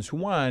of reasons.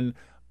 One,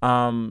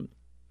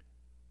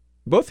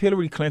 both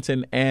Hillary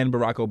Clinton and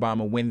Barack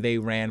Obama, when they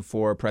ran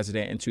for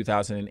president in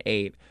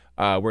 2008,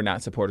 were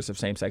not supporters of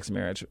same-sex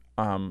marriage.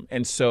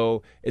 And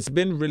so it's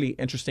been really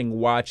interesting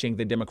watching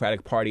the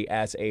Democratic Party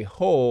as a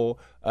whole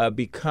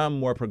become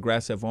more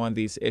progressive on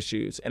these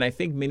issues. And I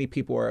think many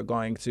people are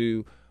going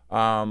to...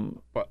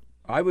 but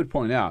I would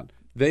point out,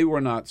 they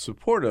were not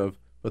supportive,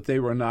 but they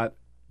were not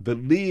the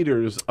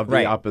leaders of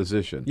the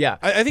opposition. Yeah.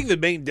 I think the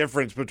main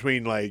difference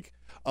between,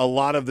 a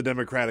lot of the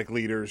Democratic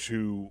leaders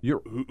who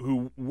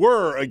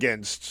were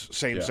against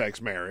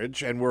same-sex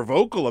marriage and were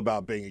vocal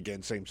about being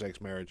against same-sex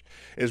marriage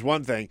is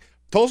one thing.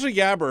 Tulsi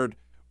Gabbard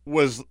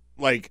was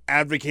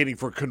advocating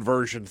for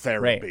conversion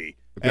therapy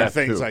and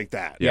things like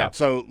that. Yeah.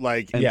 So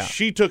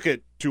she took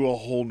it to a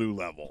whole new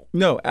level.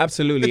 No,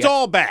 absolutely. It's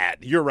all bad.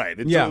 You're right.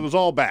 It was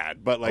all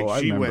bad. But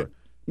she went.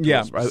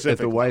 Yeah, at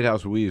the White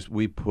House, we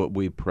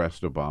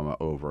pressed Obama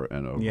over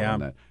and over on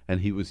that,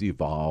 and he was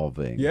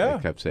evolving. Yeah, I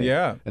kept saying.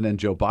 Yeah, and then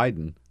Joe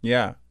Biden.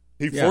 Yeah,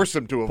 he forced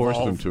him to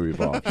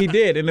evolve. He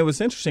did, and it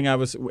was interesting.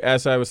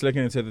 As I was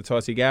looking into the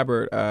Tulsi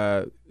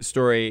Gabbard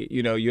story.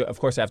 You of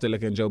course have to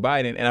look at Joe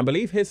Biden, and I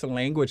believe his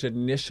language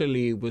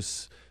initially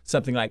was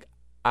something like,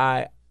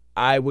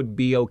 I would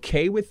be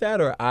okay with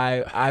that, or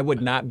I would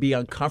not be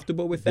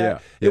uncomfortable with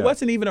that. Yeah. It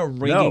wasn't even a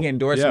ringing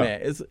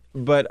endorsement.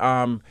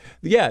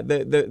 Yeah.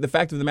 The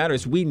fact of the matter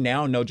is we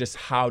now know just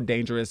how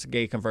dangerous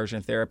gay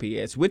conversion therapy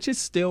is, which is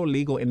still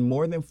legal in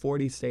more than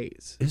 40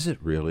 states. Is it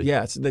really?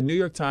 Yes. The New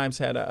York Times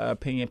had an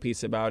opinion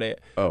piece about it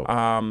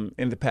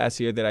in the past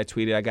year that I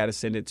tweeted. I got to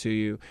send it to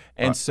you.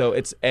 And so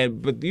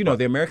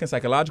the American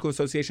Psychological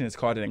Association has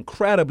called it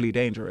incredibly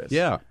dangerous.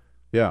 Yeah.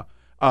 Yeah.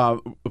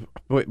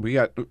 We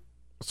got...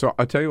 So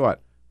I'll tell you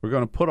what, we're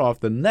going to put off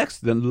the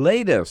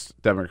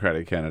latest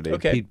Democratic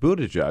candidate, Pete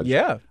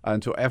Buttigieg,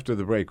 until after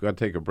the break. We've got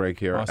to take a break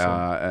here,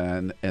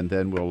 awesome. and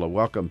then we'll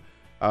welcome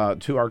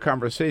to our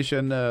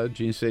conversation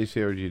Gene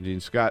Stacey or Eugene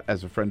Scott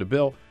as a friend of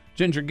Bill.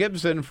 Ginger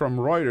Gibson from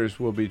Reuters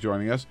will be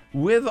joining us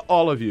with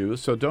all of you,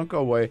 so don't go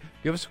away.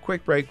 Give us a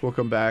quick break. We'll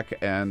come back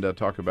and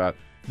talk about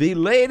the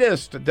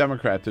latest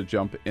Democrat to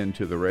jump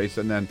into the race,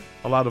 and then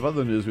a lot of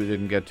other news we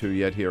didn't get to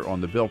yet here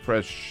on the Bill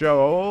Press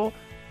Show,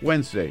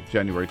 Wednesday,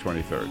 January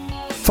 23rd.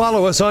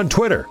 Follow us on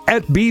Twitter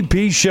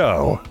 @BP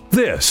Show.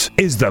 This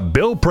is the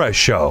Bill Press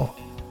Show.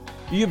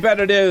 You bet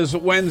it is.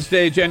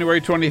 Wednesday,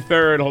 January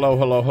 23rd. Hello,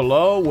 hello,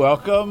 hello.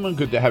 Welcome.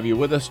 Good to have you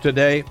with us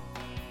today.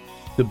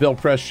 The Bill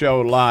Press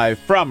Show live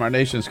from our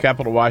nation's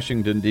capital,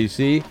 Washington,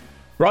 D.C.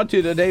 Brought to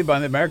you today by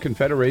the American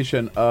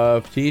Federation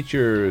of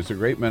Teachers, the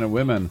great men and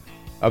women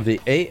of the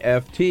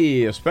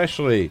AFT,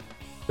 especially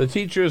the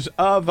teachers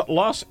of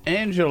Los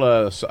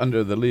Angeles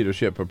under the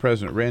leadership of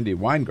President Randy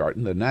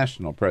Weingarten, the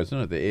national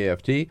president of the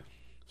AFT,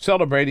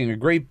 celebrating a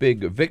great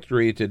big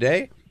victory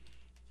today.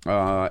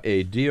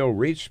 A deal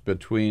reached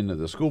between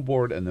the school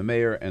board and the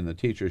mayor and the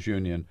teachers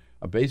union,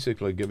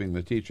 basically giving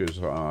the teachers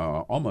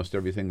almost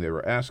everything they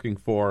were asking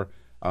for,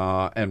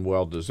 and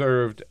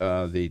well-deserved.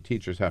 The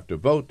teachers have to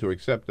vote to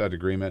accept that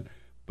agreement,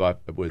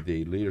 but with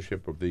the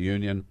leadership of the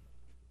union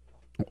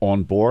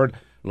on board,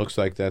 looks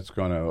like that's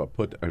going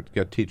to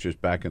get teachers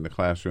back in the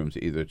classrooms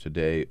either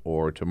today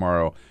or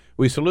tomorrow.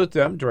 We salute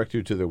them, direct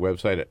you to their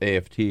website at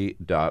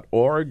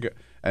aft.org,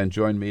 and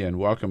join me in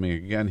welcoming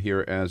again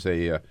here as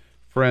a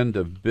friend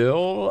of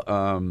Bill,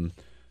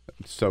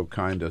 so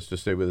kind as to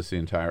stay with us the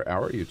entire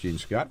hour, Eugene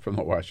Scott from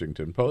the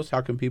Washington Post.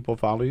 How can people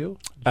follow you?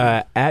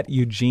 At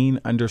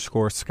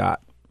Eugene_Scott.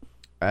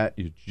 At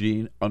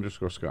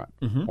Eugene_Scott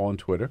on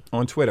Twitter.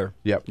 On Twitter.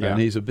 Yep. Yeah. And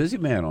he's a busy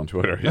man on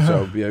Twitter,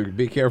 so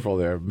be careful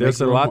there.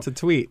 There's a lot to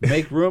tweet.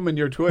 Make room in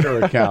your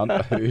Twitter account,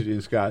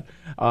 Eugene Scott.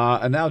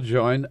 And now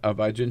joined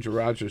by Ginger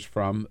Rogers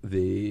from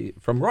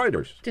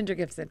Reuters. Ginger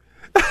Gibson.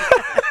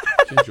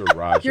 Ginger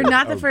Rogers. You're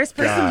not the first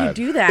person to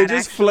do that. It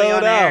just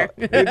flowed out.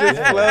 It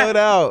just flowed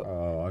out.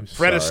 Oh, I'm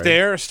Fred sorry.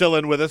 Astaire still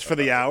in with us for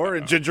the hour,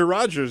 and Ginger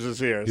Rogers is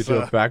here. You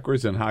do it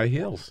backwards in high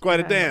heels. Quite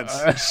a dance.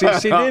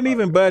 She didn't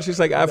even budge. She's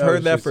like, I've No,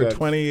 heard that she for said-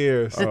 20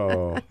 years.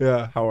 Oh,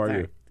 Yeah. How are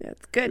you?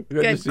 That's good. Good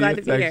to Good. see Glad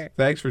you. to be here.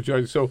 Thanks for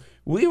joining. So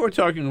we were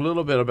talking a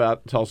little bit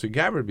about Tulsi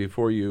Gabbard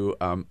before you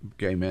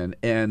came in,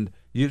 and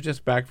you're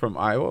just back from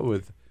Iowa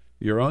with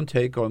your own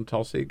take on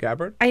Tulsi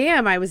Gabbard. I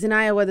am. I was in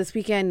Iowa this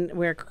weekend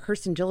where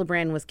Kirsten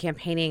Gillibrand was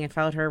campaigning. I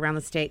followed her around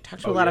the state,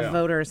 talked to a lot of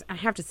voters. I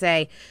have to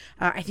say,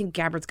 I think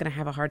Gabbard's going to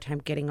have a hard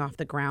time getting off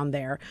the ground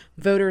there.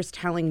 Voters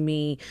telling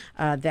me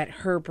that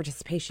her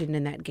participation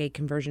in that gay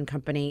conversion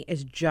company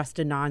is just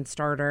a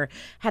non-starter.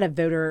 Had a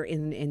voter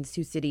in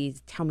Sioux City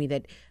tell me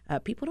that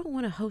people don't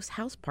want to host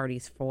house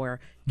parties for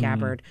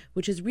Gabbard,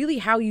 which is really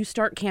how you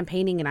start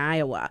campaigning in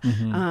Iowa,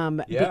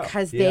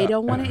 because they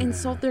don't want to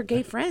insult their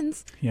gay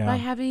friends by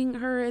having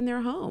her in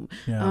their home.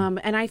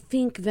 And I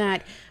think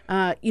that,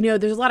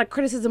 there's a lot of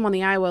criticism on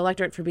the Iowa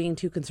electorate for being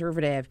too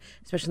conservative,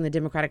 especially in the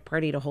Democratic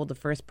Party, to hold the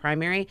first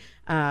primary.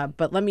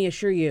 But let me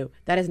assure you,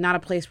 that is not a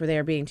place where they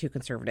are being too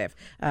conservative.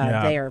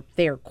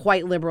 They are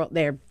quite liberal.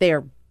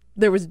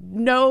 There was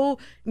no,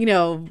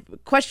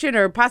 question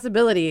or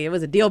possibility. It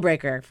was a deal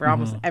breaker for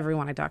almost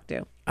everyone I talked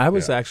to. I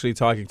was actually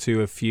talking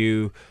to a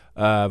few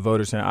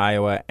voters in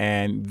Iowa,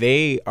 and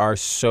they are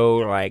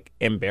so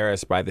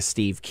embarrassed by the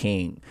Steve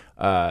King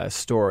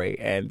story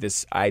and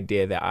this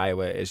idea that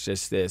Iowa is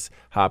just this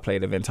hot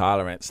plate of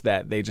intolerance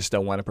that they just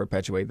don't want to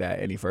perpetuate that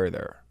any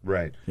further.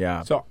 Right.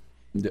 Yeah. So,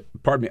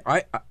 pardon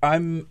me.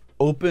 I'm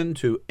open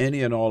to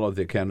any and all of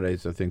the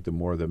candidates. I think the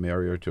more the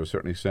merrier to a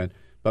certain extent.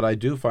 But I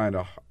do find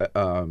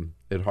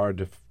it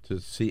hard to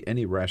see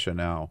any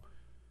rationale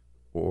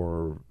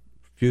or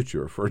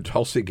future for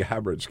Tulsi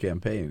Gabbard's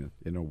campaign,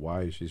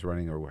 why she's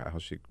running or how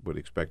she would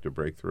expect to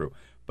break through.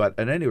 But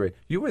at any rate,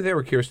 you were there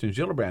with Kirsten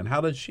Gillibrand.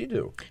 How did she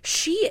do?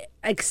 She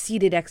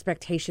exceeded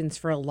expectations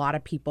for a lot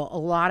of people. A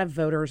lot of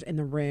voters in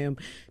the room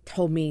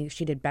told me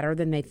she did better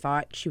than they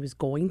thought she was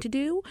going to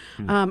do.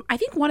 I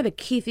think one of the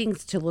key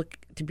things to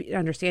be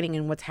understanding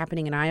in what's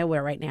happening in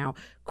Iowa right now,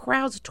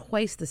 crowds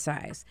twice the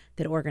size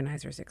that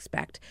organizers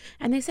expect.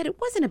 And they said it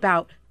wasn't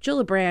about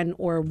Gillibrand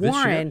or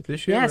Warren.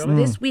 This year, yes,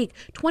 really? this week.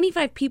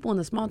 25 people in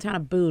the small town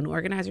of Boone.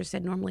 Organizers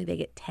said normally they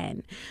get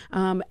 10.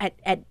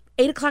 At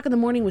 8 o'clock in the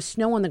morning with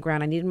snow on the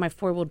ground. I needed my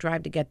 4-wheel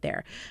drive to get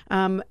there.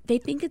 They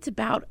think it's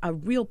about a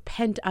real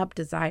pent-up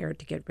desire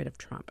to get rid of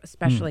Trump,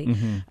 especially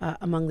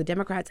among the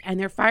Democrats. And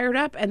they're fired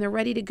up and they're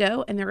ready to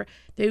go. And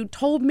they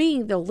told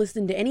me they'll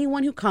listen to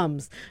anyone who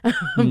comes.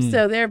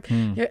 So they're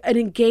an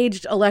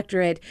engaged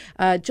electorate.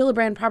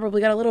 Gillibrand probably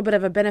got a little bit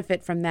of a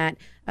benefit from that,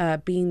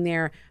 being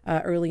there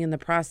early in the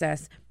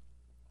process.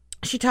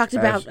 She talked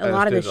about a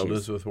lot of issues.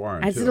 Elizabeth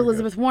Warren. As did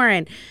Elizabeth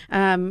Warren.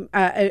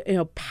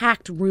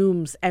 Packed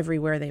rooms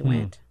everywhere they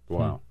went.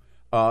 Wow.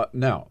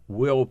 Now,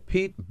 will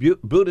Pete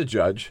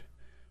Buttigieg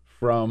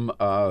from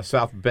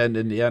South Bend,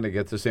 Indiana,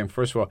 get the same?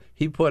 First of all,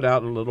 he put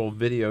out a little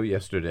video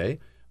yesterday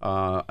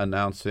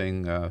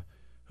announcing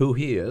who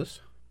he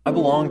is. I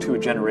belong to a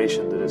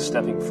generation that is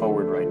stepping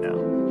forward right now.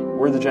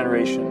 We're the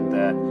generation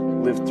that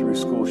lived through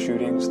school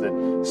shootings,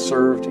 that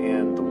served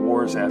in the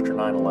wars after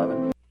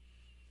 9/11.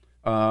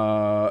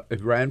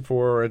 It ran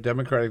for a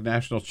Democratic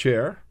national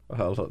chair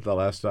the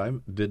last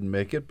time. Didn't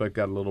make it, but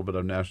got a little bit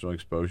of national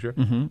exposure.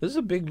 This is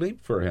a big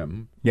leap for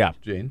him. Yeah.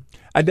 Gene?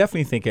 I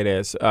definitely think it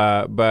is.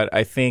 But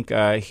I think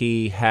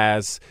he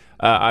has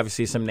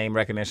obviously some name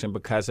recognition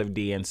because of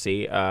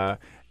DNC.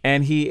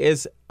 And he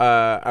is,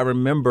 I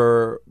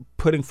remember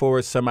putting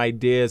forward some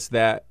ideas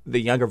that the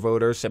younger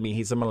voters, I mean,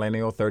 he's a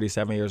millennial,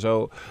 37 years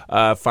old,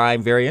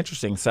 find very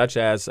interesting, such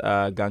as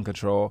gun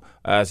control,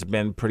 has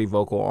been pretty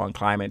vocal on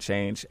climate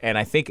change. And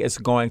I think it's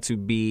going to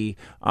be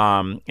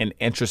an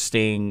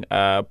interesting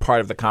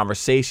part of the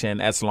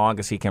conversation as long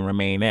as he can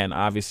remain in.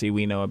 Obviously,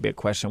 we know a big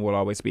question will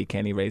always be,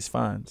 can he raise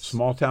funds?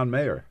 Small town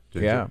mayor.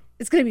 Yeah.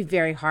 It's going to be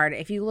very hard.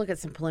 If you look at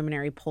some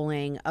preliminary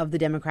polling of the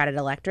Democratic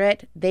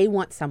electorate, they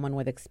want someone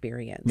with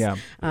experience. Yeah.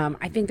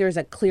 I think there's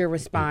a clear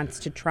response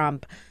to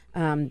Trump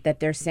that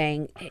they're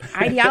saying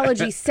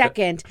ideology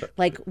second,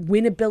 like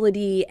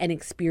winnability and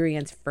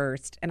experience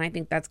first. And I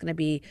think that's going to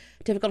be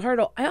a difficult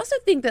hurdle. I also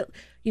think that,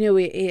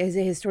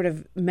 his sort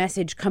of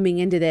message coming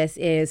into this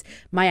is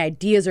my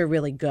ideas are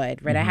really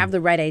good, right? I have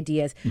the right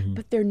ideas,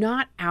 but they're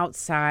not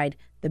outside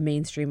the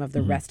mainstream of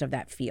the rest of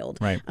that field.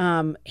 Right.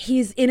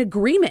 He's in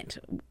agreement,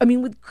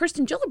 with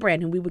Kirsten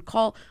Gillibrand, who we would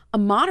call a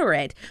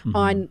moderate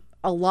on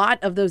a lot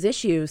of those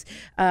issues.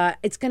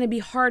 It's going to be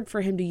hard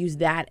for him to use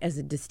that as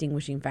a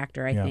distinguishing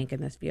factor, I think, in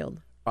this field.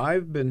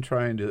 I've been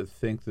trying to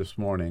think this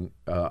morning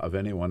of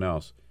anyone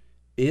else.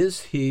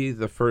 Is he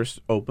the first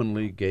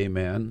openly gay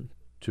man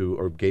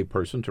or gay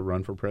person to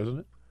run for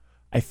president?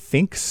 I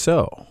think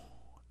so.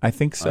 I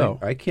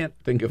I can't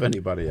think of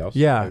anybody else.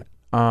 Yeah.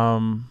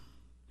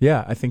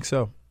 Yeah, I think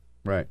so.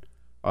 Right.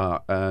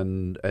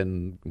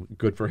 And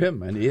good for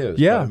him, and he is.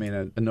 Yeah. But,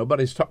 and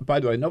nobody's by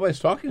the way, nobody's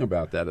talking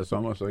about that. It's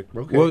almost like,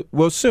 okay.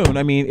 Well, soon.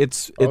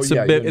 It's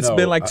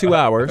been like 2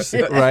 hours,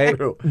 right?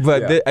 True.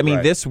 But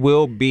Yeah, this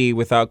will be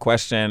without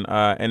question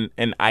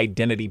an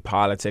identity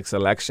politics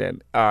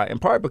election. In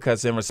part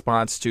because in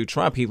response to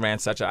Trump, he ran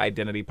such an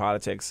identity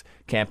politics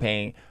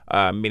campaign.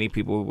 Many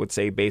people would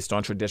say based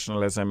on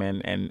traditionalism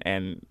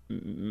and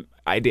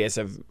ideas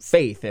of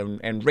faith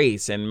and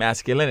race and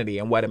masculinity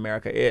and what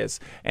America is.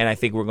 And I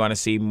think we're going to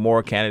see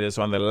more candidates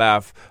on the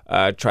left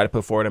try to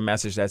put forward a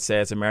message that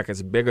says America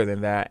is bigger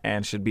than that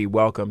and should be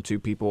welcome to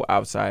people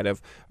outside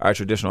of our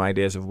traditional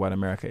ideas of what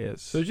America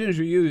is. So,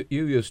 Ginger, you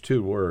used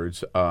two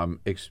words,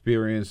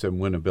 experience and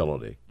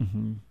winnability.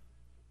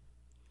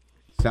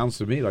 Sounds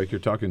to me like you're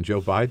talking Joe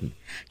Biden.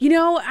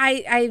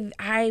 I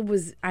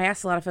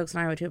asked a lot of folks in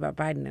Iowa too about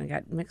Biden, and I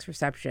got mixed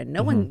reception.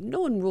 No one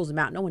rules him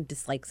out. No one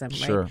dislikes him.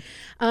 Sure.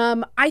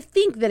 Right? I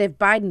think that if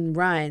Biden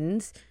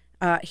runs,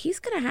 he's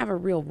going to have a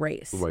real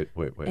race. Wait.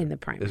 In the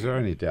primary. Is there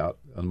any doubt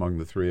among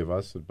the three of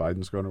us that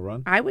Biden's going to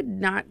run? I would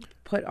not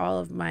put all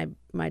of my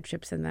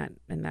chips in that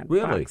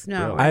Really? box.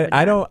 No, Really?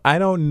 I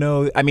don't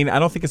know. I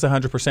don't think it's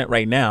 100%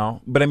 right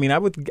now, but I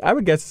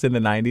would guess it's in the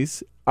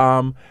 90s.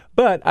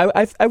 But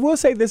I will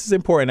say this is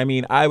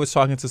important. I was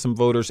talking to some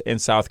voters in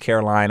South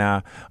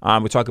Carolina.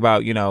 We talk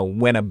about,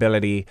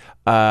 winnability.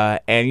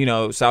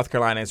 And, South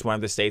Carolina is one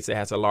of the states that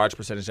has a large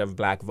percentage of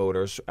black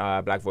voters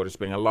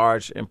being a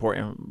large,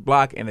 important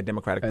bloc in the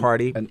Democratic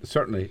Party. And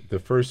certainly the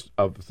first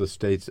of the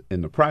states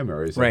in the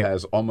primaries that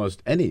has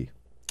almost any.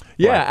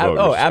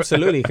 Yeah.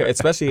 Absolutely.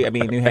 Especially,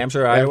 New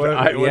Hampshire,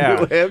 Iowa. New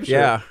Hampshire.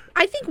 Yeah.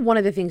 I think one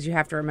of the things you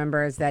have to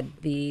remember is that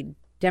the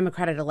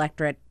Democratic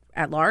electorate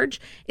at large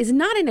is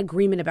not in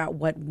agreement about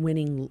what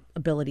winning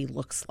ability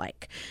looks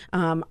like.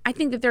 I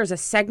think that there's a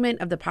segment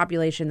of the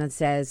population that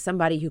says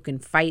somebody who can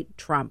fight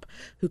Trump,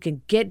 who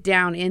can get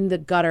down in the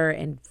gutter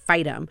and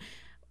fight him,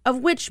 of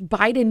which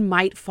Biden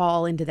might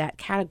fall into that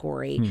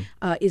category,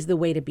 is the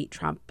way to beat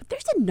Trump. But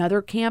there's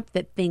another camp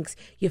that thinks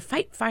you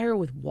fight fire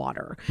with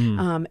water,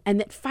 and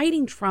that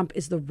fighting Trump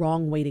is the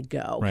wrong way to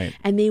go. Right.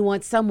 And they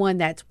want someone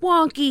that's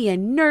wonky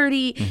and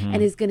nerdy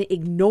and is going to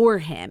ignore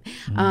him.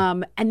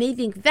 And they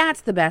think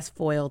that's the best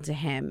foil to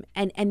him.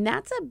 And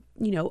that's a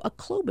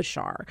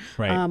Klobuchar,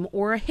 right.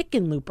 Or a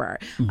Hickenlooper.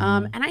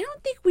 And I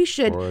don't think we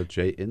should. Or a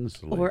Jay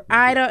Inslee.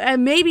 Or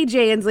maybe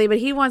Jay Inslee, but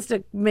he wants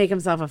to make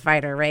himself a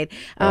fighter, right?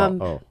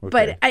 Okay.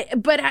 But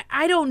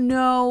I don't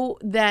know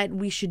that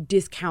we should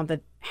discount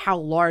how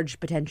large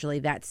potentially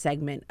that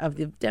segment of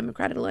the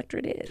Democratic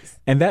electorate is.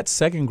 And that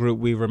second group,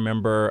 we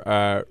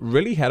remember,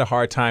 really had a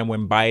hard time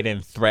when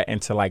Biden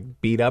threatened to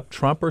beat up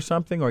Trump or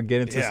something or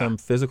get into some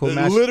physical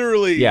match.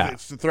 Literally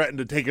threatened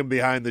to take him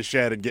behind the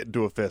shed and get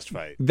into a fist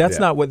fight. That's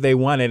not what they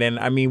wanted. And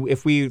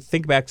if we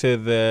think back to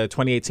the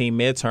 2018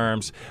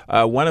 midterms,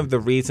 one of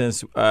the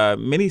reasons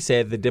many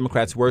said the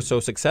Democrats were so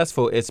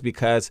successful is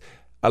because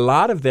a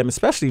lot of them,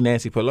 especially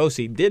Nancy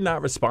Pelosi, did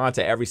not respond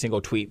to every single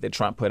tweet that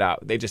Trump put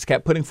out. They just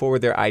kept putting forward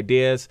their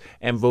ideas,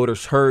 and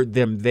voters heard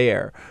them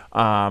there.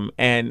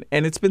 And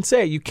it's been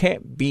said you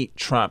can't beat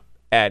Trump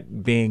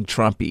at being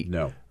Trumpy.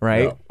 No.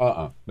 Right?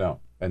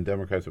 No. And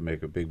Democrats would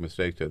make a big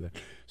mistake to that.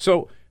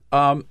 So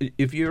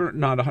if you're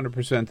not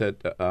 100%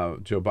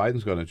 that Joe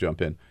Biden's going to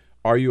jump in,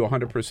 are you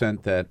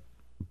 100% that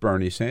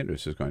Bernie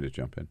Sanders is going to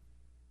jump in?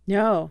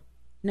 No.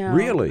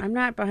 Really? I'm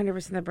not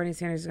 100% that Bernie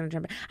Sanders is going to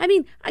jump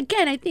in.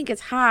 Again, I think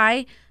it's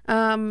high,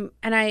 and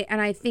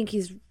I think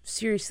he's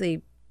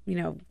seriously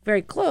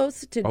very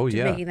close to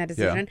making that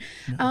decision.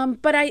 Yeah.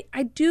 But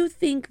I do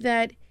think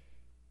that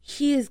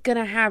he is going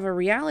to have a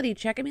reality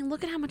check. I mean,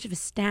 look at how much of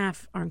his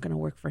staff aren't going to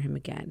work for him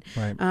again.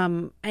 Right.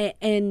 And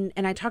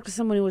I talked to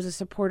someone who was a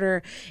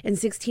supporter in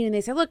 2016, and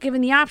they said, look,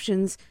 given the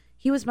options,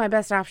 he was my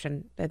best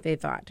option that they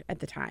thought at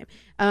the time.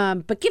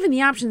 But given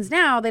the options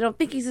now, they don't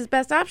think he's his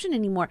best option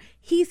anymore.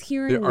 He's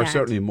hearing that. There are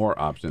certainly more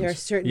options. There are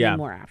certainly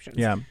more options.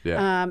 Yeah.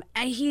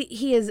 And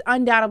he is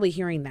undoubtedly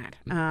hearing that.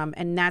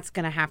 And that's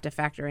going to have to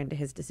factor into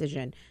his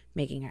decision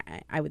making,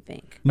 I would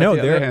think. No, on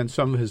the other hand,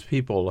 some of his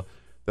people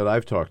that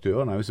I've talked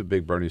to, and I was a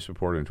big Bernie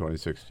supporter in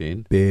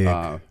 2016.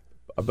 But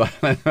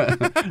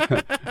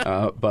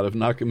I've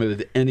not committed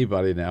to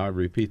anybody now. I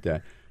repeat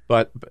that.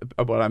 But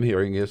what I'm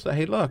hearing is,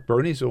 hey, look,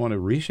 Bernie's the one who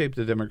reshaped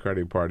the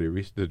Democratic Party,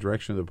 the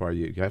direction of the party.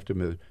 You have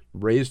to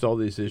raised all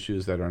these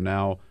issues that are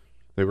now,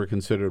 they were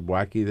considered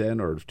wacky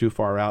then or too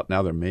far out.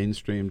 Now they're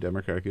mainstream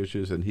Democratic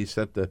issues. And he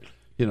set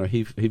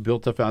he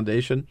built the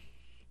foundation.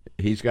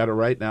 He's got a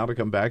right now to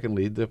come back and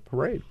lead the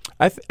parade.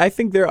 I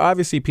think there are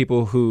obviously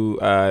people who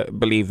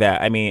believe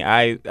that. I mean,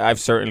 I've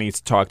certainly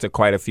talked to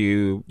quite a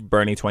few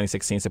Bernie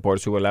 2016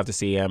 supporters who would love to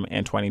see him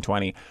in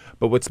 2020.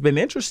 But what's been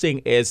interesting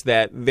is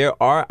that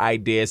there are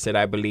ideas that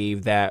I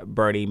believe that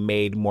Bernie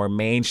made more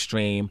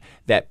mainstream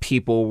that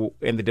people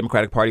in the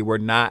Democratic Party were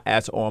not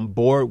as on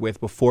board with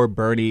before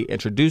Bernie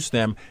introduced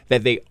them,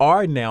 that they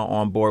are now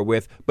on board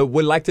with, but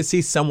would like to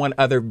see someone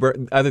other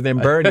than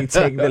Bernie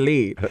take the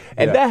lead.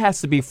 And that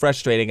has to be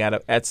frustrating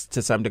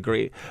to some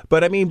degree.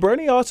 But I mean,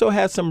 Bernie also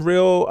has some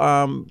real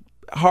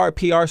hard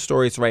PR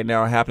stories right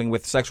now happening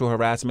with sexual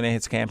harassment in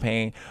his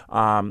campaign.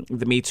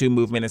 The Me Too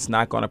movement is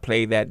not going to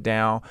play that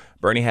down.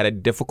 Bernie had a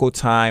difficult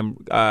time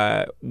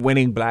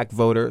winning black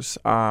voters,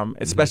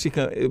 especially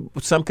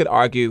some could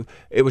argue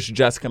it was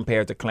just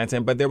compared to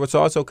Clinton, but there was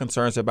also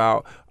concerns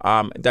about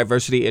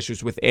diversity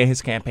issues within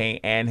his campaign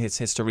and his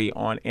history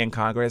in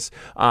Congress.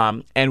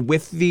 And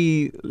with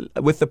the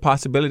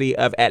possibility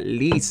of at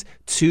least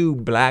 2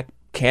 black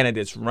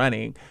candidates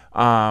running,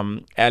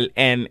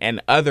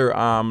 and other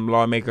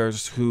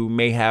lawmakers who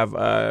may have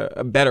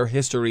a better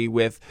history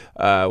with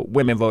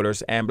women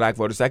voters and black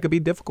voters, that could be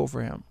difficult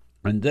for him.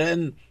 And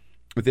then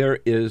there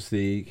is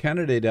the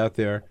candidate out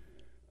there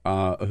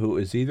who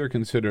is either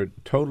considered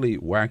totally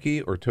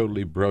wacky or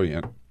totally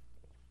brilliant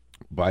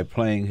by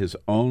playing his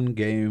own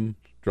game,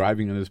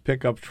 driving in his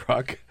pickup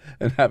truck,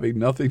 and having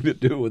nothing to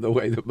do with the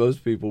way that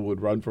most people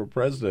would run for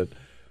president.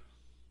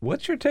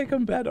 What's your take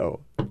on Beto?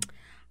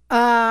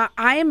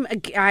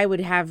 I would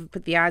have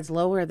put the odds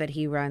lower that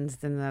he runs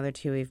than the other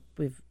two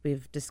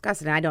we've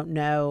discussed, and I don't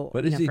know.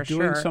 But is he for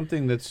doing sure.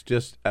 something that's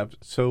just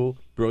so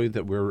brilliant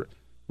that we're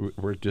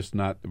just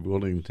not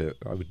willing to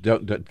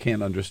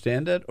can't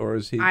understand it, or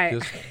is he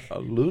just a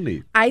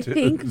loony? I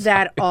think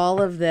that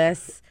all of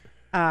this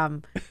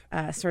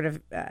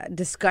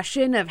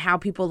discussion of how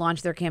people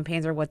launch their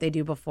campaigns or what they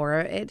do before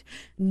it,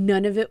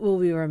 none of it will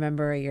we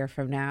remember a year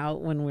from now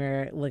when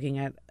we're looking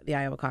at the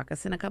Iowa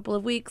caucus in a couple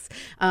of weeks.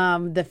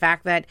 The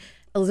fact that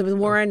Elizabeth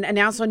Warren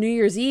announced on New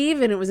Year's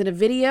Eve, and it was in a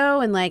video,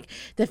 and like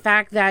the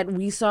fact that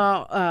we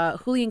saw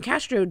Julian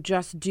Castro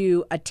just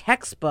do a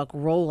textbook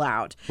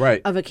rollout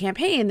of a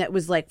campaign that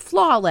was like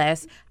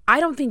flawless. I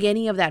don't think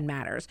any of that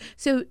matters.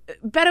 So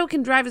Beto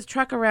can drive his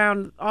truck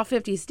around all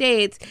 50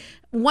 states.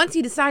 Once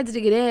he decides to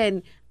get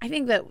in, I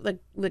think that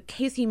the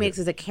case he makes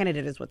as a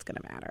candidate is what's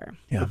going to matter.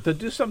 Yeah. But to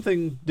do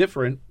something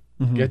different,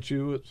 get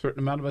you a certain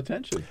amount of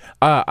attention.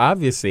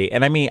 Obviously.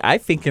 And I mean, I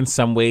think in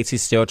some ways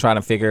he's still trying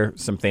to figure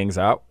some things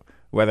out,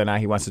 whether or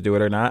not he wants to do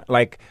it or not.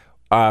 Like,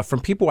 from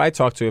people I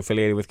talk to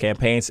affiliated with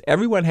campaigns,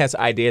 everyone has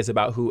ideas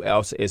about who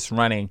else is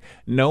running.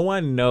 No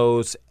one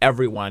knows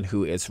everyone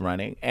who is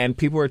running. And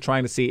people are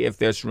trying to see if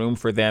there's room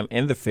for them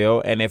in the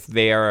field and if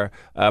their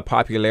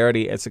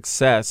popularity and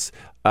success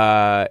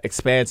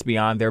expands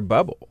beyond their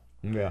bubble.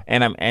 Yeah.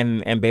 And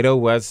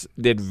Beto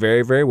did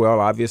very, very well,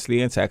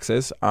 obviously, in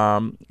Texas.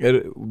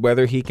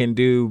 Whether he can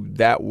do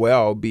that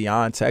well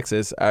beyond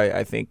Texas,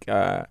 I think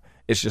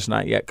it's just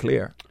not yet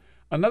clear.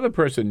 Another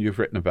person you've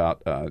written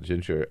about,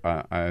 Ginger,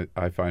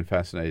 I find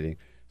fascinating.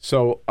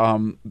 So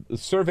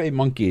Survey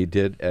Monkey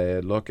did a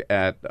look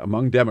at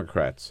among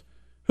Democrats.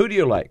 Who do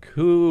you like?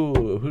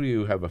 Who do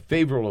you have a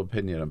favorable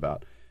opinion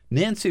about?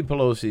 Nancy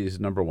Pelosi is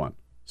number one,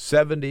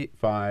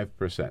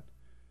 75%.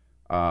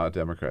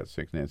 Democrats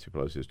think Nancy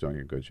Pelosi is doing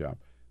a good job.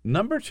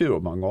 Number two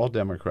among all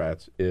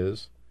Democrats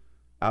is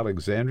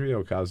Alexandria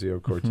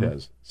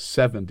Ocasio-Cortez,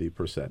 70%.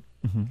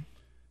 Mm-hmm.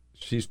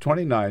 She's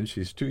 29.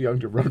 She's too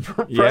young to run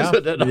for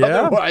president.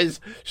 Yeah.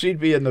 Otherwise, she'd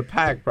be in the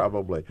pack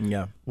probably.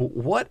 Yeah.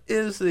 What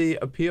is the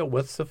appeal?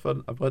 What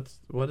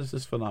is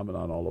this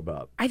phenomenon all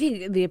about? I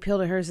think the appeal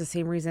to her is the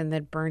same reason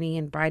that Bernie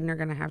and Biden are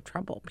going to have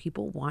trouble.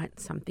 People want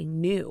something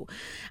new.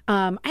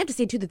 I have to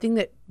say, too, the thing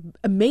that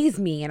amazed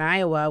me in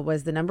Iowa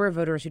was the number of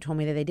voters who told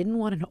me that they didn't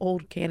want an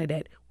old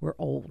candidate were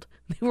old.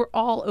 They were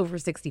all over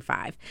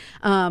 65.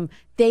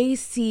 They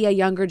see a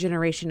younger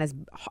generation as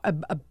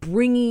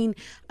bringing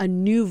a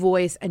new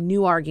voice, a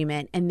new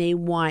argument, and they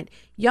want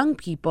young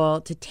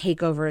people to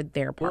take over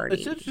their party. Well,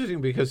 it's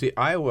interesting because the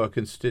Iowa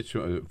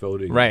constituent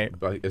voting Right.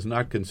 is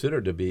not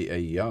considered to be a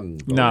young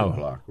voting No.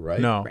 bloc, right?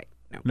 No. Right.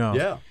 No.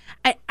 Yeah.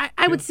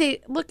 I would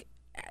say, look,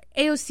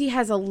 AOC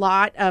has a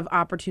lot of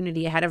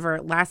opportunity ahead of her.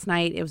 Last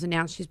night, it was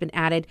announced she's been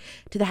added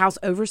to the House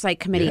Oversight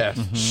Committee. Yes.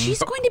 She's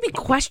going to be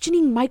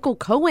questioning Michael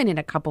Cohen in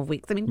a couple of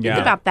weeks. I mean, think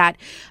Yeah. about that.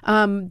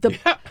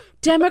 The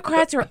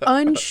Democrats are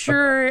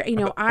unsure. You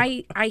know,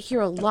 I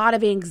hear a lot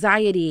of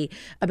anxiety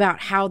about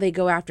how they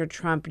go after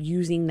Trump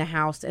using the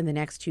House in the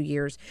next 2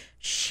 years.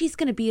 She's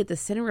going to be at the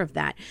center of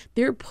that.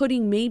 They're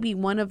putting maybe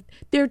one of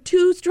their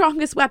two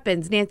strongest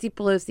weapons, Nancy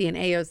Pelosi and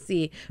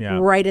AOC,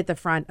 right at the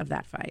front of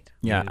that fight.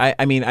 Yeah,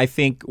 I mean, I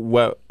think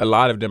what a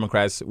lot of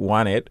Democrats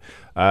wanted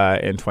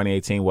in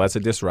 2018 was a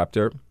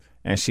disruptor,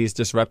 and she's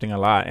disrupting a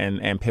lot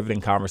and pivoting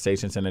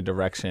conversations in a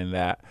direction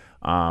that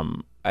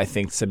I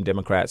think some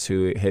Democrats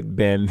who had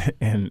been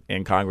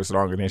in Congress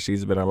longer than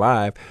she's been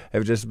alive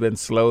have just been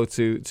slow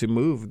to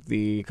move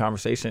the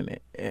conversation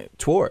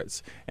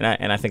towards.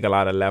 And I think a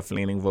lot of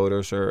left-leaning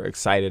voters are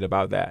excited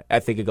about that. I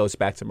think it goes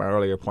back to my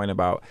earlier point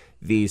about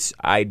these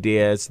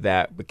ideas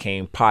that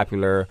became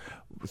popular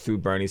through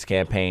Bernie's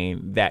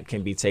campaign that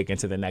can be taken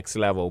to the next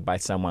level by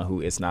someone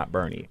who is not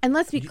Bernie. And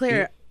let's be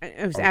clear.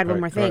 I'll just add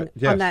one more thing.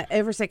 Yes. On that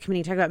oversight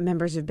committee, talk about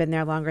members who've been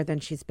there longer than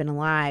she's been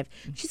alive.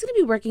 She's going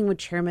to be working with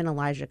Chairman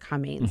Elijah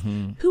Cummings,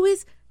 who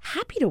is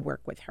happy to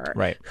work with her,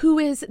 Right. who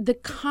is the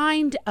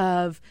kind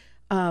of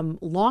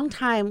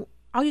longtime,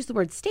 I'll use the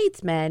word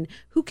statesman,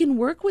 who can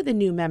work with a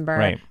new member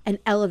Right. and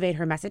elevate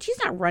her message. He's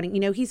not running,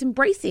 he's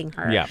embracing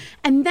her. Yeah.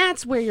 And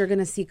that's where you're going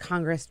to see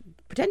Congress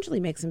potentially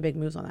make some big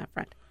moves on that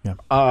front. Yeah.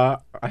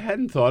 I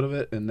hadn't thought of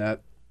it in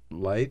that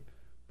light,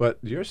 but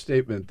your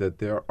statement that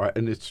there are,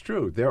 and it's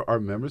true, there are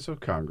members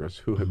of Congress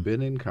who have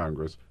been in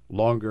Congress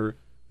longer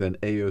than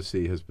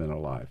AOC has been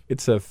alive.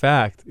 It's a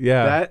fact.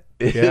 Yeah. That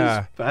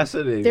is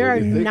fascinating. There are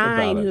when you think 9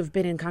 about who it. have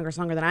been in Congress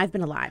longer than I've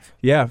been alive.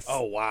 Yeah.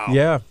 Oh, wow.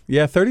 Yeah.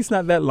 30's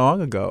not that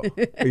long ago.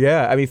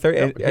 Yeah. I mean,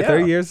 30 Yeah.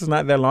 years is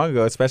not that long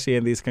ago, especially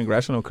in these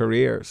congressional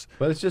careers.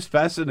 But it's just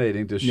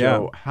fascinating to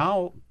show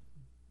how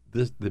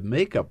the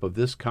makeup of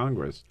this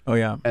Congress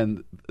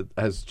and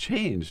has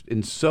changed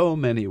in so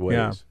many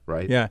ways,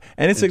 right? Yeah.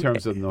 And it's in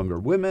terms of the number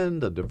of women,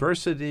 the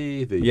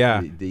diversity,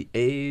 the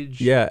age,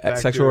 factor,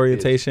 sexual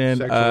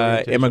orientation,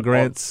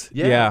 immigrants.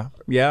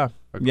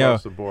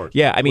 Across the board.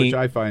 Yeah, I mean, which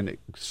I find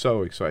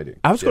so exciting.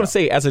 I was going to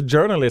say, as a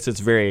journalist, it's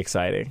very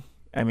exciting.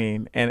 I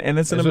mean, and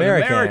it's an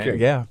American.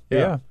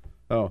 Yeah.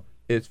 Oh,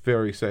 it's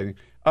very exciting.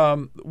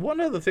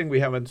 One other thing we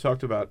haven't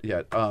talked about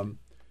yet.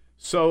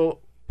 So,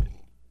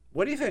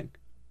 what do you think?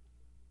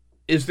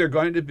 Is there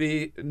going to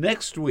be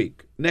next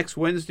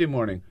Wednesday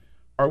morning,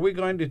 are we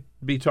going to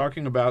be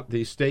talking about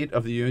the State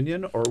of the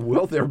Union, or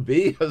will there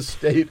be a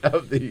State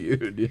of the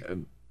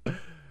Union?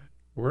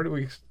 What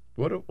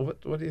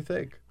do you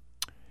think?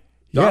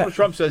 Donald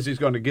Trump says he's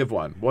going to give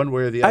one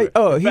way or the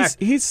other.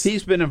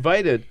 He's been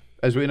invited,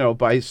 as we know,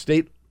 by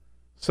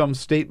some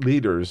state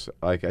leaders,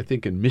 like I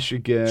think in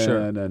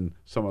Michigan and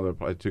some other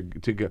place,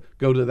 to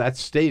go to that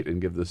state and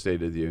give the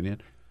State of the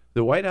Union.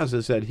 The White House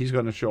has said he's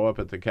going to show up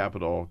at the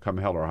Capitol come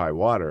hell or high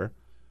water.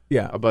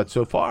 Yeah. But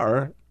so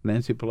far,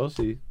 Nancy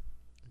Pelosi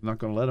is not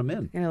going to let him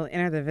in. He'll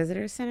enter the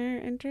visitor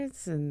center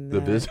entrance and go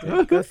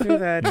through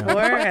the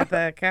tour at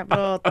the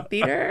Capitol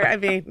Theater. I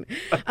mean,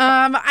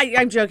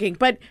 I'm joking,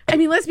 but I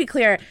mean, let's be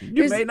clear.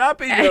 You may not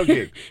be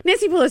joking.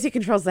 Nancy Pelosi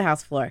controls the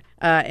House floor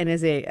and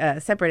is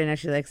a separate, and as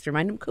she likes to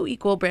remind him,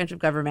 co-equal branch of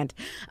government.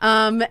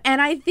 And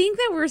I think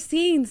that we're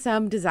seeing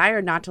some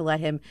desire not to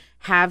let him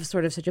have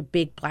sort of such a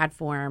big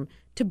platform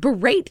to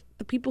berate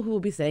the people who will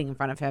be sitting in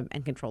front of him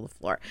and control the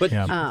floor. But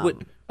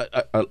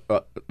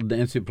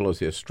Nancy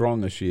Pelosi, as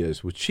strong as she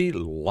is, would she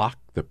lock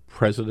the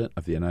President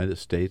of the United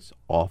States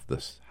off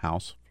the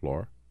House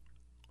floor?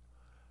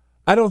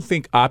 I don't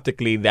think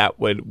optically that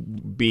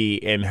would be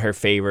in her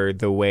favor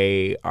the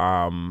way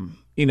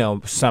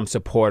some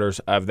supporters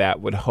of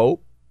that would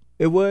hope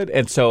it would.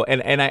 And so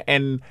if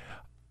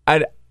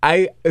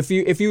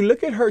you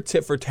look at her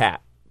tit for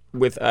tat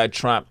with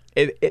Trump,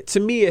 it to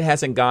me it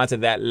hasn't gone to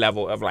that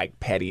level of like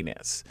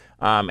pettiness,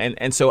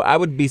 and so I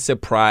would be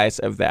surprised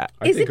of that.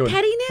 Is it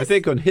pettiness? I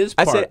think on his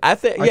part. I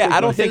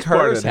don't think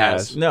hers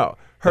has. No,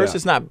 hers Yeah.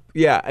 is not.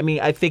 Yeah, I mean,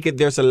 I think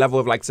there's a level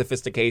of like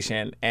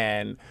sophistication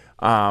and.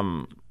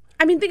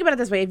 I mean, think about it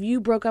this way. If you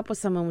broke up with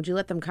someone, would you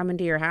let them come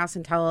into your house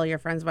and tell all your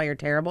friends why you're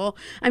terrible?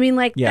 I mean,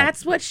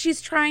 that's what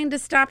she's trying to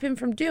stop him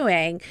from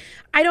doing.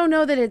 I don't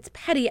know that it's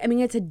petty. I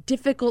mean, it's a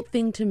difficult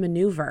thing to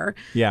maneuver.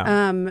 Yeah.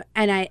 And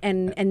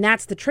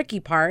that's the tricky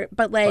part.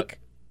 But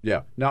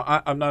yeah.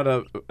 Now, I'm not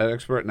an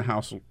expert in the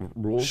House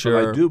rules,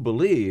 Sure. but I do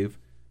believe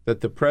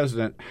that the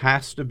president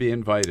has to be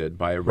invited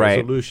by a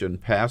resolution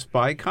passed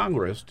by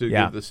Congress to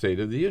give the State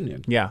of the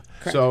Union. Yeah.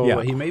 So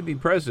he may be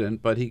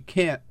president, but he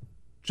can't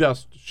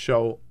just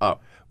show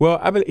up. Well,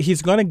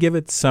 he's going to give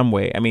it some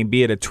way. I mean,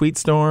 be it a tweet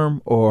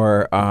storm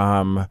or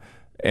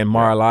in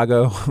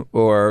Mar-a-Lago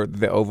or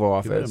the Oval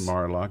Office. Even in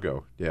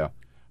Mar-a-Lago, yeah.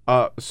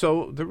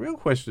 So the real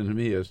question to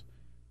me is,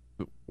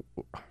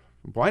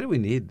 why do we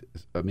need?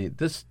 I mean,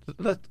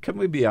 can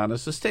we be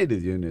honest? The State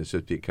of the Union has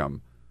just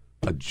become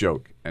a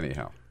joke,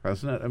 anyhow,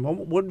 hasn't it? And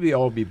wouldn't we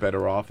all be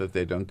better off if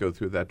they don't go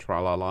through that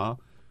tra-la-la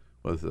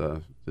with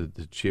the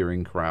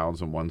cheering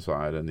crowds on one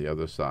side and the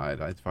other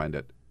side? I find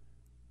it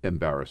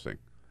embarrassing.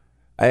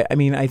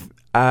 I'm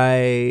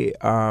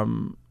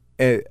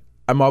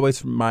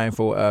always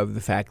mindful of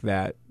the fact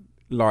that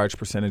large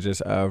percentages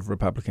of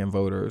Republican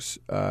voters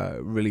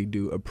really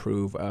do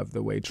approve of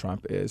the way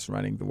Trump is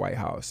running the White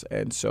House.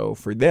 And so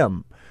for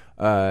them,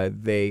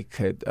 they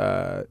could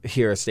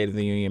hear a State of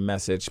the Union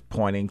message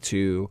pointing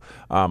to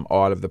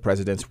all of the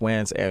president's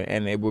wins,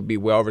 and it would be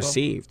well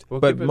received.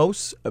 But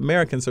most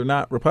Americans are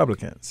not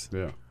Republicans.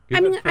 Yeah. I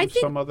think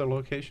some other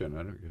location, I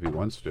don't know if he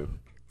wants to.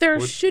 There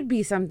should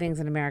be some things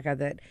in America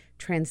that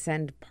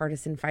transcend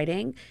partisan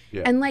fighting.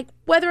 Yeah. And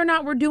whether or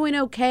not we're doing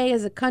okay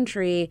as a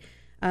country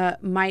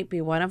might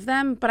be one of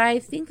them. But I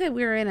think that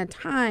we're in a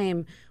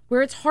time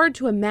where it's hard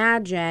to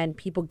imagine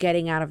people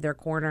getting out of their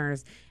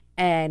corners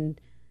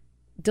and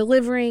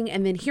delivering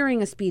and then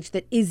hearing a speech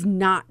that is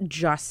not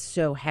just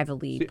so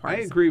heavily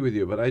partisan. I agree with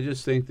you, but I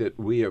just think that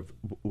we have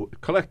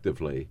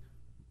collectively,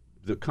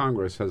 the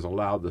Congress has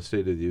allowed the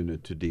State of the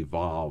Union to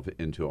devolve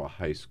into a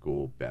high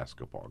school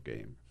basketball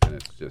game.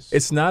 And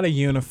it's not a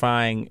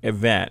unifying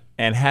event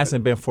and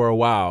hasn't been for a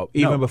while,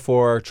 even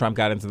before Trump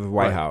got into the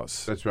White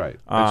House. That's right.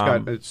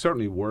 It's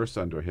certainly worse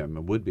under him.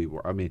 It would be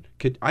worse. I mean,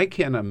 I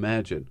can't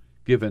imagine,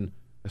 given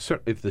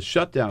if the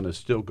shutdown is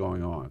still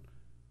going on,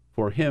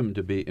 for him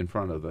to be in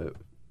front of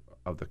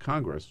the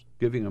Congress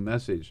giving a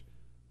message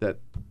that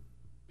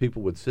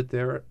people would sit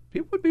there,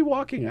 people would be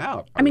walking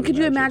out. Could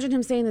you imagine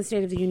him saying the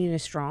State of the Union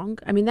is strong?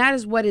 I mean, that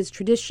is what has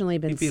traditionally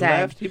been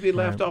said. He'd be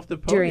left off the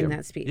podium during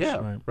that speech.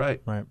 Yeah,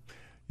 right.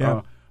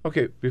 Yeah.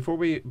 Okay, before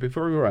we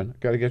run,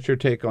 got to get your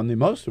take on the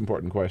most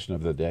important question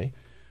of the day.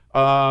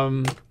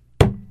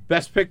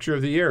 Best Picture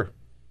of the Year.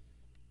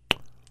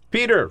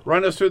 Peter,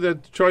 run us through the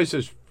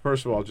choices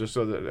first of all, just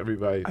so that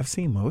everybody. I've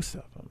seen most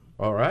of them.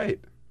 All right.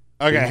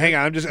 Okay, hang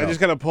on. I just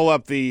got to pull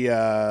up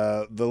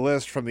the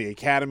list from the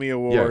Academy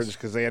Awards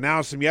because they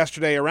announced them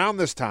yesterday around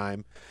this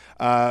time.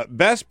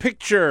 Best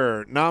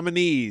Picture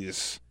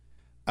nominees.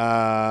 Okay,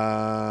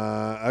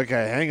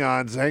 hang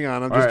on.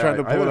 I'm just trying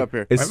to pull it up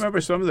here. I remember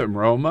some of them: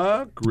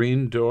 Roma,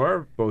 Green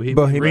Door,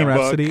 Bohemian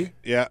Rhapsody. Book.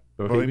 Yeah,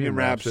 Bohemian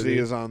Rhapsody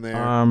is on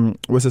there.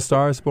 Was A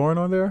Star Is Born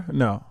on there?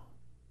 No.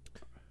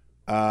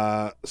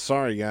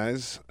 Sorry,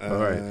 guys. All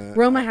right.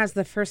 Roma has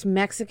the first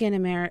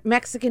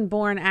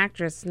Mexican-born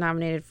actress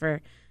nominated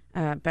for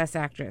Best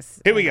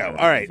Actress. Here we go.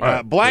 All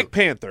right. Black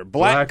Panther,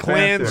 Black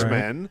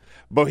Klansman,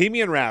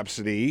 Bohemian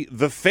Rhapsody,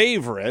 The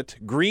Favorite,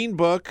 Green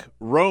Book,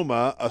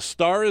 Roma, A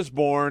Star Is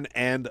Born,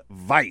 and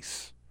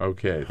Vice.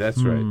 Okay,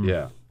 that's right.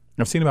 Yeah.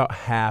 I've seen about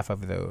half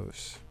of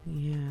those.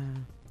 Yeah.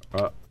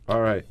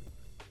 All right.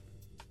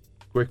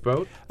 Quick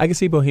vote? I can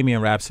see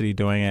Bohemian Rhapsody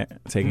doing it,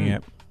 taking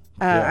it.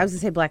 I was going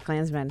to say Black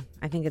Klansman.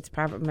 I think it's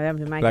probably my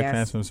guess. Black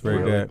Klansman's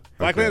very good.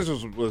 Black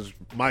Klansman was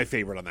my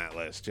favorite on that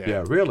list.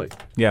 Yeah, really?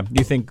 Yeah.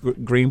 You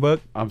think Green Book?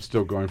 I'm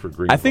still going for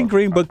Green Book. I think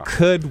Green Book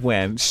could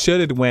win.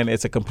 Should it win,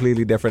 it's a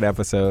completely different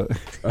episode.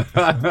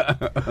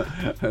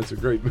 That's a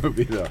great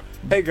movie, though.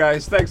 Hey,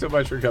 guys, thanks so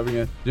much for coming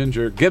in.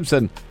 Ginger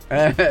Gibson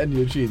and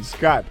Eugene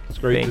Scott. It's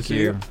great to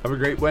see you. Have a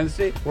great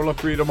Wednesday. We'll look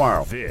for you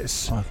tomorrow.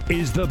 This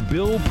is The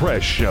Bill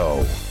Press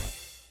Show.